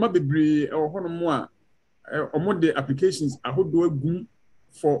eja o ma bebre e ho no mo a omo de applications ahodo agum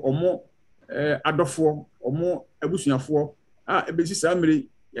for omo adofo omo abusuafo a ebesi samre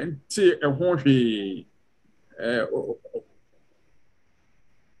yente ehwo hwe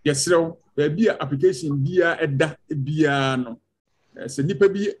yesrew baabi application bia eda bia no se nipa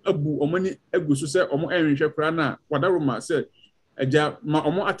bi abu omani agu so se omo enhwehwe kra na wadaroma se eja ma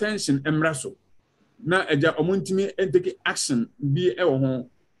omo attention emra so na eja omo ntimi take action bi ewo ho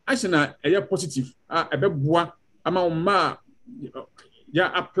action na eye positive a ebeboa ama omma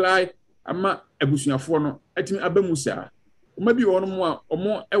ya apply ama abusuafo no atimi abamusa oma bi wono mo a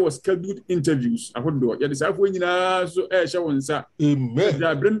omo ewo scheduled interviews ahodo ya de safo nyina so ehye wonsa amen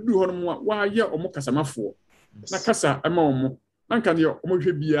ya brendu hono mo a wa ye omo kasamafo na kasa ama omo nanka ne omo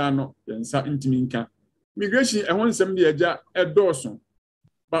hwe bia no yensa ntimi nka migration ehon nsem de agya edoso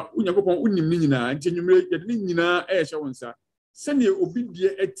ba unyakopon unim ni nyina nti nwumre ye de nyina ehye wonsa sene obi die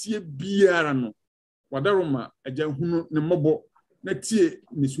atie biara no wadaroma agya hunu ne mobo na tie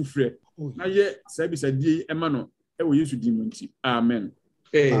ne sufre na ye sabisa die ema no ewo Yesu di mu nti amen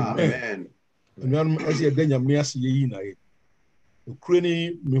amen anuanum ase de nyame ase yi na ye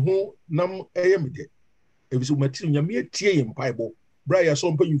okreni me ho nam eye mede ebiso mati nyame atie ye mpaibo bra ya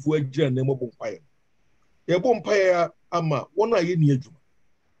so mpanyimfo agira na mo bompae ye bompae ama wona ye ni adwuma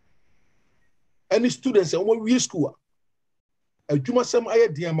any students o mo wi school adwuma sam aye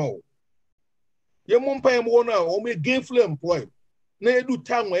de ma wo ye mo mpae mo wona o mo gainful employment na edu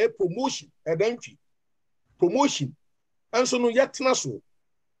time e promotion edantwi promotion and so no yatena so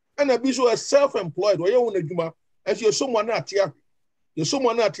and abi so self-employed or you adwuma as you someone na atia you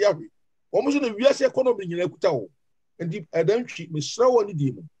someone na atia o mo so na wiase economy nyina kuta wo and edantwi me sra woni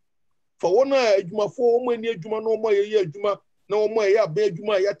di mu for wona adwuma fo o mo ani adwuma no mo ye adwuma na o mo ye aba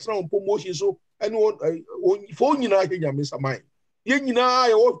adwuma yatena promotion so and fo nyina ahenya me samai ye nyina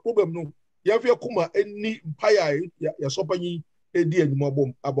ye wo problem no yɛmfa kuma ɛni mpaya yɛsɔpanyi ɛdi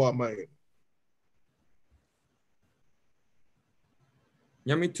anim abɔ aman.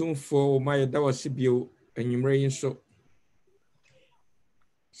 Nyame tumfo ma yɛda wase bio anwummerɛ yi nso.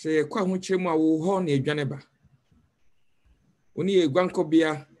 Sɛ yɛkɔ ahokyerɛ mu a wo hɔ na adwane ba. Wo ne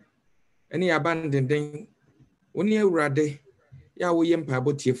yɛguankɔbea ɛne yɛaba ndenden. Wo ne Awurade yɛ a woyɛ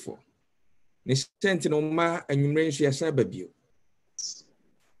mpaebɔ tiefoɔ. Ne sɛnti no ma anwummerɛ nso yɛsa ba bio.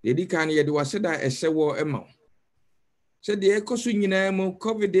 Yɛdi kan no yɛde wase da ɛsɛ wɔ ɛma wo. Sɛ deɛ ɛkɔ so nyinaa mu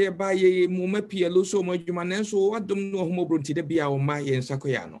COVID ba yɛ mu ma pie lo so mo adwuma nanso wadom no ahomobro nti da bia wo ma yɛ nsa kɔ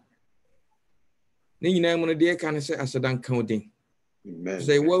yɛ ano. Ne nyinaa mu no deɛ ka ne sɛ asedan ka wo den.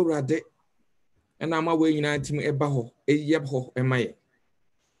 Sɛ wo Awurade ɛna ma wo nyinaa tim ɛba hɔ ɛyɛ hɔ ɛma yɛ.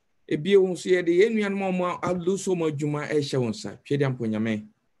 Ebio nso yɛde yɛn nuanom mo alo so mo adwuma ɛhyɛ wo nsa. Twɛde ampo nyame.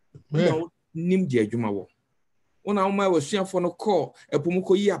 Na nim di adwuma wo. Wona wo ma wasuafo no kɔ ɛpo mu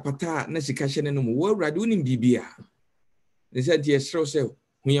kɔ yi apata na sika hyɛ ne no mu. Wo Awurade wonim bibia. Ne sɛ deɛ ɛserɛw sɛ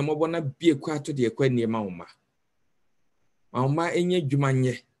huyamɔbɔ na bie kɔ ato deɛ kɔ nneɛma wo ma. Ma wo ma ɛnyɛ adwuma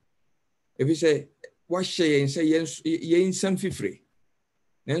nyɛ. Ebi sɛ wahyɛ yɛn sɛ yɛn nsɛm fifire.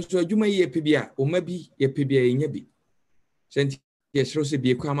 Nanso adwuma yi yɛpɛ bi a wo ma bi yɛpɛ bi a yɛnya bi. Sɛ nti yɛserɛw sɛ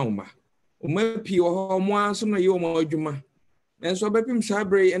bie kɔ ama wo ma. Wo ma pii wɔ hɔ mo anso no yɛ wo ma adwuma. Nanso ɔbɛpem saa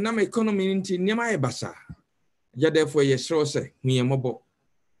bere ɛnam economy nti nneɛma yɛ basa. Yɛdɛfo yɛserɛw sɛ huyamɔbɔ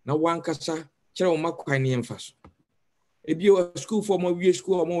na wankasa kyerɛ wo ma kwan ne yɛmfa so. Ebio school for mo wie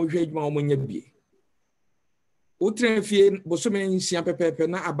school mo hwɛ adwuma mo nya bie. Wo tren fie bosome nsia pepepe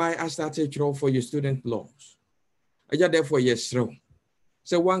na abai start kyerɛ for your student loans. Aja therefore yesrew.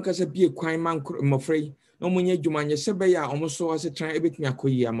 Sɛ wankasa bie kwan man mmɔfrɛ na mo nya adwuma nyɛ sɛ bɛyɛ a ɔmo so ase tren ebetumi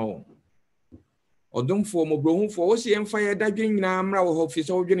akɔyi ama wɔn. Ɔdomfo mo brohumfo wo se yɛmfa yɛ dadwen nyinaa mmra wɔ hɔ fi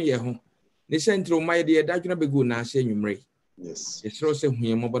sɛ wodwene yɛ ho. Ne sentro ma yɛ de yɛ dadwene begu na ase anwumrɛ. Yes. Yesrew sɛ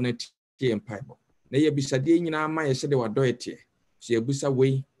huyamɔbɔ na tie mpaebɔ. Na yɛbisadeɛ nyinaa ma yɛ sɛ de wadɔ ɛteɛ. Sɛ yɛbisa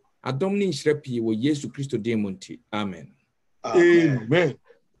wei adɔm ne nhyira pii wɔ Yesu Kristo din mu nti. Amen. Amen.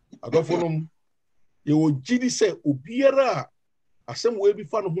 Adɔfo nom yɛwɔ gyidi sɛ obiara a asɛm wɔ bi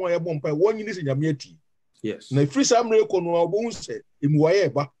fa no ho a yɛbɔ mpa wɔn nyini sɛ nyame ati. Yes. Na firi saa mmerɛ kɔ no a wɔbɛhu sɛ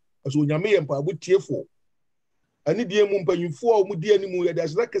emuayɛ ɛba. Aso nyame yɛ mpa abotiefoɔ. Ani die mu mpanyinfoɔ a wɔn di anim yɛde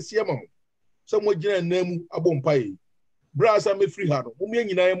aseda kɛseɛ ma mo. Sɛ mo gyina nan mu abɔ mpa yi. Bra asa mefiri ha no. Mo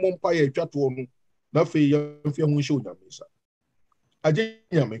nyinaa yɛ mo mpa yɛ atwa toɔ no. Na fe yɛmfia ho nhyɛ onyame nsa. Agye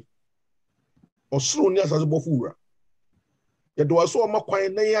nyame. Ɔsoro ne asase bɔfo wura. Yɛde wɔ so ɔma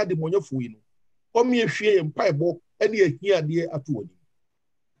kwan na yɛ ade mɔnyɛfo yi no. Ɔme ehwie yɛ mpaebɔ ɛne ahiadeɛ ato wɔ nim.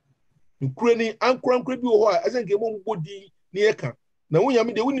 Nkure ni ankorankora bi wɔ hɔ a ɛsɛ nke mo mbɔ di ne yɛka. Na wo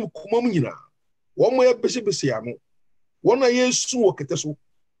nyame de wonim kumam nyinaa. Wɔn mo yɛ besebese ano. Wɔn a yɛsu wɔ kɛtɛ so.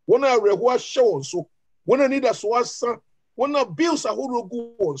 Wɔn a awerɛho ahyɛ wɔn so. Wɔn a nida so asa. Wɔn a bills ahorow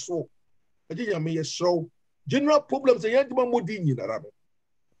gu wɔn so. Agye nyame yɛsrɛw. General problems yɛn de ma modi nyinara no.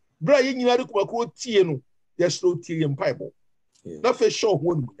 Bra yɛn nyinaa de kumakuro tie no. Yɛsrɛw tie yɛn mpaebɔ. Na fe show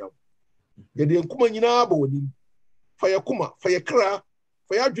ho animuonyam. Yɛde nkuma nyinaa ba w'anim. Fa yɛ kuma, fa yɛ kra,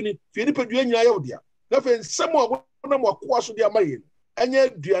 fa yɛ adwene, fa yɛ nipadua nyinaa yɛ wo dea. Na fe nsɛm a wɔnam wakoa so de ama yɛn. Ɛnyɛ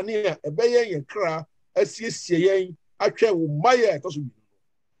aduane a ɛbɛyɛ yɛn kra asiesie yɛn atwɛ wo mmayɛ a ɛtɔ so bi.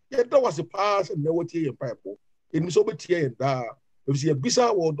 Yɛda wase paa sɛ nnɛ wɔtie yɛn mpaebɔ. Ɛnim sɛ wobɛtie yɛn daa. Ɛfisɛ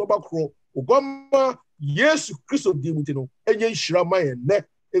yɛbisa wɔ dɔba korɔ Ogama Yesu Kristo di mu tino enye nhyira ma ye ne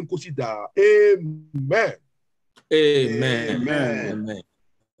enkosi da. Amen. Amen. Amen. Amen.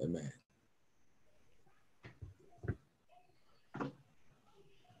 Amen.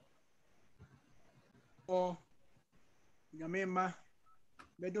 Oh, nyame ma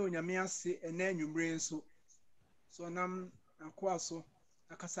bedo nyame ase ene anwumre nso. So nam akoa so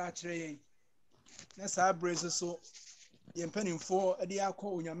akasa akyerɛ yɛn. Na saa brɛ so yɛmpanimfoɔ ɛde akɔ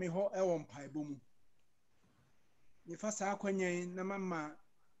onyame hɔ ɛwɔ mpaebɔ mu. Nifa saa akwanyan na mama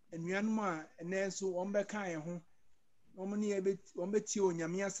anuanom a ɛnɛ nso wɔn bɛka yɛn ho. Wɔn ne wɔn bɛtie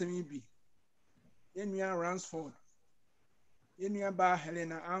onyame asɛm yi bi. Yɛnua Ransford. Yɛnua ba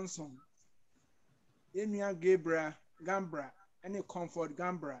Helena Anson. Yɛnua Gabriel Gambra ɛne Comfort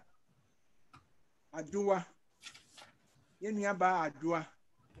Gambra. Adoa. Yɛnua ba Adoa.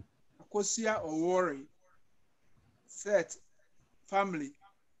 Akosia Owori. Set family.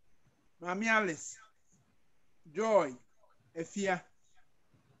 Mami Alice. Joy. Efia.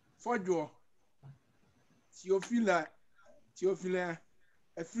 Fojo. Theophila.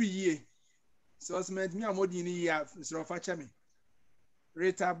 Every year. So as me amodi ni ya so facha me.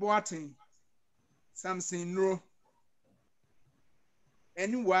 Rita Boatin. Samson Nro.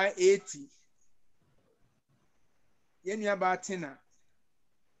 NY80. Yenya Batina.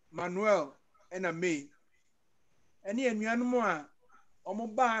 Manuel and a May. Any anuanom a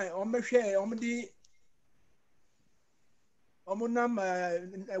Omoba, Omeshe, Omdi, Omonam,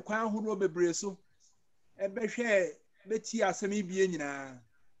 Kwan Hudo Bebreso, Ebeshe, Betty Asemi Bienina.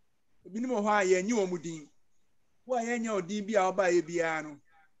 Binimo High, you Omudi. Why any of DB out by a piano?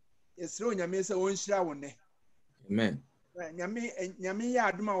 Yes, throw your mesa one shrawone. Amen. Yami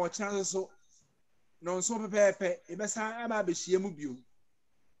Adma or chance so no so pepe, a bessa ababishi mubio.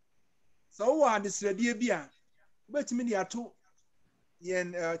 So what is the dear beer? But me are two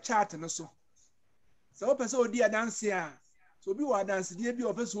yen chat and so. So person dear dance here. So be what dance dear be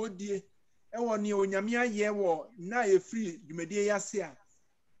of us would dear. I want you Yamia ye war, now you free, you may dear yasia.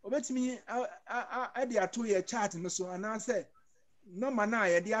 Obet me I dear two year chat and so, and I say, no man,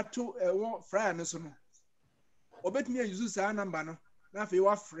 I dear two fry and so. Obet me use a number no. Na fe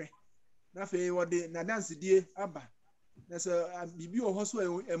wa frɛ. Na fe wo de na dance die aba. Na so bibi o ho so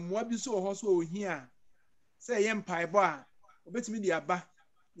emmoa bi so ho so ohia. Say ye mpaebɔ a obet me de aba.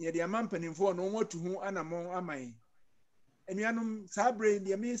 Ye de amampanimfo no watu ho anamon aman. Enuanom sabre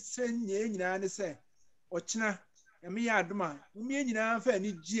de me sen nye nyina ne sɛ ɔkyena me ya adoma. Me nyina fa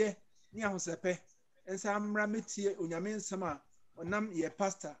ani gye ne ahosɛpɛ. Ensa amra metie onyame nsɛm a ɔnam ye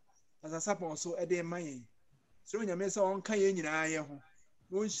pastor Sarpong so ɛde man. So nyame sɛ ɔnka yɛ nyinaa yɛ ho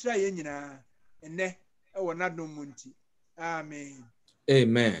na ɔnhyira yɛ nyinaa ɛnɛ ɛwɔ n'adom mu nti amen.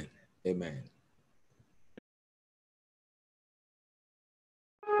 Amen. Amen.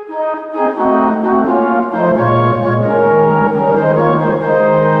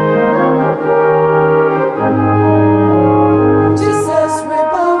 Jesus, we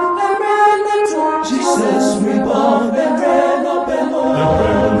bow and ran the throne. Jesus, we bow and ran up and on. The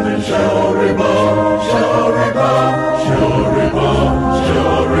heaven shall rebound, shall rebound, shall rebound,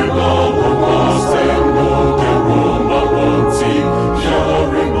 shall rebound. The past and gold, the Roma won't see, shall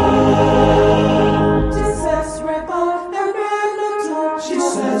rebound. Jesus, we bow and ran the throne.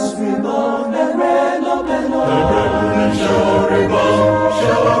 Jesus, we bow and ran up and on. The heaven shall rebound,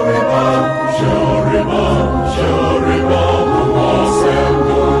 shall rebound, shall rebound, shall rebound.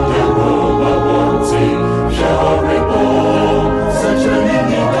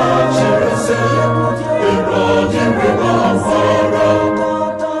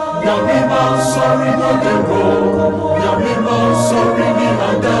 Sorry, not the road. Yamima, sorry, ni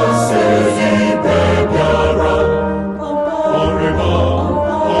andase ibebara. Oriba,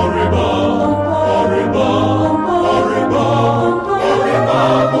 oriba, oriba, oriba, oriba.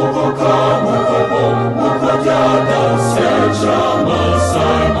 Mukoka, mukobo, mukodyada, sejama,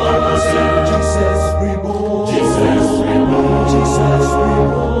 saimamasi. Jesus reborn, Jesus reborn, Jesus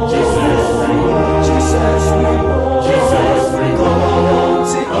reborn, Jesus reborn, Jesus reborn, Jesus reborn.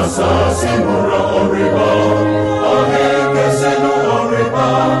 Assassinura oriba, Ahekesenu oriba,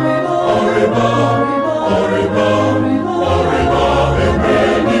 oriba, oriba, oriba,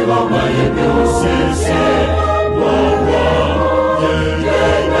 Emreni wama yebiosese, wawa, ye,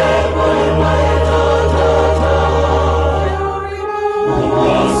 wawa,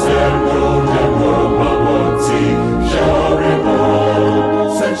 Uwa sendo de Roma wonti, sharibo,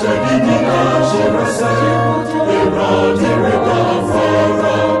 Sechadinina shirase, Iradi riba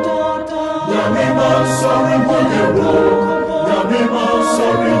afara. Yamima sorry for the road. Yamima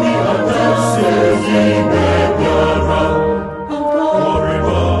sorry ni adase yi bebara.